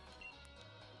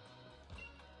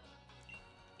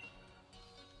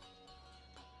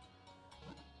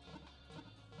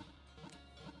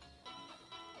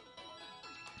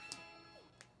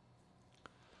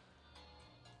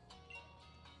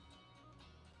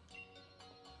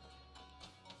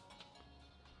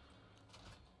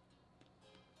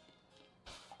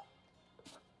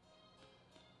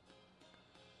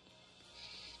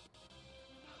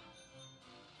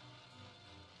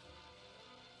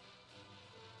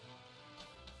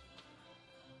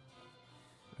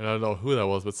 And I don't know who that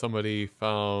was, but somebody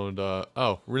found,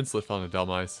 oh, Rinslet found a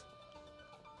Delmise.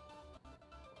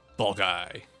 Ball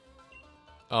guy.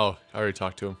 Oh, I already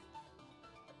talked to him.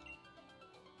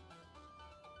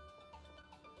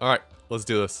 Alright, let's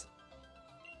do this.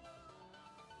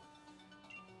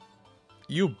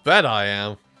 You bet I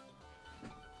am.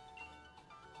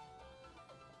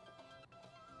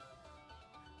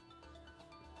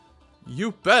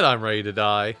 You bet I'm ready to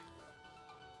die.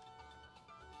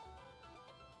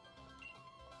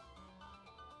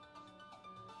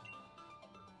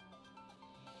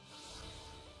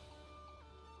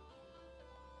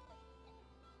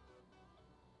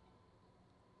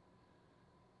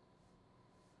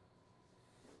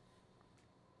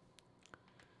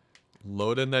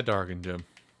 Load in that Dargon Gem.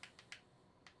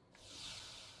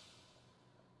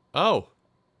 Oh.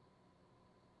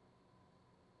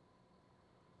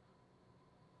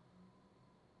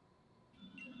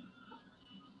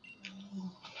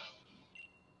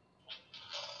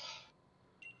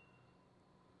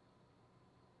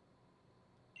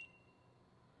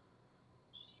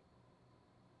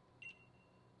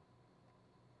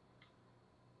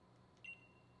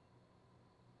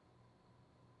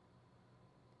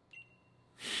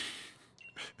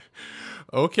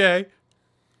 Okay.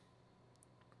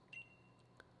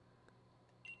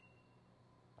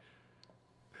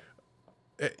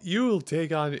 You will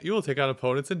take on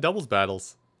opponents in doubles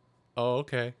battles. Oh,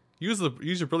 okay. Use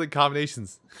your brilliant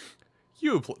combinations.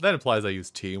 That implies I use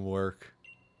teamwork.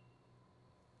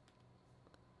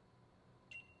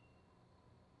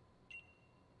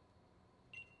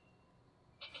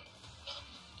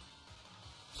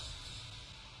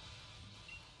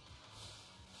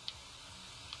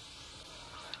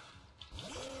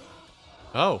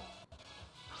 Oh.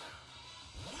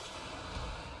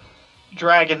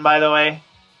 Dragon, by the way.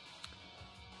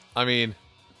 I mean,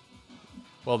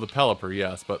 well, the Pelipper,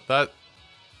 yes, but that...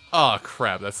 Oh,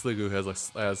 crap. That Sliggoo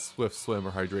has Swift Swim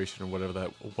or Hydration or whatever that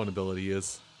one ability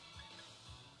is.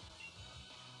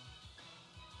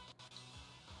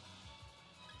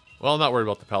 Well, I'm not worried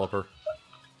about the Pelipper.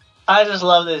 I just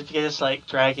love this because it's like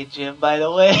Dragon Gym, by the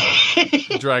way.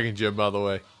 Dragon Gym, by the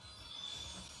way.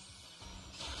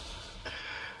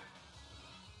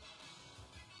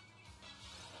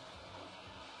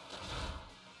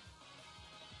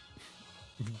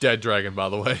 Dead dragon, by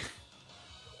the way.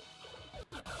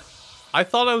 I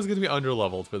thought I was going to be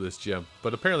underleveled for this gym,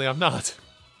 but apparently I'm not.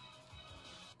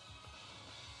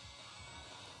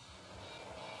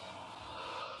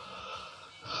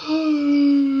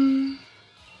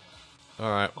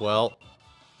 Alright, well,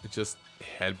 just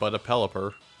headbutt a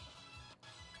Pelipper.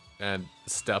 And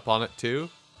step on it too.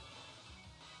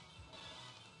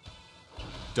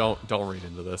 Don't read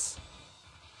into this.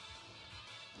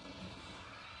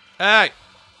 Hey!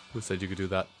 Who said you could do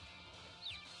that?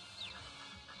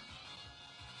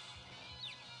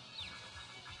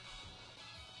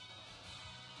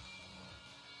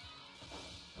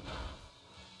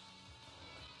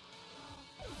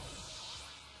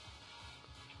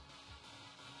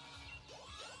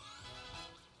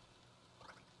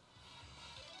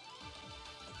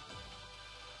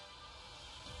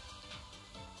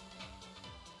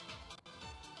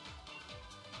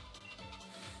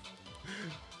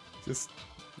 This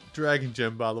Dragon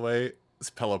Gem, by the way, is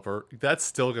Pelipper. That's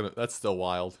still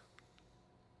wild.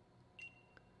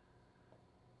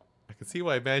 I can see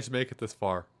why I managed to make it this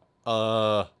far.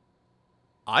 I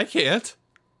can't.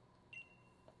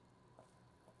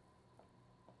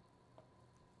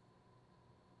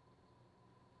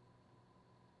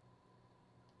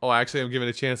 Oh, actually, I'm given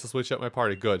a chance to switch up my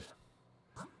party. Good.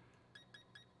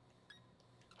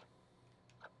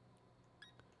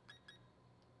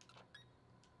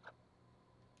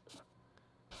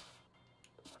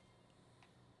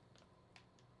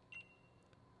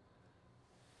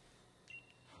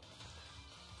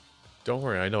 Don't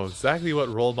worry, I know exactly what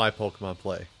role my Pokemon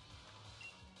play.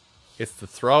 It's to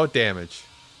throw out damage.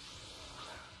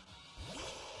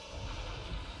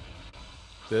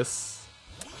 This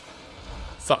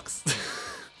sucks.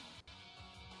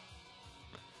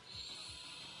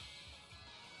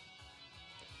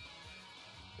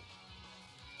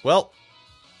 Well,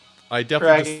 I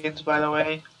definitely Dragons, by the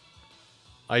way.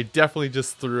 I definitely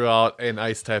just threw out an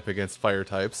ice type against fire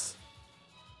types.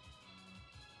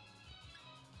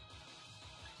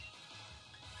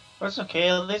 That's okay,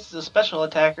 at least it's a special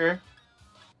attacker.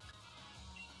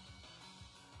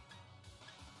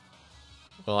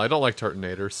 Well, I don't like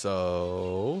Turtonator,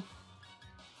 so...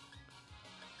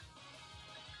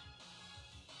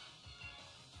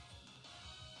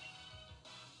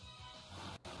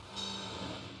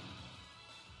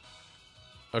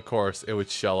 Of course, it would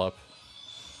shell up.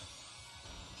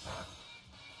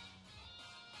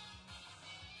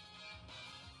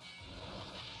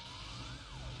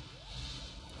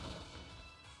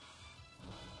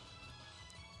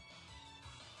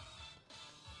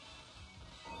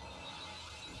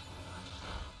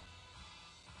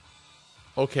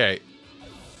 Okay.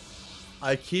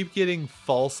 I keep getting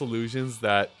false illusions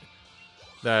that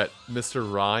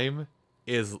Mr. Rhyme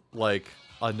is like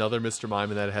another Mr. Mime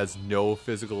and that it has no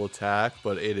physical attack,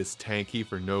 but it is tanky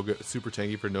for no good, super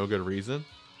tanky for no good reason.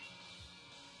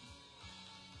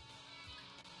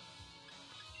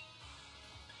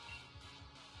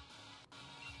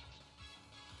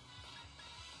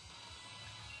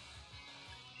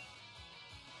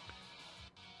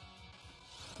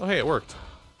 Oh, hey, it worked.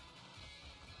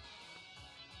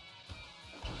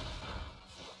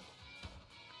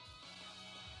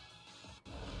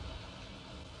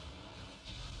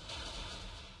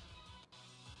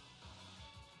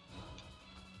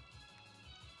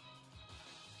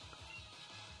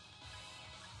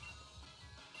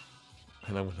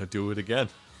 And I'm gonna do it again.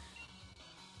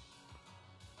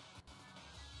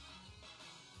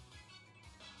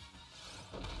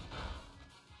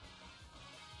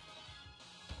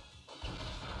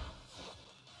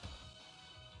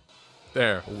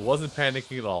 There, wasn't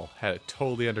panicking at all. Had it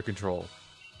totally under control.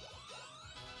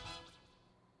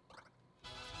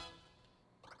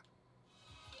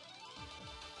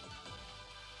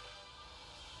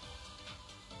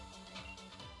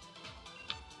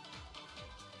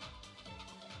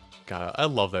 God, I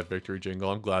love that victory jingle.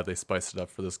 I'm glad they spiced it up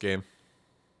for this game.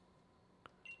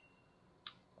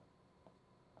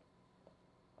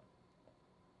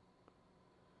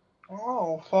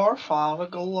 Oh, Farfall, a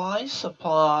Golisopod.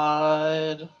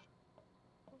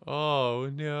 Oh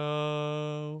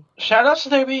no. Shoutouts to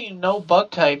there being no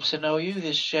bug types in OU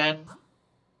this gen.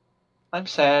 I'm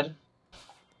sad.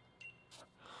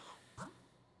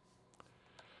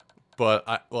 But,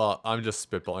 I'm just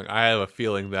spitballing. I have a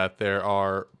feeling that there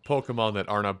are Pokemon that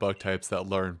are not bug types that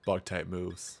learn bug type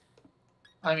moves.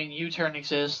 I mean, U-turn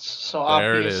exists, so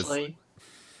There it is. obviously.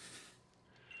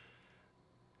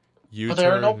 U-turn. But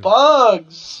there are no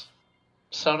bugs!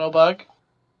 So no bug?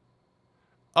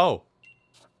 Oh.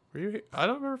 Were you? I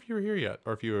don't remember if you were here yet,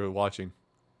 or if you were watching.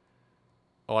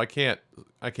 Oh, I can't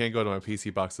go to my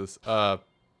PC boxes.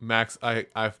 Max, I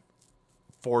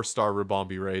 4-star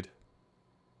Ribombee raid.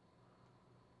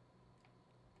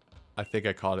 I think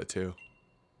I caught it too.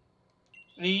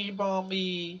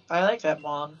 Ribombee. I like that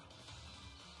mon.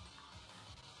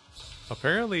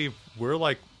 Apparently, we're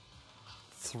like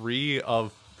three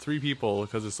people,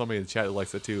 because there's somebody in the chat that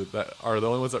likes it too, that are the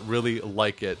only ones that really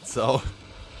like it, so...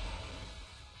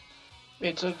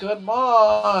 It's a good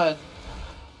mon!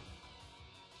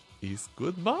 He's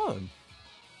good man.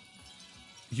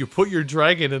 You put your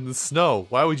dragon in the snow.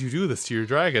 Why would you do this to your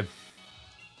dragon?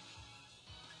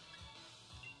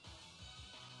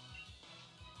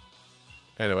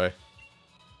 Anyway.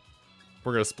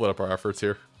 We're gonna split up our efforts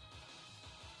here.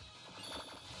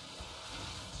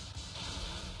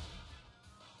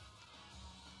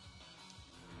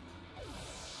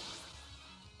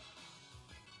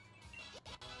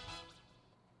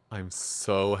 I'm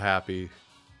so happy.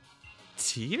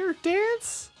 Teeter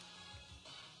dance?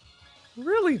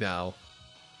 Really now?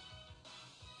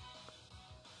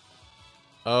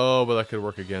 Oh, but that could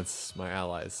work against my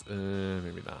allies.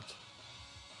 Maybe not.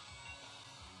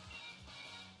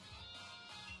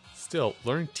 Still,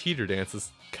 learning teeter dance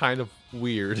is kind of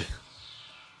weird.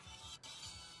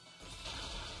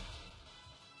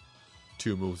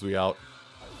 2 moves, we out.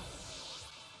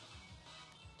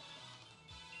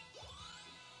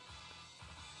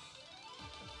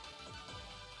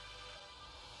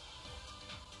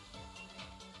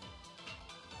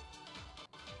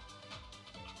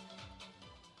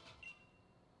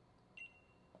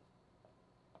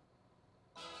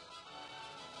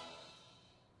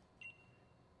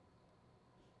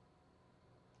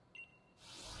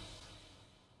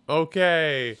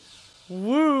 Okay.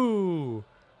 Woo!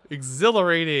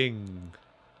 Exhilarating.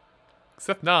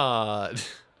 Except not.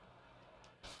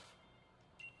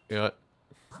 You know what?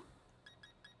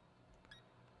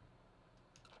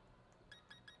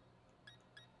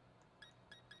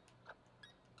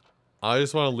 I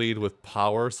just want to lead with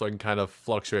power so I can kind of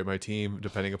fluctuate my team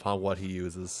depending upon what he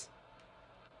uses.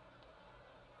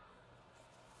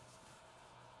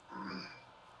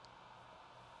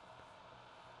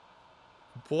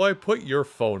 Boy, put your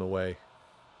phone away.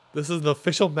 This is an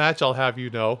official match, I'll have you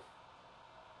know.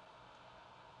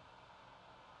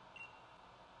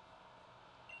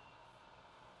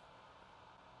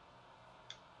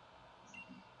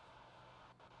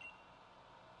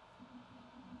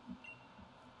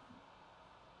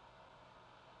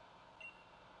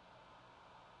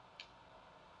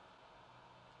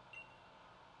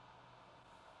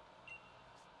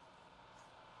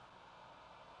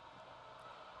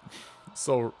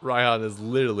 So Raihan is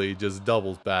literally just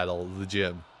doubles battle the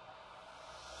gym.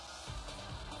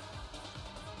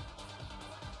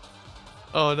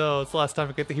 Oh no, it's the last time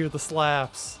I get to hear the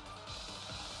slaps.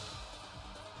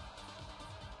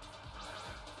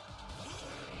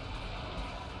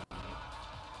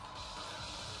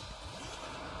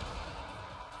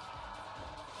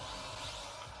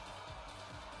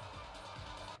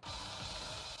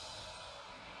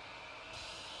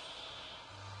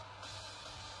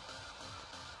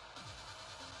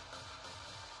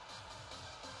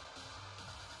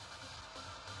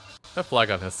 That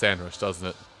Flygon has Sandrush, doesn't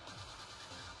it?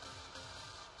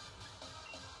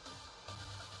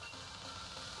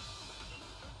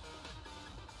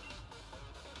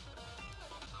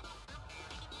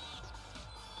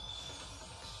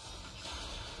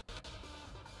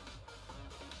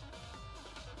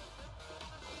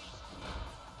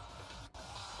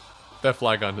 That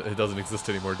Flygon, it doesn't exist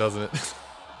anymore, doesn't it?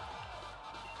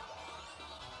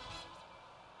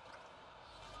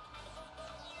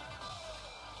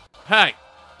 Hey!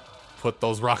 Put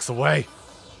those rocks away!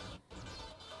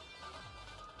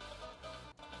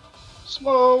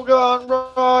 Smoke on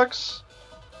rocks!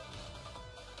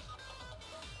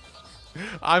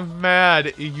 I'm mad.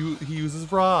 He uses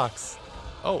rocks.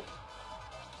 Oh.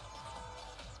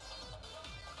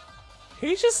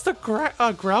 He's just a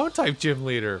ground type gym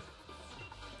leader.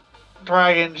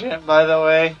 Dragon Gym, by the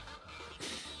way.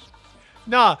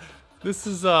 Nah, this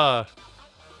is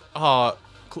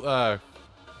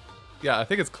yeah, I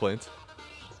think it's Clint.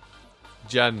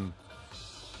 Gen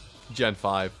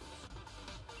 5.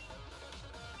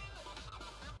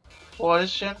 What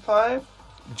is Gen 5?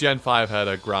 Gen 5 had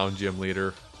a ground gym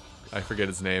leader. I forget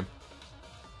his name.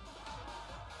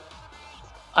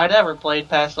 I never played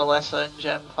past Alessa in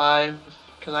Gen 5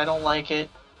 because I don't like it.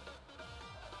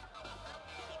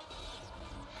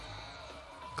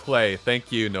 Clay,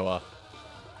 thank you, Noah.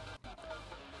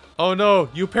 Oh no,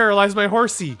 you paralyzed my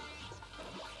horsey.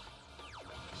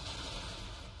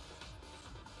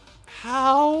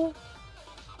 How?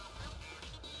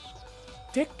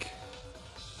 Dick.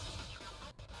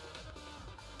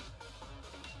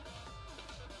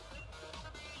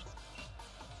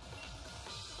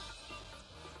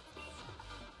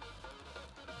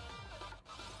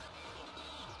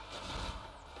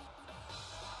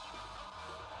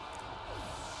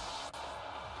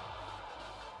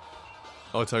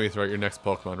 Oh, tell me to throw out your next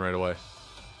Pokemon right away.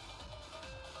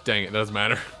 Dang it, doesn't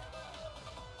matter.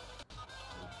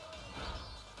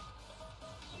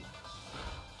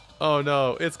 Oh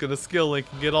no, it's gonna skill link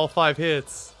and get all 5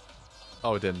 hits.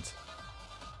 Oh, it didn't.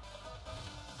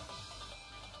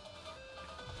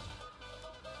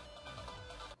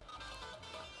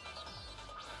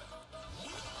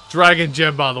 Dragon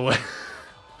Gem, by the way.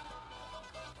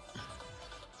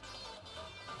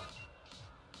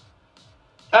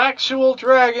 Actual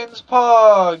Dragon's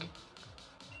Pog!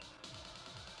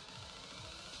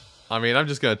 I mean, I'm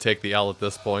just gonna take the L at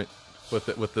this point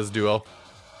with this duo.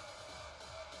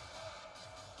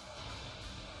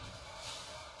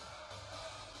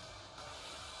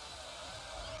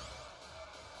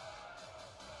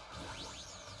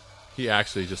 He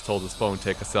actually just told his phone,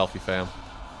 take a selfie, fam.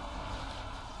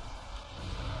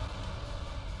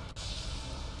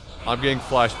 I'm getting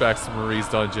flashbacks to Marie's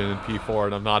dungeon in P4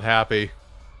 and I'm not happy.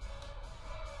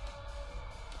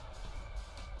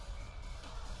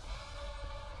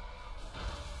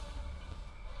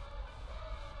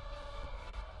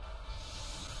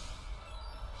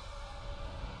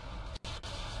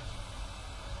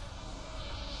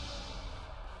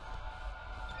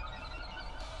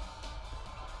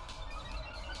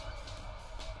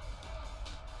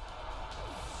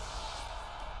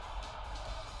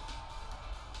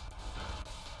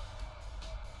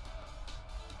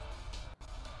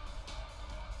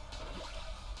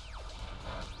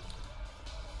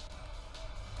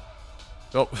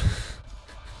 Nope.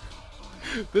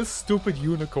 This stupid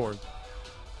unicorn.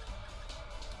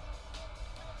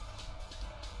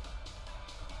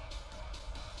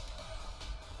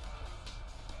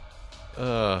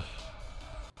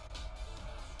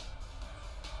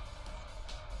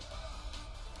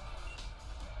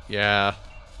 Yeah.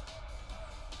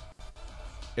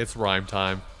 It's rhyme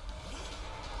time.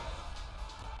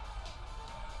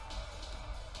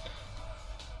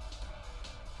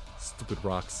 Stupid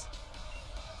rocks.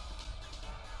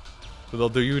 Little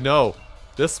do you know,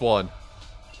 this one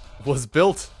was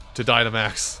built to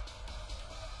Dynamax.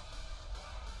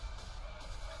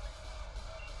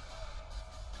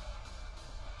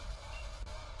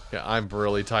 Yeah, I'm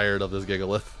really tired of this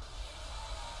Gigalith.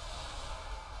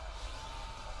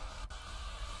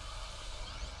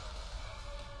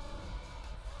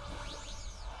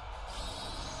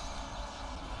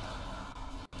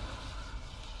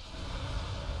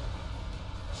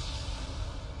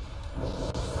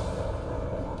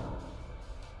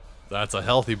 That's a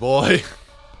healthy boy.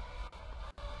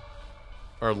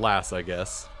 Or lass, I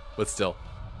guess. But still.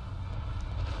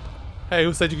 Hey,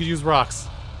 who said you could use rocks?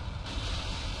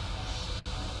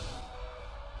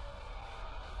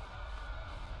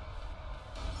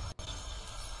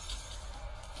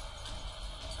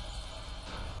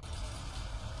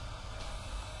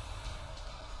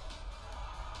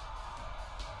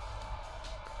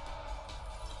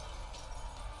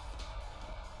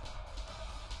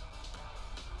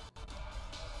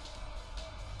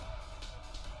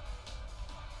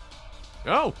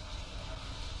 Oh!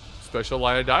 Special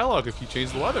line of dialogue if you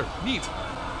change the weather. Neat.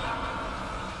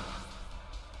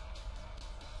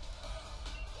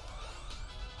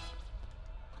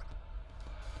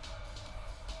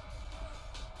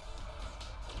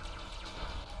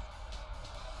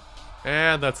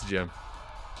 And that's a gym.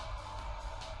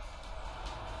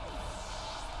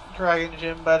 Dragon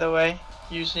Gym, by the way,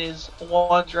 uses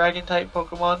one dragon type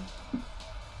Pokemon.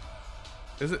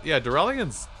 Is it? Yeah,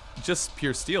 Duralion's just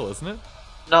pure steel, isn't it?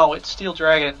 No, it's Steel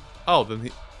Dragon. Oh, then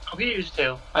he... Oh, he used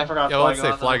to. I forgot. Yeah, let's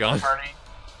say Flygon. Flygon.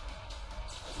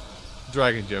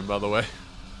 Dragon Gym, by the way.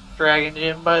 Dragon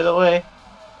Gym, by the way.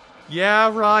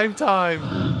 Yeah, rhyme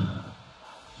time.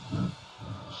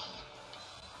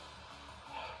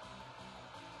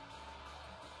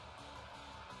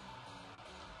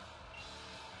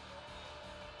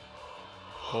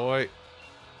 Boy.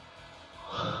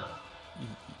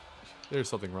 There's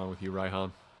something wrong with you,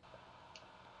 Raihan.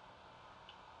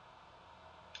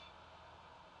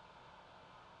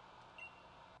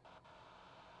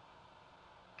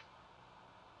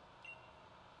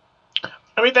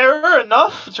 I mean, there are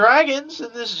enough dragons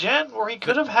in this gen where he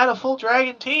could have had a full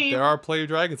dragon team. There are player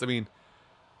dragons. I mean,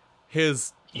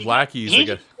 his lackeys... He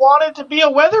just wanted to be a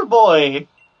weather boy.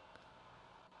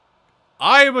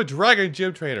 I am a dragon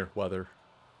gym trainer. Weather.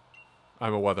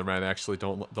 I'm a weatherman, actually.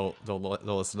 Don't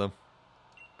listen to them.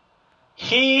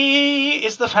 He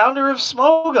is the founder of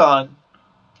Smogon.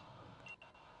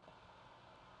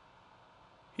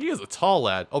 He is a tall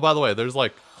lad. Oh, by the way, there's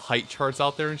like height charts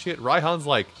out there and shit. Raihan's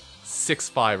like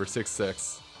 6'5" or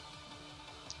 6'6".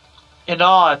 In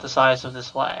awe at the size of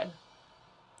this lad.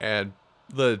 And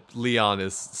the Leon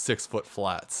is 6 foot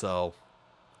flat, so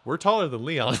we're taller than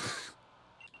Leon.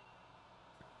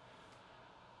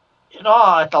 In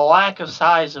awe at the lack of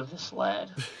size of this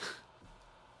lad.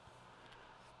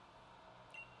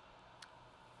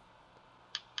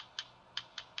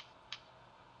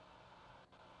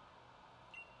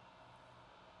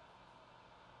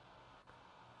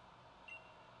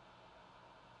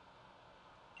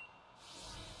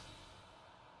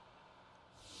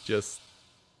 Just...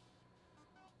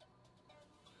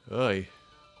 Oy.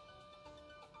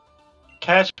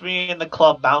 Catch me in the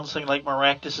club bouncing like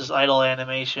Maractus's idle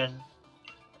animation.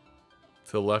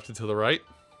 To the left and to the right.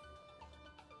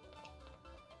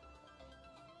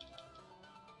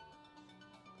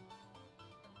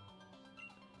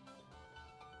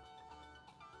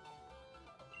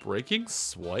 Breaking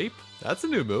Swipe? That's a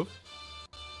new move.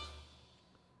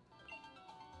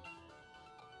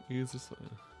 Use this one.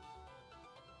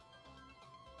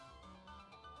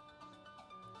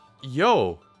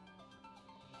 Yo!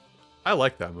 I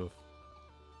like that move.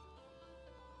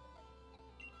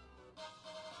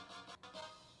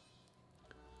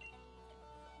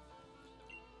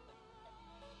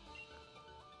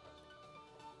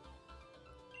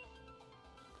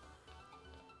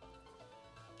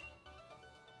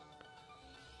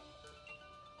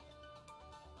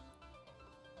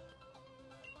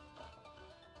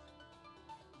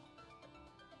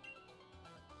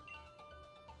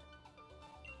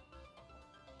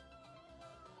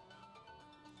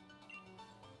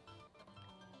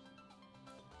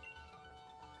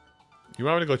 You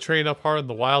want me to go train up hard in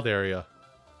the wild area?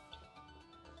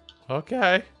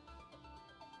 Okay.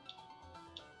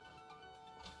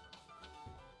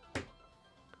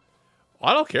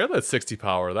 I don't care that's 60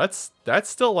 power. That's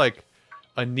still like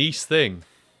a niche thing.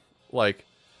 Like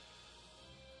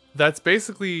that's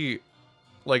basically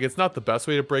like it's not the best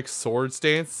way to break sword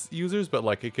stance users, but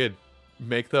like it could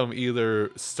make them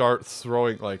either start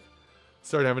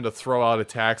having to throw out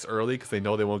attacks early because they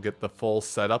know they won't get the full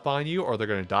setup on you, or they're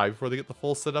going to die before they get the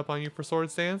full setup on you for sword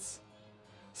stance.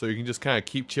 So you can just kind of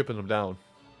keep chipping them down.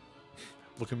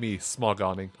 Look at me,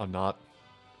 smog-oning. I'm not.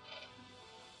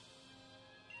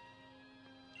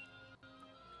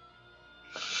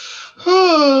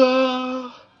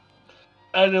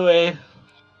 Anyway,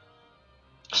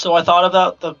 so I thought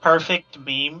about the perfect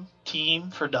meme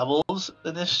team for doubles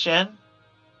in this gen.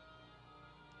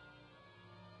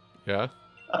 Yeah?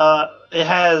 It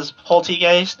has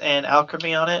Poltegeist and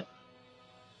Alchemy on it.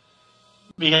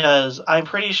 Because I'm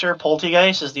pretty sure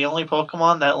Poltegeist is the only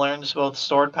Pokemon that learns both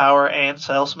Sword Power and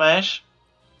Cell Smash.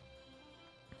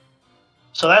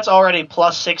 So that's already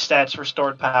plus 6 stats for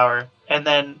Sword Power. And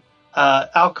then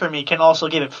Alchemy can also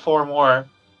give it 4 more.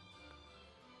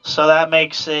 So that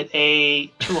makes it a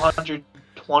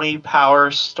 220 power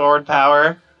Sword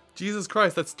Power. Jesus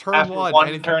Christ, that's turn After 1.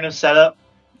 one turn of setup.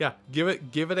 Yeah, give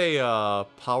it a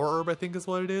power herb, I think is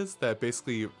what it is, that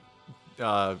basically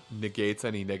negates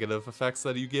any negative effects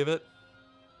that you give it.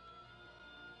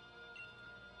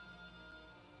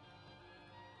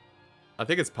 I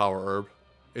think it's power herb.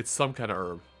 It's some kind of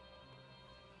herb.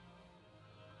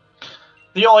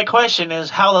 The only question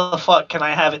is, how the fuck can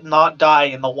I have it not die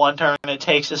in the one turn it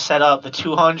takes to set up the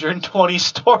 220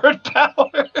 stored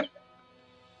power?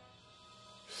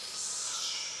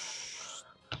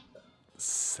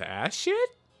 Sash it?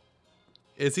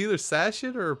 It's either sash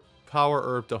it or power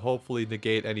herb to hopefully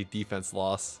negate any defense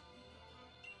loss.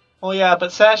 Well, yeah,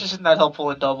 but Sash isn't that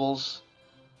helpful in doubles.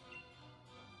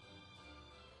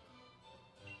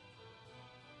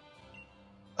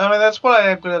 I mean, that's what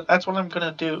I'm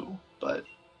gonna do, but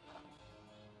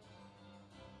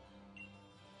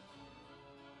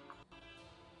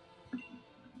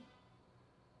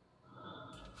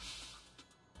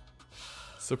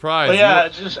Surprise! But yeah,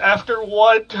 just after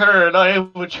one turn, I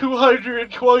have a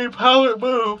 220 power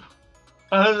move.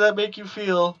 How does that make you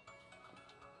feel?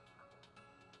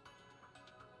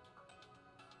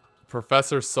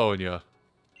 Professor Sonia.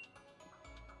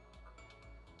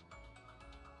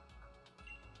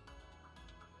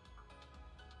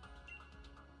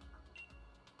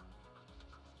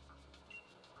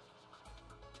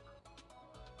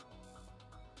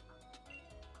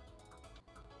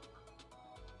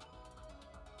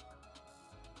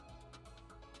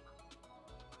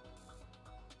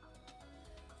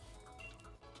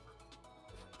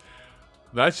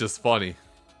 That's just funny.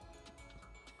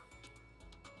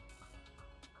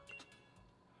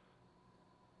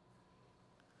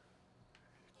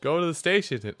 Go to the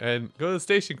station and go to the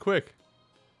station quick.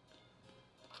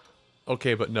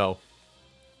 Okay, but no.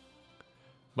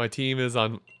 My team is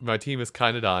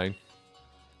kind of dying.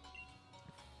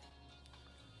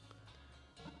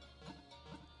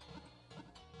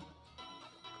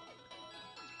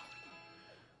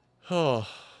 Oh.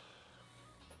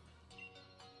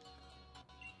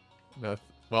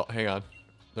 Well, hang on.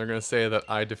 They're gonna say that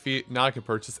now I can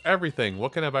purchase everything.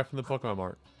 What can I buy from the Pokemon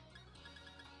Mart?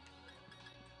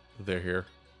 They're here.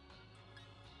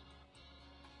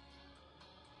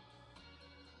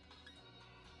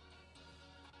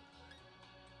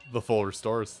 The full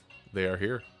restores. They are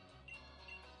here.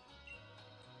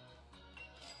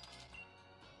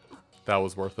 That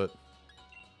was worth it.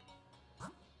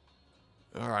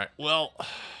 Alright, well.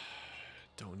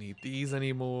 Don't need these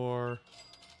anymore.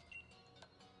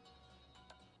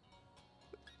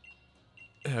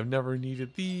 I've never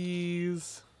needed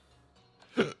these.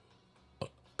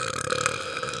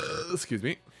 Excuse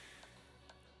me.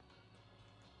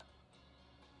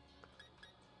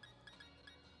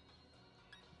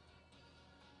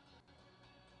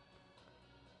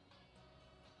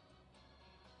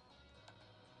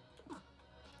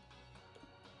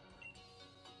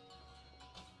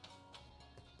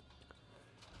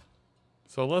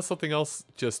 So unless something else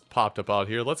just popped up out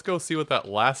here, let's go see what that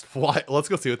last let's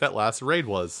go see what that last raid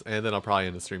was, and then I'll probably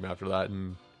end the stream after that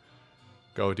and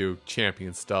go do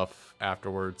champion stuff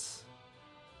afterwards.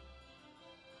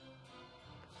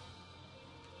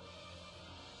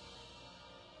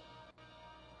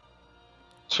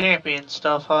 Champion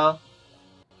stuff, huh?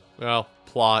 Well,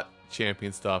 plot,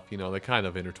 champion stuff, you know, they kind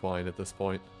of intertwine at this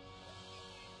point.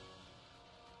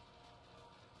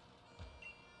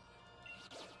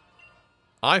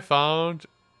 I found,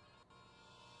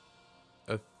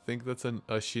 I think that's a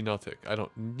Shinotic. I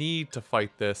don't need to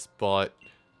fight this, but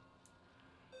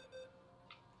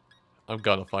I'm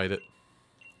gonna fight it.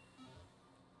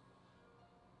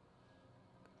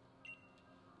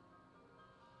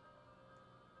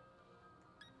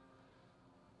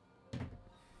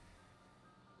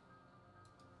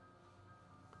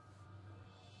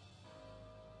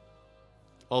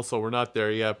 Also, we're not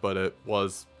there yet, but it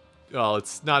was, well,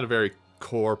 it's not a very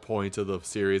core point of the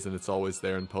series, and it's always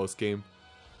there in post-game.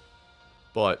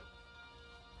 But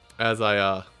as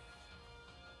I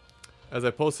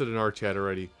posted in our chat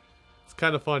already, it's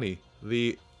kind of funny.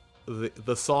 The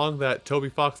song that Toby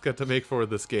Fox got to make for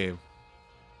this game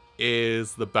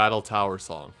is the Battle Tower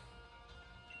song.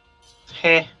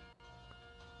 Heh.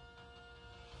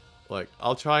 Like,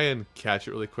 I'll try and catch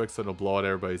it really quick so it'll blow out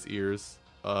everybody's ears.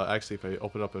 Actually, if I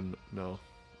open up and no,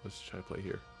 let's try to play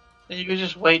here. Then you could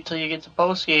just wait till you get to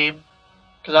post game,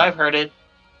 because I've heard it.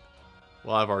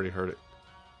 Well, I've already heard it.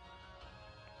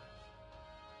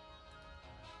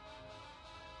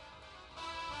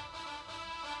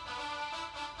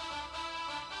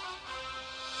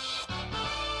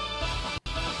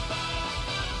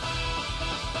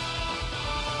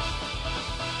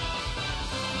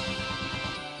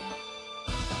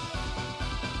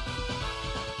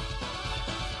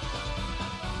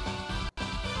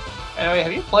 Anyway,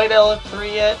 have you played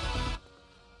LF3 yet?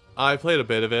 I played a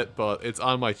bit of it, but it's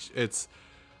on my.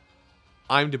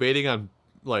 I'm debating on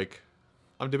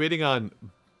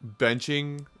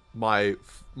benching my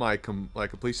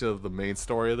completion of the main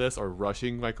story of this, or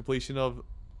rushing my completion of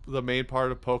the main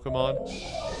part of Pokemon,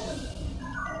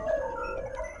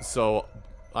 so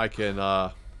I can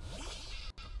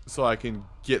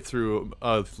get through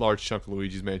a large chunk of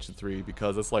Luigi's Mansion 3,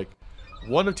 because it's like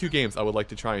one of two games I would like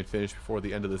to try and finish before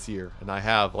the end of this year, and I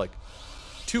have like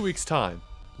 2 weeks time.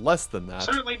 Less than that.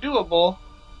 Certainly doable.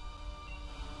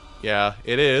 Yeah,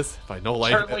 it is. If I know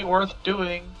life. Certainly worth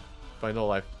doing. If I know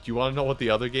life. Do you want to know what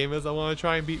the other game is I want to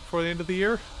try and beat before the end of the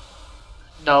year?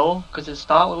 No, because it's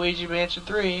not Luigi Mansion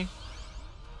 3.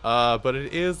 But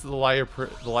it is the Liar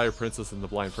Princess and the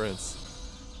Blind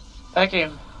Prince. That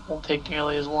game won't take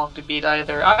nearly as long to beat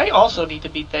either. I also need to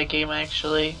beat that game,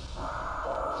 actually.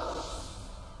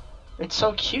 It's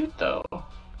so cute, though.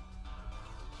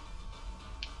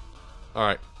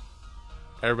 Alright.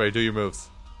 Everybody, do your moves.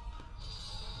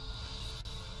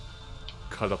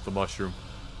 Cut up the mushroom.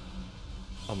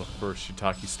 On the first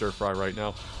shiitake stir fry right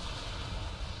now.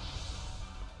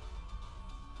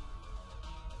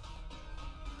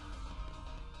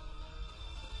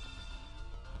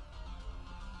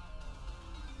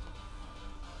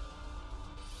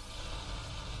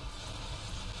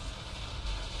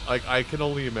 Like, I can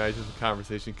only imagine the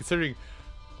conversation, considering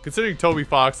Toby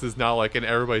Fox is now like in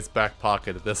everybody's back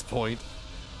pocket at this point.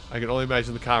 I can only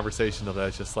imagine the conversation of that.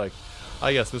 It's just like, ah,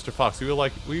 yes, Mr. Fox,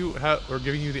 we're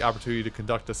giving you the opportunity to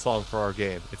conduct a song for our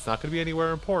game. It's not going to be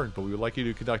anywhere important, but we would like you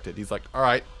to conduct it. He's like, all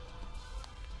right,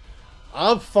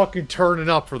 I'm fucking turning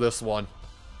up for this one.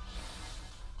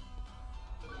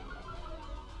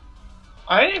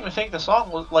 I didn't even think the song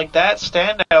was like that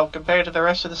standout compared to the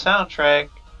rest of the soundtrack.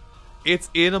 It's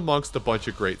in amongst a bunch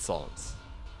of great songs.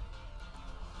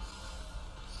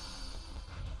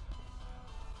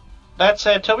 That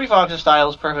said, Toby Fox's style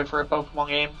is perfect for a Pokemon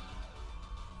game.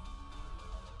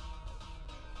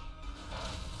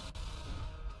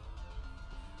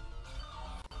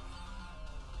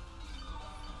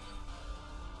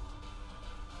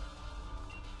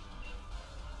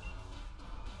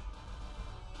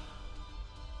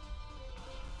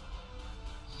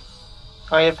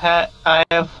 I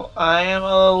am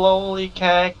a lowly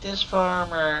cactus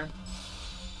farmer.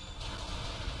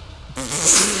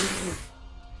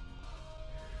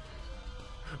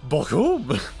 Boom!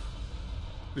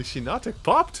 The Shinotic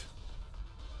popped.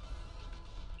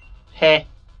 Heh.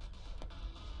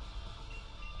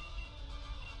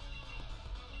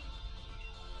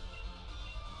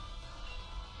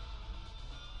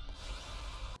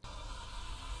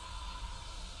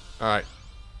 Alright.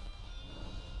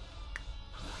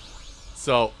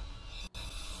 So,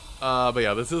 But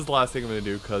yeah, this is the last thing I'm gonna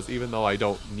do because even though I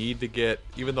did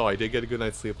get a good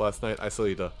night's sleep last night, I still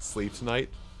need to sleep tonight.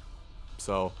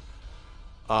 So,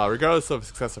 regardless of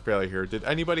success or failure here, did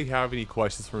anybody have any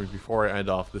questions for me before I end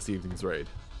off this evening's raid?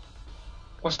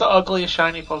 What's the ugliest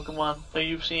shiny Pokemon that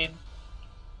you've seen?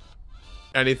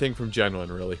 Anything from Gen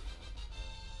 1, really.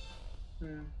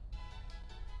 Hmm.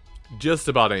 Just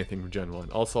about anything from Gen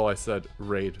 1. Also, I said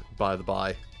raid, by the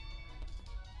by.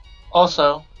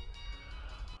 Also,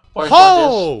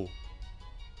 oh!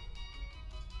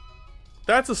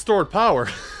 That's a stored power.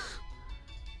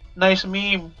 Nice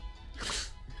meme.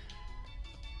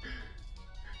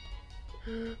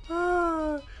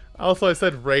 Also, I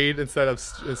said raid instead of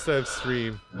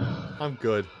stream. I'm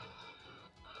good.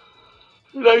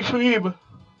 Nice meme.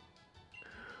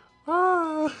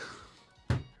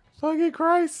 Fucking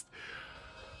Christ.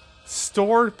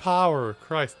 Stored power,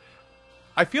 Christ.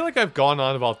 I feel like I've gone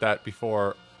on about that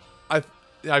before. I've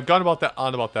gone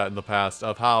on about that in the past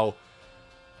of how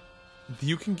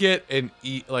you can get an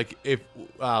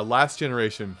last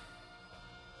generation.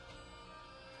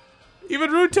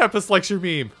 Even Rune Tempest likes your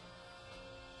meme.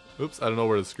 Oops, I don't know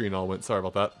where the screen all went. Sorry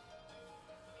about that.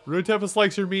 Rune Tempest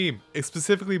likes your meme. It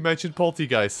specifically mentioned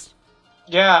Poltegeist.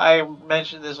 Yeah, I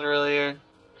mentioned this earlier.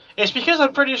 It's because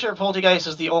I'm pretty sure Poltegeist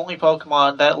is the only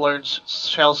Pokemon that learns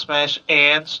Shell Smash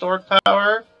and Stored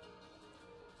Power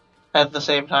at the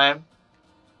same time.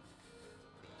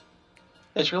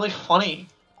 It's really funny.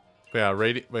 Yeah,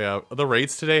 the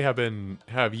raids today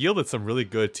have yielded some really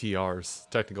good TRs,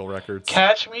 technical records.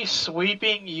 Catch me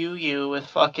sweeping Yu with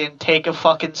fucking take a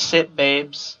fucking sit,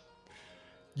 babes.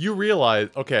 You realize,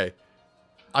 okay,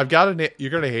 I've got a name.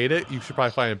 You're gonna hate it. You should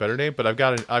probably find a better name, but I've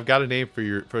got a name for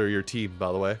your team,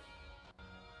 by the way.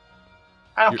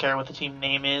 I don't care what the team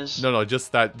name is. No,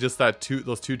 just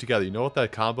those two together. You know what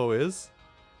that combo is?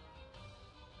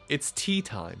 It's tea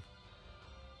time.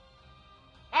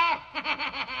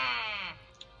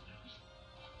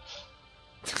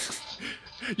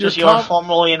 You're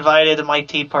formally invited to my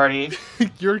tea party.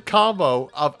 Your combo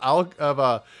of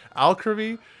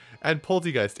Alcremie and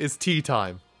Poltegeist is tea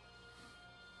time.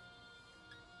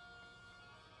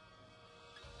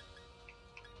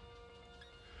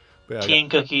 Yeah, tea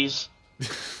and cookies.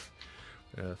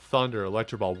 Thunder,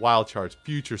 Electro Ball, Wild Charge,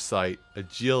 Future Sight,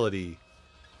 Agility,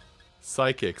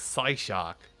 Psychic,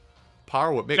 Psyshock,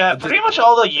 Power Whip. Yeah, pretty much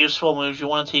all the useful moves you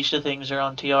want to teach the things are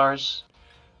on TRs.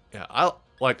 Yeah, I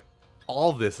like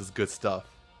all this is good stuff.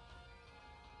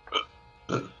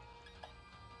 Man,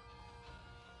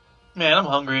 I'm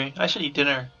hungry. I should eat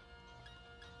dinner.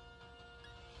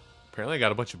 Apparently I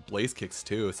got a bunch of Blaze Kicks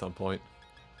too at some point.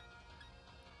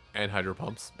 And Hydro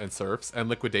Pumps, and Surfs, and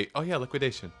Liquidate. Oh yeah,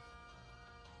 Liquidation.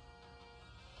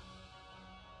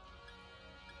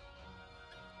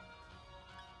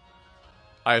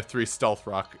 I have 3 Stealth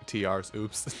Rock TRs.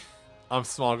 Oops. I'm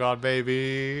Small God,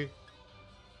 baby.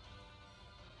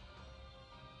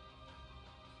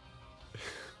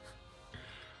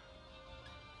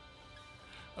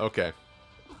 Okay.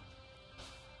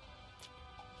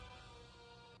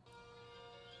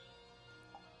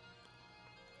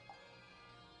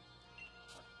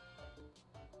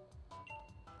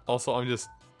 Also,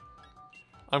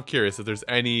 I'm curious if there's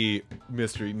any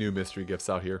new mystery gifts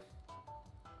out here.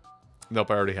 Nope,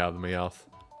 I already have the Meowth.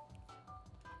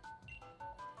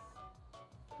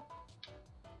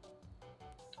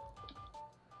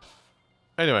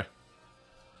 Anyway,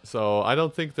 so I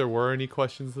don't think there were any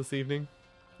questions this evening.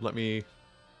 Let me